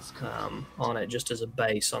gunners on it just as a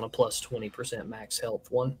base on a plus 20% max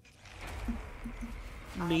health one.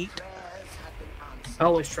 Neat. I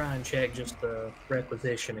always try and check just the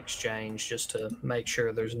requisition exchange just to make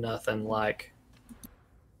sure there's nothing like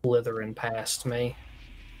blithering past me.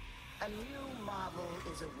 A new marvel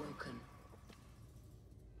is awoken.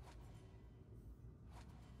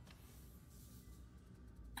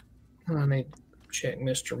 I need to check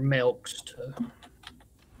Mr. Melks to.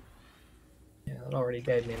 Yeah, it already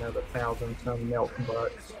gave me another 1,000 some milk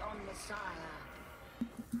bucks.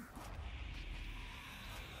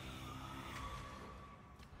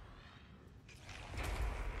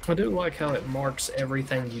 I do like how it marks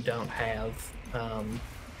everything you don't have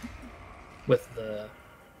with the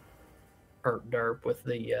herp derp with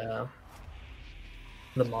the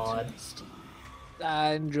mod.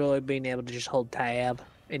 I enjoy being able to just hold tab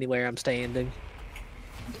anywhere I'm standing.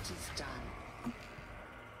 It is done.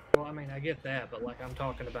 Well, I mean, I get that, but like I'm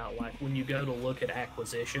talking about, like when you go to look at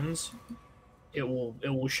acquisitions, it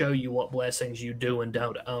will show you what blessings you do and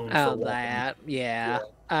don't own. Oh, for that, yeah.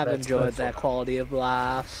 I've enjoyed that quality of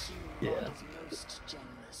life. Yeah.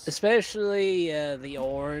 Especially the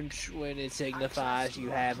orange when it signifies you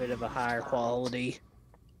have it of a higher quality.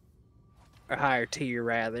 Or higher tier,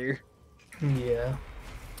 rather. Yeah.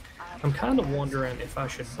 I'm kind of wondering if I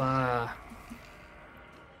should buy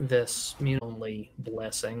this only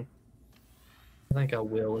blessing. I think I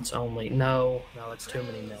will. It's only... No, it's too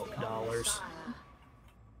many milk dollars.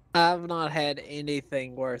 I've not had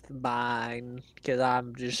anything worth buying because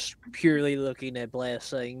I'm just purely looking at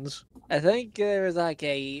blessings. I think there was like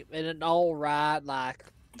an alright like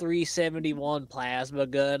 371 plasma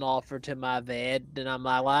gun offered to my vet, and I'm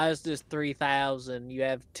like, why is this 3,000? You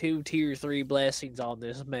have 2 tier 3 blessings on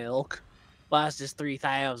this milk. Why is this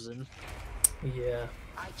 3,000? Yeah.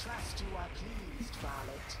 I trust you are pleased,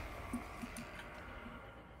 Violet.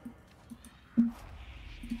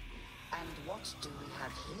 And what do we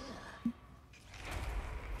have here?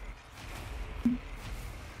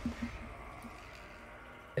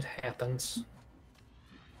 weapons.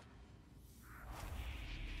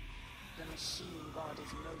 The machine god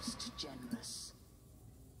is most generous.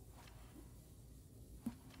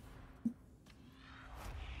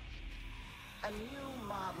 A new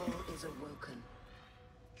marvel is awoken.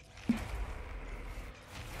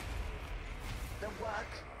 The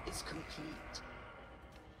work is complete.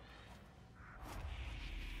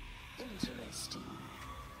 Interesting.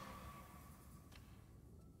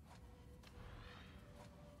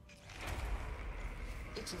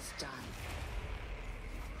 It is done.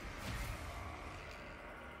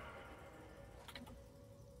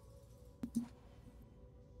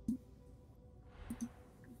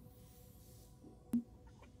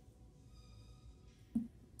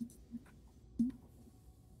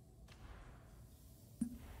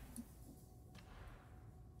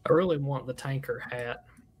 I really want the tanker hat.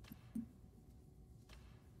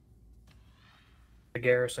 The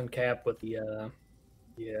garrison cap with the,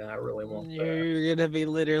 yeah, I really want that. You're gonna be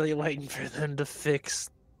literally waiting for them to fix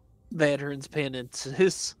veterans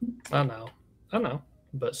penances. I know,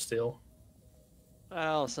 but still. I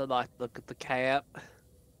also like to look at the cap.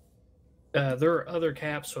 There are other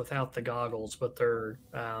caps without the goggles, but they're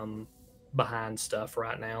behind stuff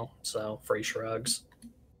right now, so free shrugs.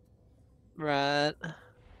 Right.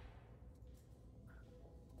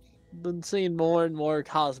 Been seeing more and more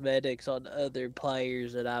cosmetics on other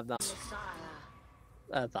players that I've not.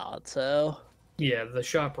 I thought so. Yeah, the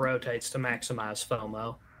shop rotates to maximize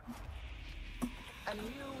FOMO. A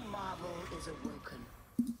new marvel is awoken.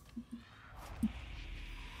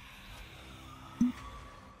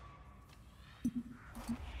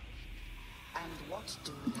 And what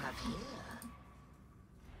do we have here?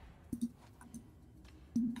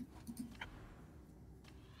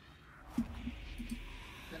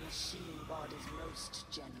 The machine god is most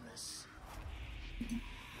generous.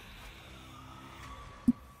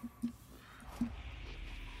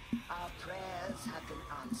 Our prayers have been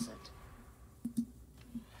answered.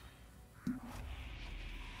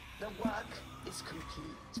 The work is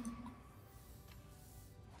complete.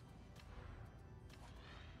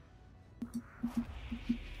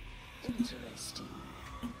 Interesting.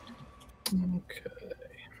 Okay.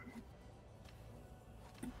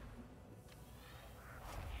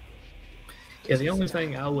 Yeah, the only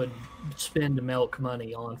thing I would spend milk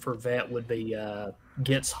money on for vet would be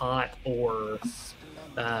Gets Hot or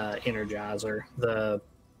Energizer. The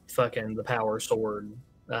power sword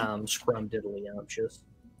scrum diddly umptious.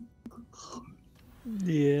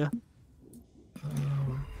 Yeah.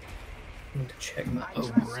 Need to check my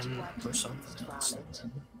Oberon for something else.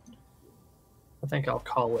 I think I'll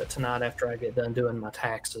call it tonight after I get done doing my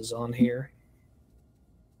taxes on here.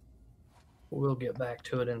 We'll get back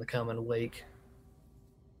to it in the coming week.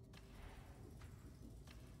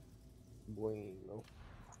 Bueno.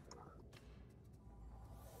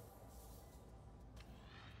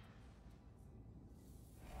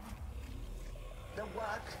 The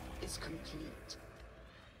work is complete.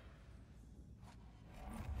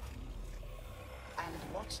 And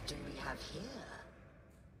what do we have here?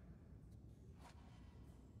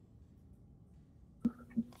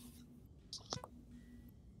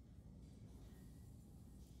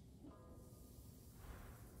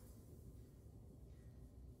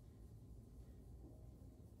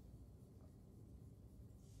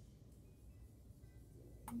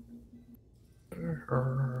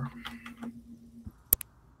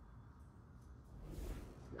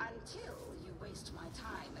 Until you waste my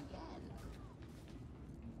time again.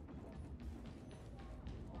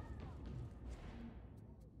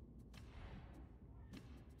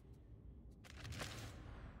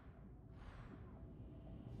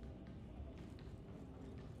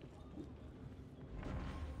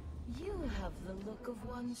 You have the look of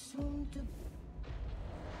one soon to...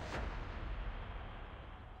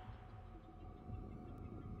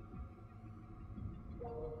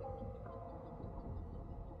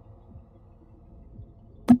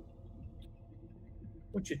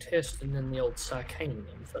 What you testing in the old Psychanium,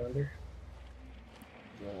 Thunder?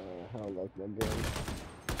 How like my gun.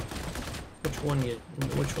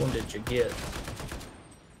 Which one did you get?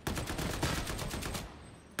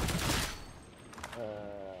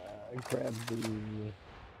 I grabbed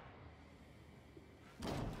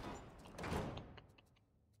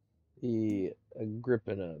the grip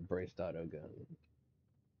and a braced auto gun.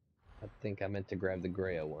 I think I meant to grab the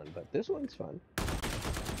Grail one, but this one's fun.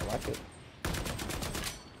 I like it.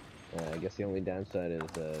 I guess the only downside is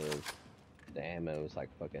the ammo is like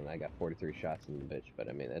fucking. I got 43 shots in the bitch, but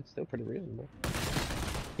I mean that's still pretty reasonable.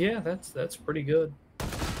 Yeah, that's pretty good.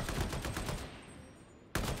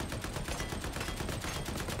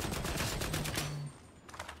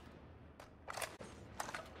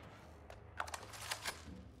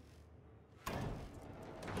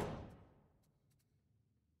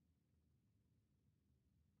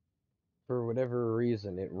 For whatever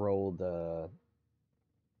reason, it rolled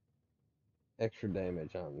extra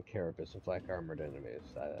damage on Carapace and Black Armored enemies.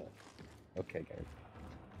 Okay, game.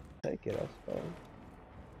 Take it, I suppose.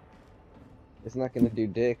 It's not gonna do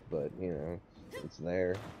dick, but, you know, it's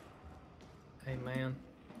there. Hey man,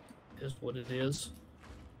 is what it is.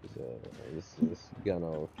 This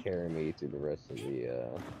gonna carry me through the rest of the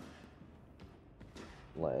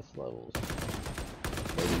last levels.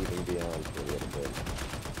 Maybe even beyond for a little bit.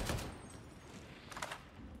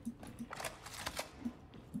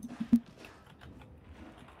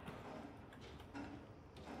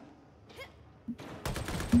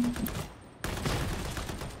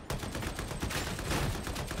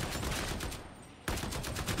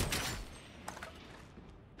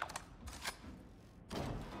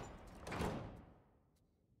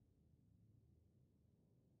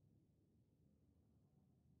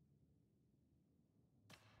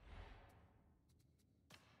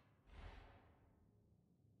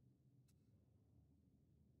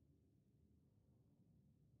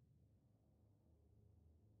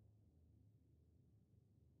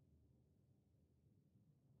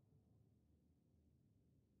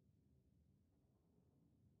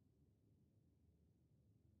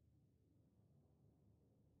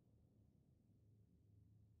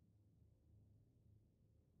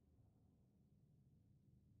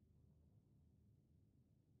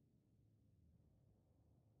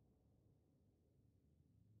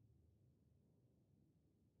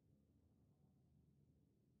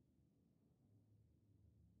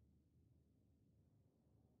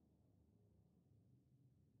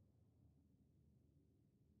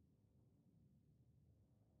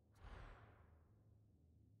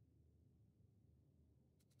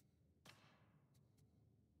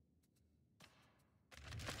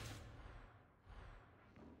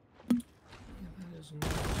 That is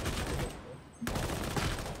not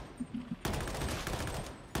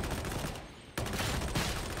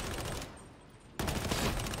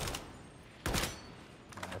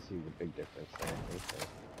I see the big difference there. Okay.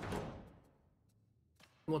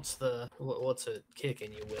 what's it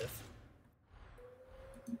kicking you with?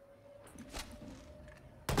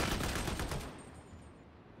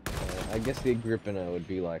 I guess the Agrippina would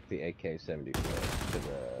be like the AK-74 to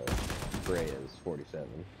the Brea's 47.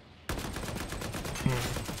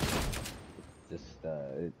 Just,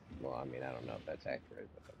 well, I mean, I don't know if that's accurate,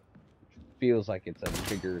 but it feels like it's a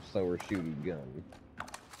bigger, slower shooting gun,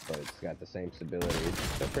 but it's got the same stability. It's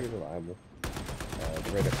still pretty reliable.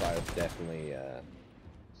 The rate of fire is definitely,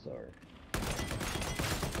 slower.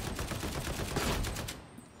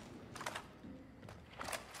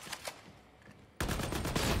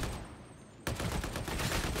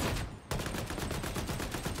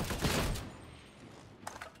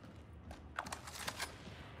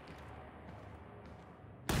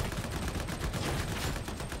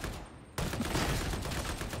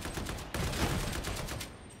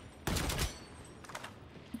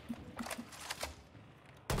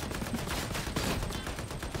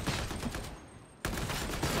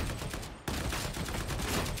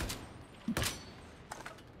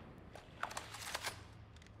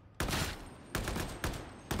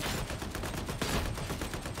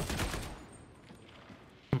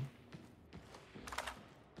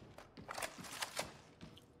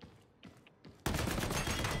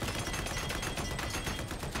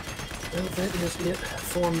 Well, that is it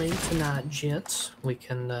for me tonight, gents. We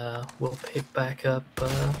can, we'll pick back up,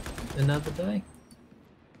 another day.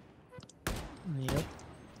 Yep.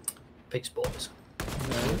 Peace, boys.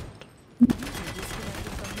 No.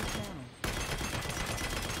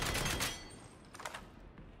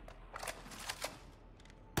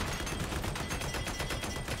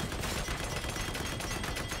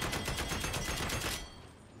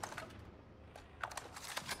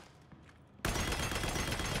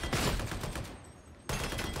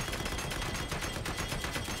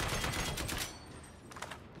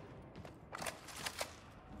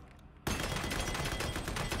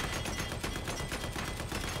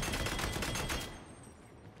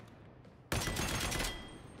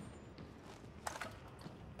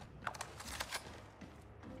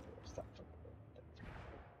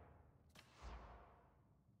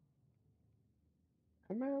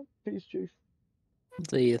 Come out, peace, chief.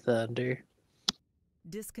 See you, Thunder.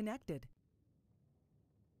 Disconnected.